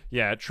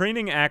 Yeah,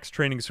 training axe,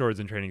 training swords,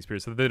 and training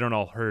spears, so that they don't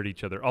all hurt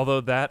each other, although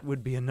that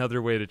would be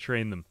another way to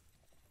train them.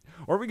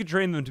 Or we could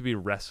train them to be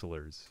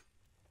wrestlers.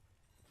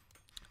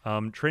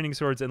 Training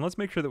swords, and let's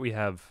make sure that we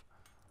have...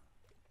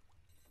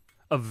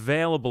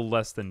 available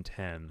less than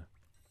 10.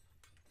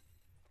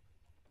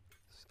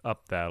 Let's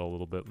up that a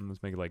little bit.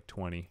 Let's make it like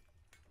 20.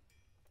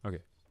 Okay.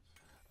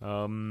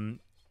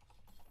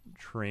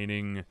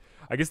 Training.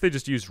 I guess they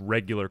just use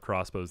regular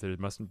crossbows. There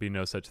must be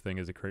no such thing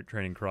as a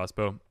training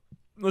crossbow.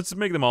 Let's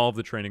make them all of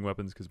the training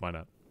weapons, because why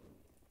not?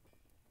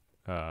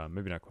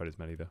 Maybe not quite as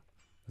many, though.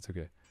 That's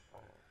okay.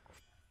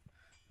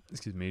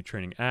 Excuse me.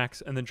 Training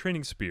axe, and then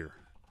training spear.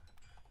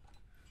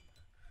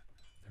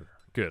 There we are.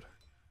 Good.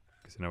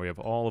 So now we have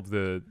all of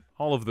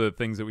the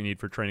things that we need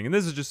for training, and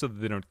this is just so that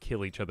they don't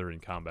kill each other in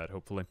combat,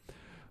 hopefully.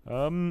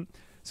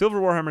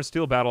 Silver Warhammer,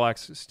 steel battle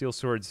axe, steel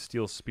swords,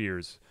 steel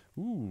spears.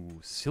 Ooh,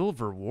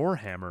 silver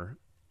Warhammer.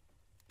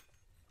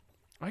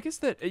 I guess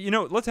that, you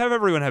know, let's have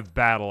everyone have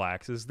battle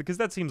axes, because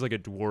that seems like a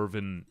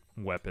dwarven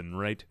weapon,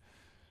 right?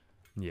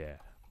 Yeah,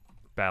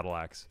 battle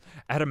axe.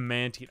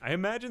 Adamantine. I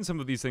imagine some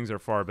of these things are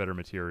far better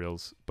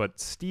materials, but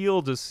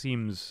steel just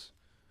seems...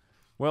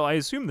 Well, I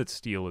assume that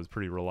steel is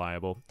pretty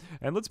reliable.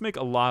 And let's make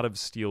a lot of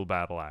steel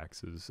battle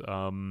axes. I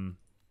don't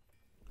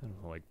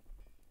know, like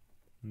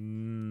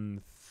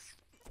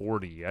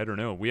 40. I don't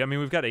know. I mean,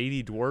 we've got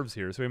 80 dwarves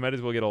here, so we might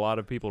as well get a lot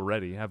of people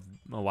ready. Have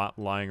a lot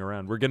lying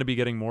around. We're going to be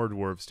getting more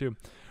dwarves too.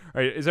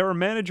 All right, is our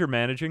manager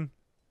managing?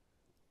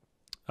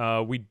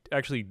 We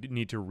actually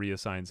need to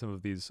reassign some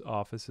of these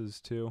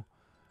offices too.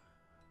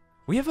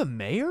 We have a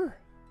mayor?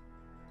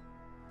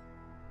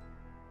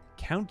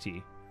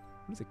 County.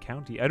 What is a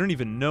county? I don't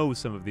even know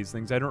some of these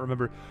things. I don't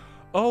remember.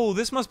 Oh,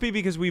 this must be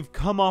because we've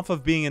come off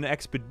of being an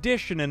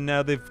expedition and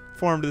now they've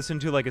formed this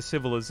into like a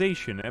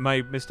civilization. Am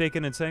I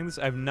mistaken in saying this?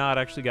 I've not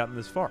actually gotten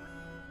this far.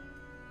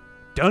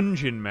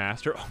 Dungeon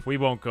Master. Oh, we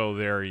won't go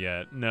there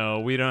yet.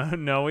 No, we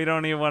don't. No, we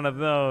don't need one of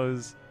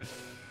those.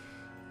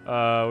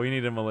 We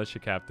need a militia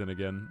captain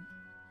again.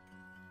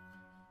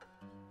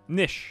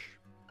 Nish.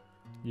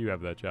 You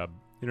have that job.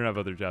 You don't have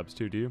other jobs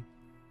too, do you?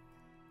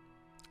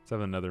 Let's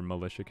have another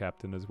militia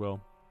captain as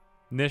well.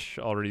 Nish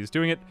already is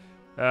doing it.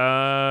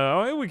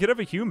 Oh, we could have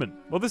a human.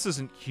 Well, this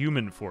isn't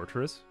Human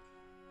Fortress.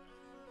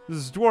 This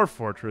is Dwarf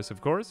Fortress, of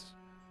course.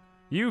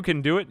 You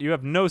can do it. You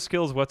have no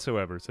skills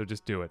whatsoever, so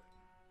just do it.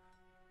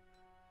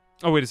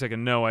 Oh, wait a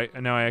second. No,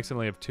 now I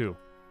accidentally have two.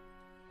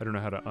 I don't know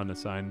how to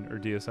unassign or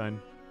deassign.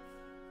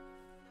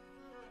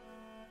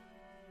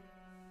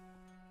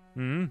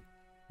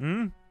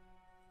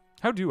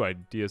 How do I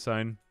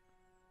deassign?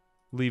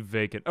 Leave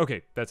vacant.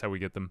 Okay, that's how we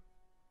get them.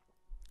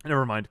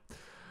 Never mind.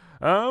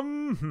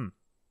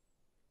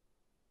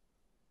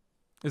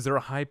 Is there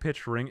a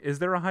high-pitched ring? Is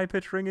there a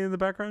high-pitched ring in the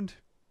background?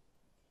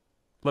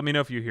 Let me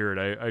know if you hear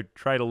it. I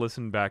try to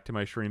listen back to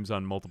my streams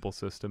on multiple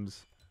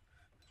systems.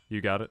 You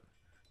got it?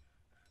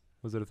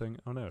 Was it a thing?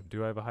 Oh no.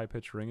 Do I have a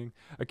high-pitched ringing?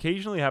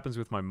 Occasionally happens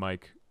with my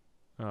mic.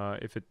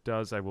 If it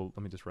does, I will...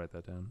 Let me just write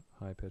that down.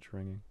 High-pitched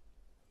ringing.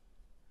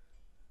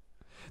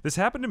 This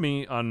happened to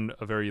me on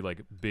a very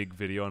like big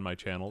video on my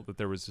channel, that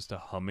there was just a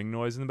humming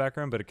noise in the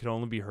background, but it could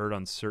only be heard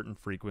on certain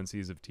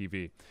frequencies of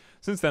TV.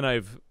 Since then,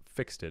 I've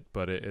fixed it,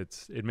 but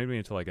it made me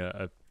into like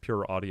a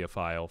pure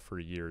audiophile for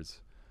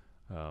years.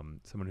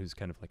 Someone who's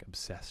kind of like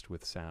obsessed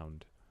with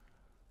sound,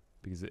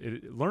 because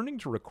learning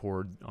to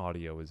record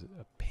audio is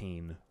a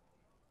pain.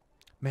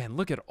 Man,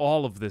 look at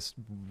all of this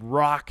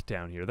rock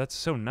down here. That's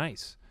so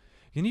nice.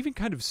 You can even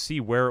kind of see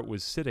where it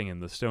was sitting in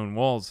the stone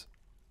walls.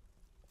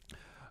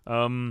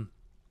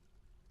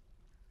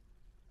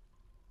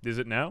 Is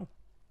it now?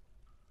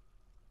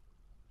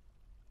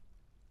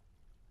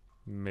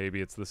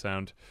 Maybe it's the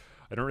sound.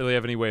 I don't really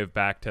have any way of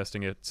back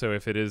testing it, so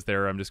if it is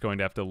there, I'm just going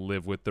to have to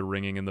live with the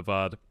ringing in the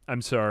VOD.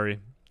 I'm sorry.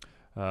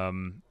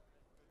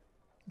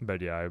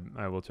 But yeah,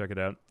 I will check it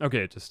out. Okay,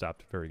 it just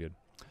stopped. Very good.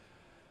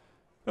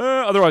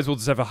 Otherwise, we'll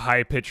just have a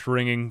high-pitched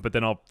ringing, but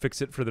then I'll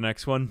fix it for the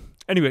next one.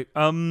 Anyway,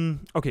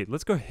 okay,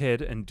 let's go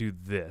ahead and do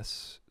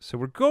this. So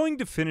we're going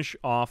to finish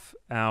off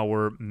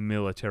our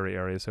military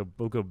area. So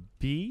we'll go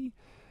B,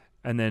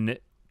 and then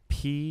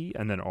P,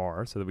 and then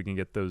R, so that we can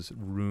get those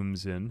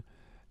rooms in.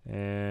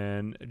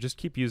 And just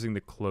keep using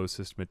the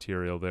closest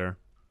material there.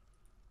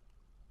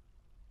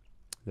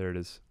 There it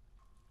is.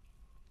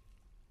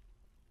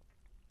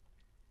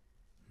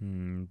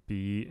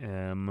 B,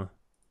 M.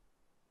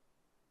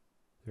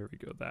 There we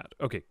go, that.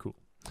 Okay, cool.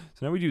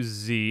 So now we do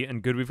Z,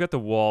 and good, we've got the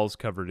walls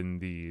covered in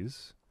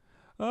these.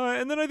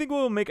 And then I think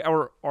we'll make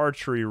our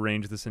archery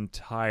range this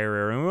entire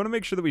area. And we want to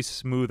make sure that we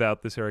smooth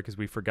out this area, because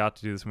we forgot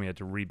to do this when we had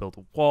to rebuild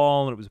a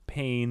wall, and it was a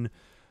pain.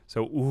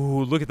 So,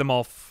 ooh, look at them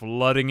all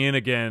flooding in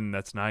again.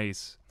 That's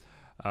nice.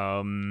 We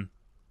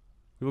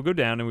will go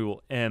down and we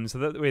will M, so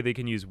that way they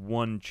can use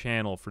one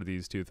channel for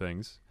these two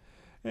things.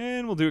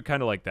 And we'll do it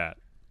kind of like that.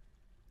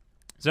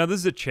 So now this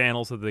is a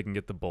channel so that they can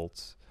get the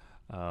bolts.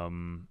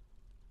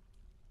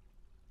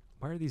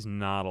 Why are these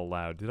not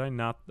allowed? Did I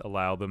not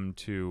allow them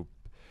to...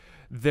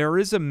 There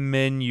is a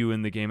menu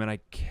in the game, and I'm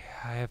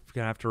going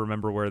to have to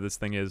remember where this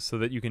thing is, so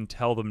that you can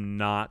tell them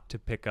not to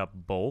pick up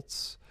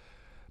bolts.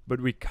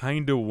 But we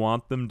kind of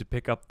want them to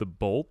pick up the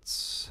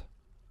bolts.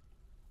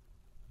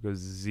 Go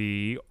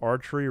Z,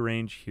 archery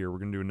range here. We're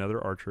going to do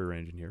another archery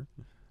range in here.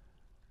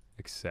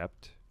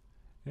 Accept.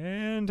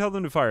 And tell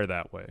them to fire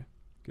that way.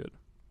 Good.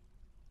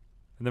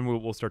 And then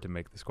we'll start to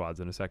make the squads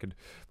in a second.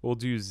 We'll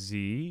do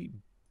Z,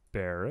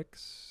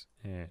 barracks,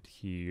 and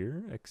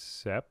here,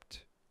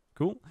 accept.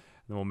 Cool.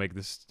 And then we'll make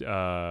this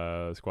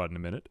squad in a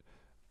minute.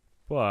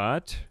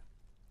 But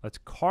let's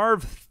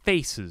carve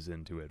faces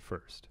into it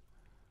first,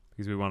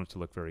 because we want it to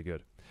look very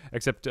good.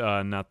 Except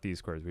not these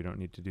squares. We don't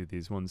need to do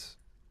these ones,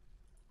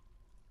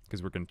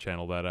 because we're going to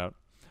channel that out.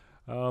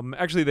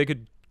 Actually, they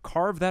could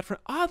carve that from...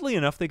 Oddly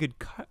enough, they could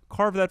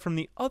carve that from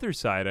the other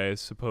side, I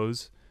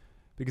suppose,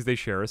 because they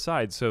share a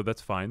side, so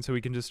that's fine. So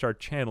we can just start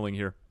channeling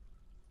here.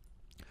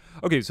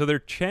 Okay, so they're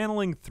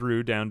channeling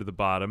through down to the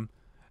bottom.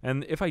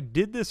 And if I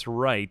did this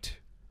right,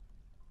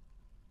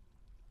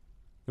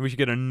 then we should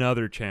get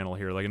another channel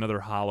here, like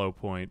another hollow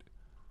point.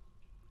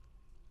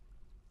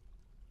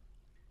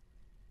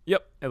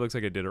 Yep, it looks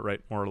like I did it right,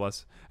 more or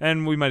less.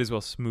 And we might as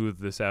well smooth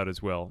this out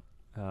as well.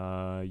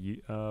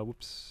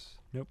 Whoops.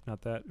 Nope,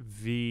 not that.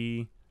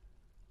 V.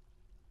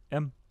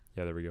 M.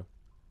 Yeah, there we go.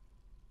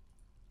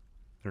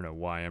 I don't know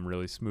why I'm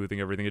really smoothing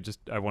everything.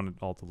 I want it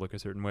all to look a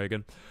certain way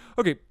again.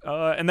 Okay,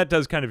 and that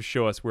does kind of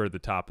show us where the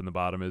top and the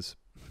bottom is.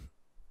 A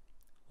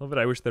little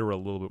bit. I wish there were a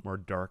little bit more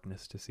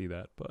darkness to see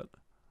that, but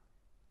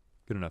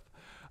good enough.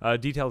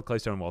 Detailed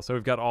claystone wall. So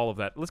we've got all of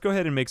that. Let's go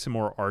ahead and make some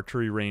more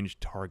archery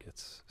range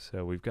targets.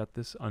 So we've got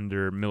this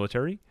under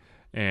military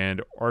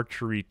and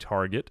archery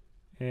target.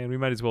 And we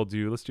might as well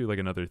do, let's do like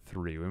another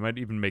 3. We might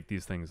even make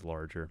these things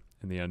larger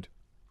in the end.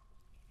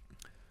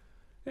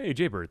 Hey,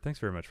 Jaybird, thanks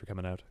very much for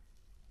coming out.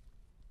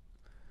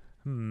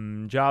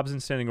 Jobs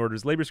and standing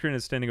orders. Labor screen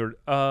and standing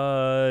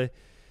order.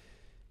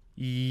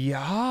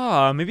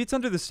 Yeah, maybe it's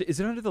under the... Is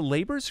it under the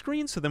labor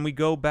screen? So then we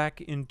go back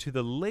into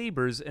the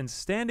labors and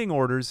standing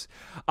orders.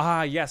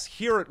 Ah, yes,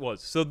 here it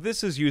was. So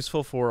this is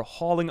useful for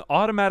hauling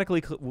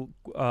automatically,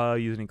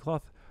 using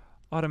cloth,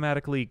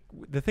 automatically.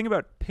 The thing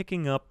about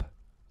picking up...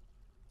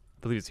 I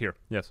believe it's here,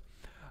 yes.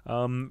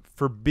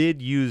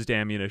 Forbid used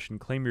ammunition.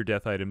 Claim your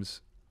death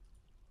items.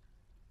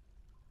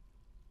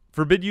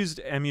 Forbid used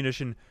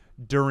ammunition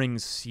during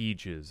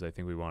sieges, I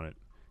think we want it.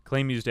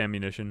 Claim used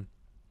ammunition.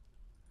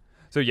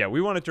 So yeah,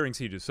 we want it during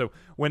sieges. So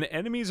when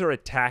enemies are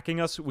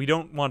attacking us, we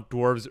don't want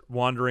dwarves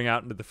wandering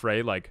out into the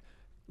fray like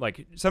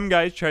Like, some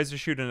guy tries to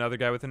shoot another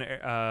guy with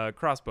an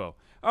crossbow.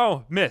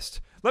 Oh, missed.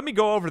 Let me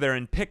go over there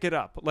and pick it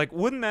up. Like,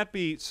 wouldn't that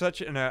be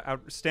such an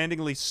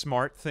outstandingly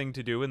smart thing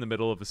to do in the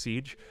middle of a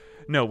siege?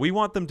 No, we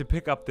want them to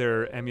pick up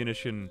their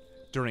ammunition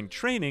during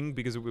training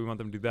because we want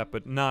them to do that,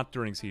 but not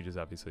during sieges,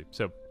 obviously.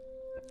 So,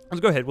 let's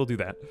go ahead. We'll do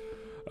that.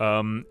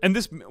 And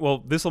this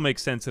will make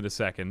sense in a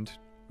second.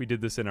 We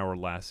did this in our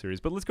last series,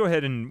 but let's go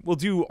ahead and we'll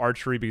do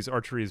archery because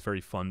archery is very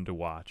fun to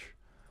watch.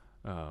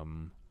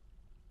 Captain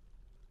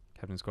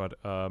squad,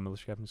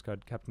 militia captain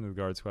squad, captain of the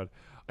guard squad.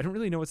 I don't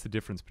really know what's the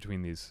difference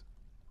between these.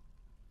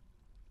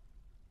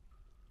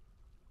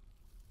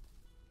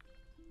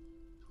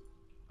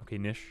 Okay,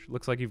 Nish,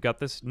 looks like you've got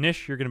this.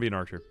 Nish, you're going to be an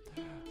archer.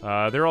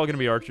 They're all going to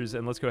be archers,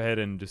 and let's go ahead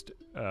and just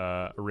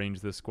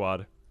arrange this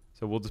squad.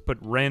 So we'll just put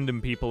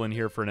random people in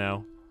here for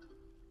now.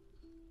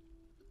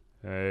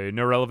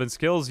 No relevant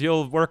skills,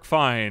 you'll work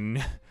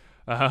fine.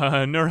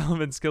 No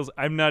relevant skills.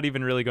 I'm not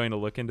even really going to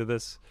look into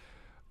this.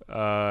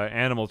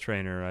 Animal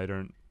trainer, I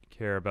don't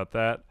care about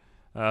that.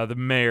 The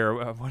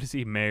mayor, what is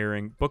he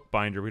mayoring?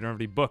 Bookbinder, we don't have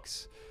any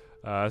books.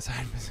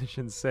 Side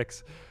position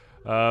 6.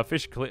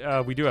 Fish,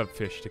 we do have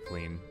fish to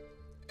clean.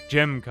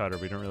 Gem cutter,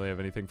 we don't really have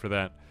anything for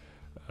that.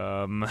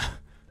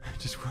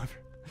 Just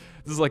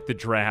this is like the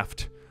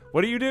draft.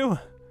 What do you do?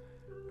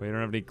 We don't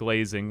have any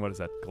glazing. What is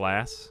that?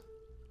 Glass?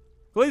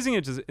 Glazing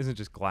isn't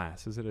just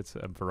glass, is it? It's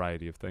a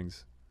variety of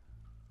things.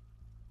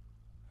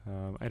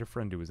 I had a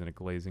friend who was in a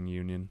glazing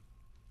union.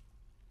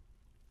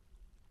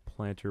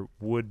 Planter,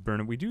 wood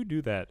burner. We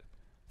do that.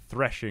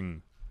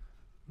 Threshing.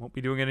 Won't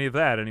be doing any of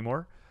that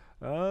anymore.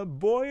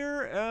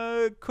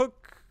 Boyer,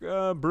 cook,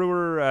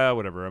 brewer,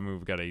 whatever. I mean,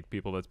 we've got 8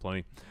 people. That's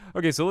plenty.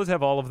 Okay, so let's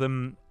have all of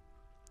them.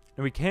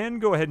 And we can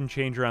go ahead and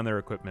change around their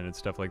equipment and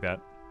stuff like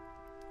that.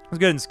 Let's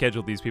go ahead and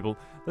schedule these people.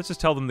 Let's just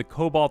tell them the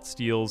cobalt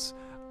steels.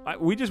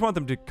 We just want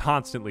them to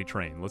constantly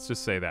train. Let's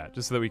just say that.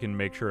 Just so that we can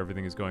make sure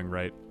everything is going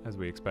right as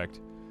we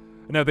expect.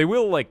 Now, they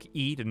will, like,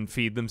 eat and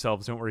feed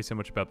themselves. Don't worry so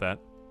much about that.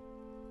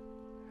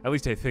 At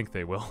least I think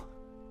they will.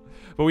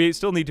 But we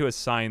still need to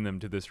assign them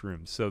to this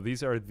room. So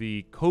these are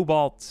the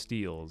cobalt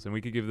steels. And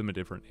we could give them a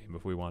different name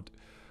if we want.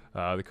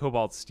 The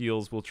cobalt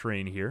steels will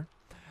train here.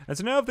 And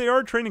so now if they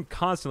are training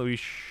constantly, we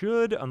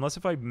should, unless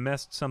if I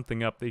messed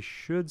something up, they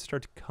should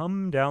start to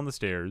come down the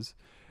stairs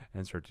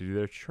and start to do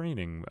their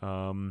training.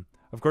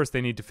 Of course,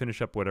 they need to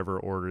finish up whatever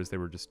orders they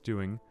were just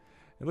doing.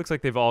 It looks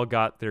like they've all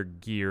got their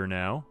gear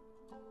now.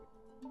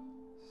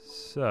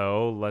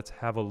 So let's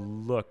have a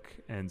look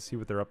and see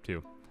what they're up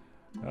to.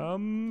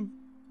 If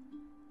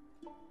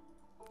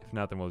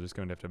not, then we're just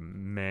going to have to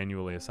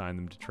manually assign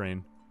them to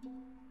train.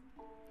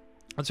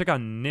 Let's check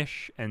on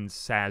Nish and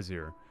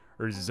Sazir,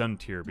 or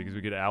Zuntir, because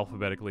we could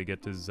alphabetically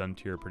get to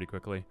Zuntir pretty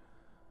quickly.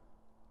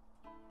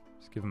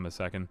 Just give them a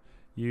second.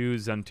 You,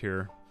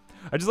 Zuntir.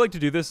 I just like to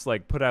do this,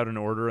 like put out an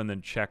order and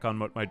then check on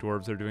what my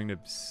dwarves are doing to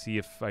see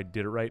if I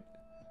did it right.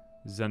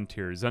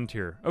 Zuntir,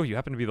 Zuntir. Oh, you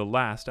happen to be the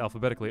last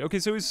alphabetically. Okay,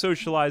 so he's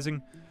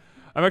socializing.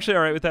 I'm actually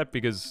alright with that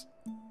because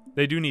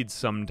they do need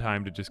some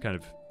time to just kind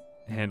of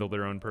handle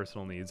their own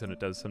personal needs, and it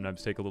does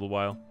sometimes take a little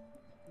while.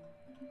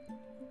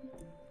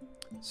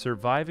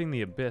 Surviving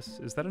the Abyss.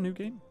 Is that a new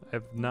game? I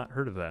have not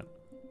heard of that.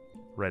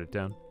 Write it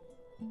down.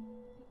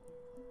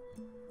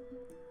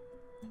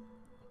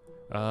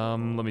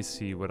 Let me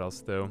see what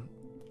else, though.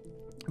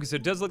 Okay, so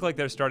it does look like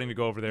they're starting to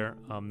go over there.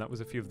 That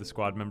was a few of the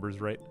squad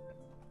members, right?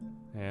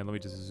 And let me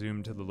just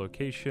zoom to the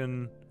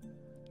location.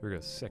 There we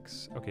go,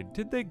 6. Okay,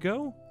 did they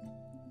go?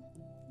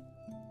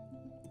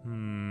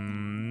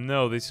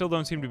 No, they still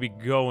don't seem to be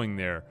going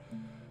there.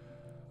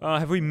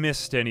 Have we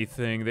missed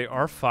anything? They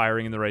are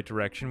firing in the right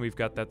direction. We've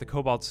got that. The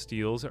Cobalt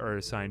Steels are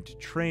assigned to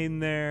train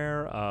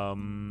there.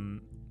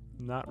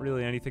 Not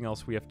really anything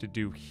else we have to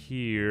do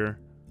here.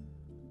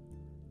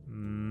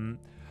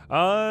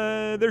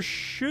 There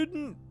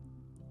shouldn't...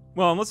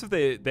 Well, unless if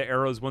the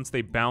arrows, once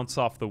they bounce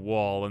off the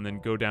wall and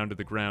then go down to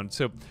the ground.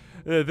 So,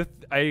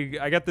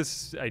 I got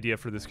this idea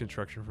for this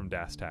construction from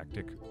Das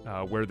Tactic,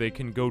 where they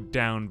can go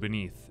down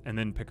beneath and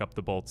then pick up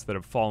the bolts that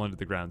have fallen to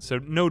the ground. So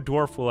no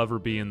dwarf will ever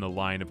be in the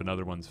line of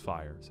another one's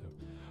fire. So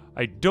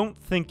I don't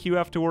think you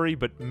have to worry,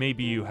 but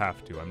maybe you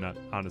have to. I'm not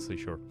honestly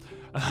sure.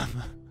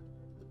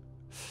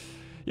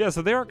 Yeah,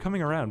 so they are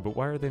coming around, but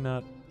why are they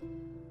not...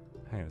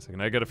 Hang on a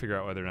second, I gotta figure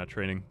out why they're not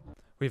training.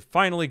 We've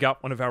finally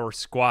got one of our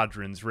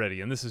squadrons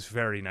ready, and this is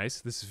very nice.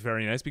 This is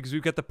very nice because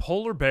we've got the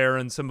polar bear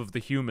and some of the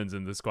humans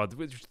in the squad.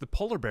 The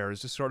polar bear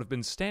has just sort of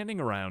been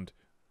standing around.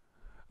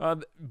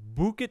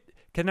 Bukit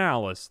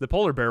Canalis, the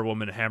polar bear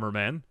woman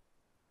hammerman,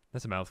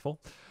 that's a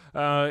mouthful,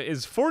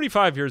 is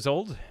 45 years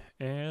old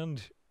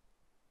and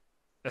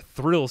a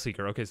thrill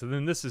seeker. Okay, so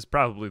then this is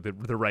probably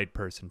the right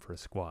person for a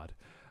squad.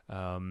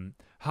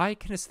 High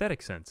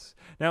kinesthetic sense.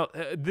 Now,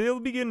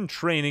 they'll begin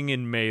training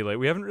in melee.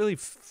 We haven't really...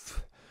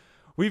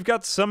 We've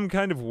got some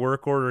kind of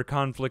work order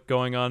conflict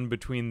going on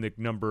between the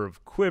number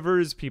of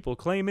quivers, people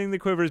claiming the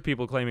quivers,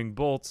 people claiming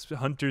bolts,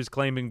 hunters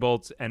claiming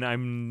bolts, and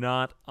I'm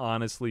not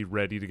honestly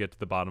ready to get to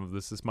the bottom of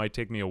this. This might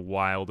take me a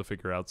while to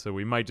figure out, so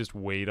we might just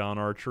wait on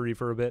archery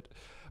for a bit.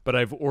 But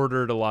I've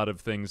ordered a lot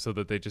of things so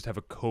that they just have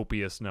a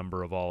copious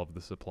number of all of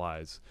the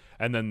supplies,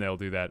 and then they'll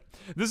do that.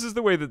 This is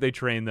the way that they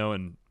train, though,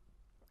 and...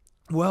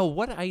 Well,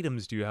 what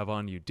items do you have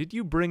on you? Did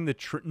you bring the...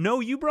 No,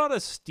 you brought a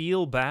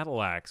steel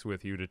battle axe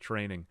with you to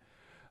training.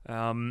 This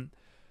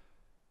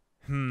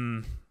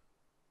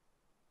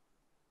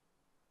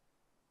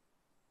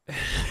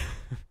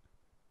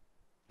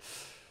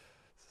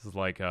is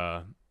like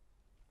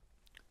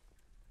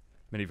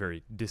many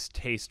very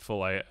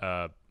distasteful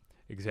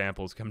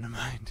examples come to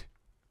mind,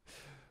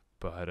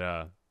 but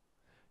you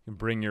can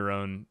bring your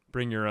own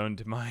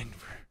to mind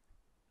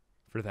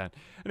for that.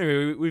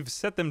 Anyway, we've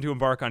set them to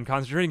embark on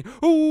concentrating.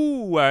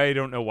 Ooh, I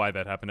don't know why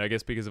that happened. I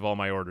guess because of all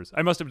my orders.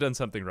 I must have done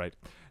something right.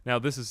 Now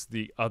this is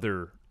the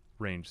other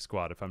ranged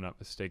squad, if I'm not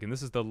mistaken.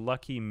 This is the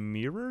Lucky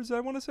Mirrors,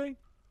 I want to say?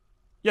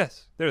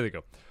 Yes, there they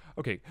go.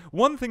 Okay,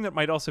 one thing that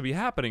might also be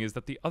happening is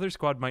that the other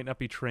squad might not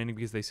be training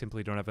because they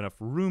simply don't have enough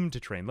room to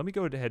train. Let me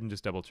go ahead and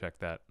just double check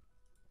that.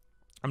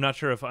 I'm not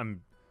sure if I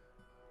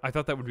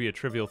thought that would be a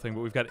trivial thing,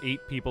 but we've got 8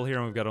 people here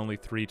and we've got only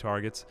 3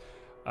 targets.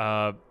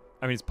 I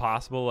mean, it's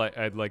possible.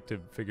 I'd like to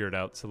figure it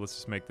out, so let's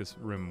just make this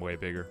room way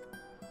bigger.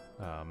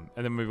 And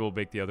then maybe we'll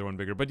make the other one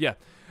bigger. But yeah,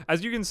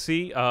 as you can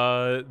see,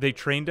 they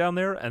train down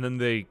there, and then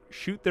they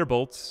shoot their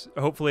bolts,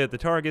 hopefully at the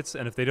targets,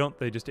 and if they don't,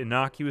 they just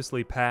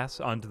innocuously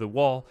pass onto the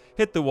wall,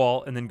 hit the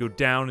wall, and then go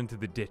down into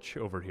the ditch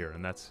over here.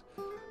 And that's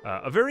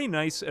a very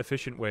nice,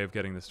 efficient way of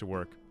getting this to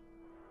work,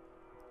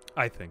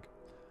 I think.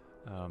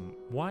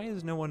 Why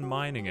is no one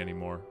mining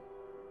anymore?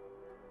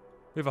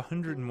 We have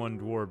 101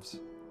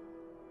 dwarves.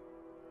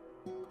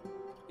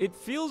 It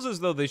feels as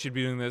though they should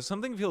be doing this.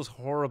 Something feels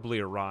horribly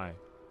awry.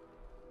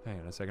 Hang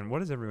on a second.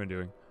 What is everyone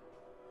doing?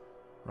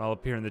 We're all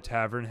up here in the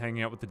tavern,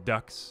 hanging out with the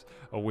ducks,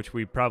 which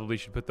we probably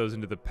should put those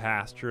into the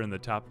pasture in the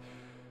top.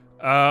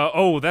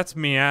 Oh, that's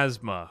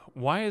miasma.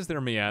 Why is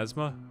there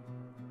miasma?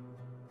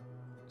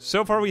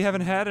 So far, we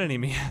haven't had any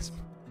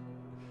miasma.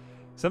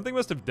 Something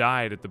must have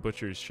died at the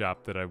butcher's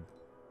shop that I...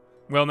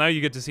 Well, now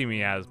you get to see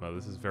miasma.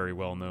 This is very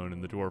well known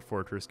in the Dwarf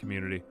Fortress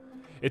community.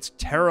 It's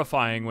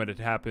terrifying when it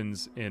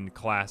happens in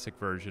classic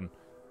version.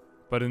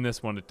 But in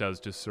this one, it does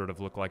just sort of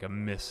look like a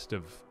mist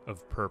of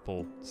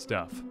purple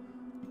stuff.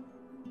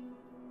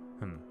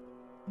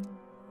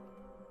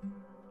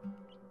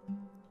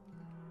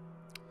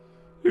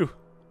 Phew.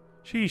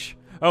 Sheesh.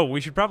 Oh,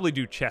 we should probably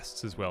do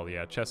chests as well.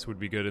 Yeah, chests would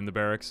be good in the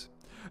barracks.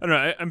 I don't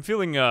know, I'm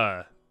feeling,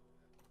 I'm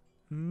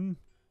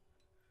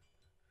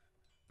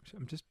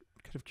just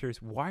kind of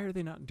curious, why are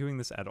they not doing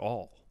this at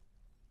all?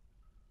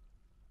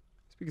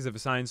 It's because I've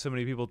assigned so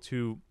many people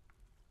to...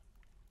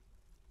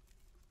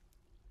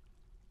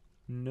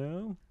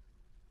 No?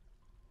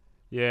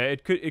 Yeah,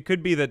 it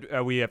could be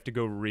that we have to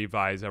go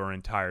revise our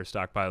entire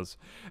stockpiles.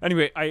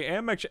 Anyway, I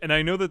am actually, and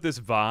I know that this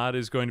VOD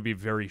is going to be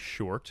very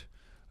short,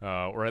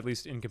 or at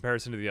least in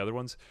comparison to the other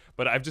ones,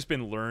 but I've just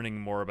been learning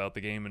more about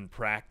the game and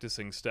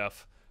practicing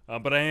stuff.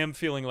 But I am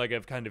feeling like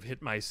I've kind of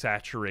hit my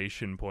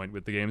saturation point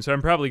with the game, so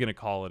I'm probably going to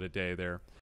call it a day there.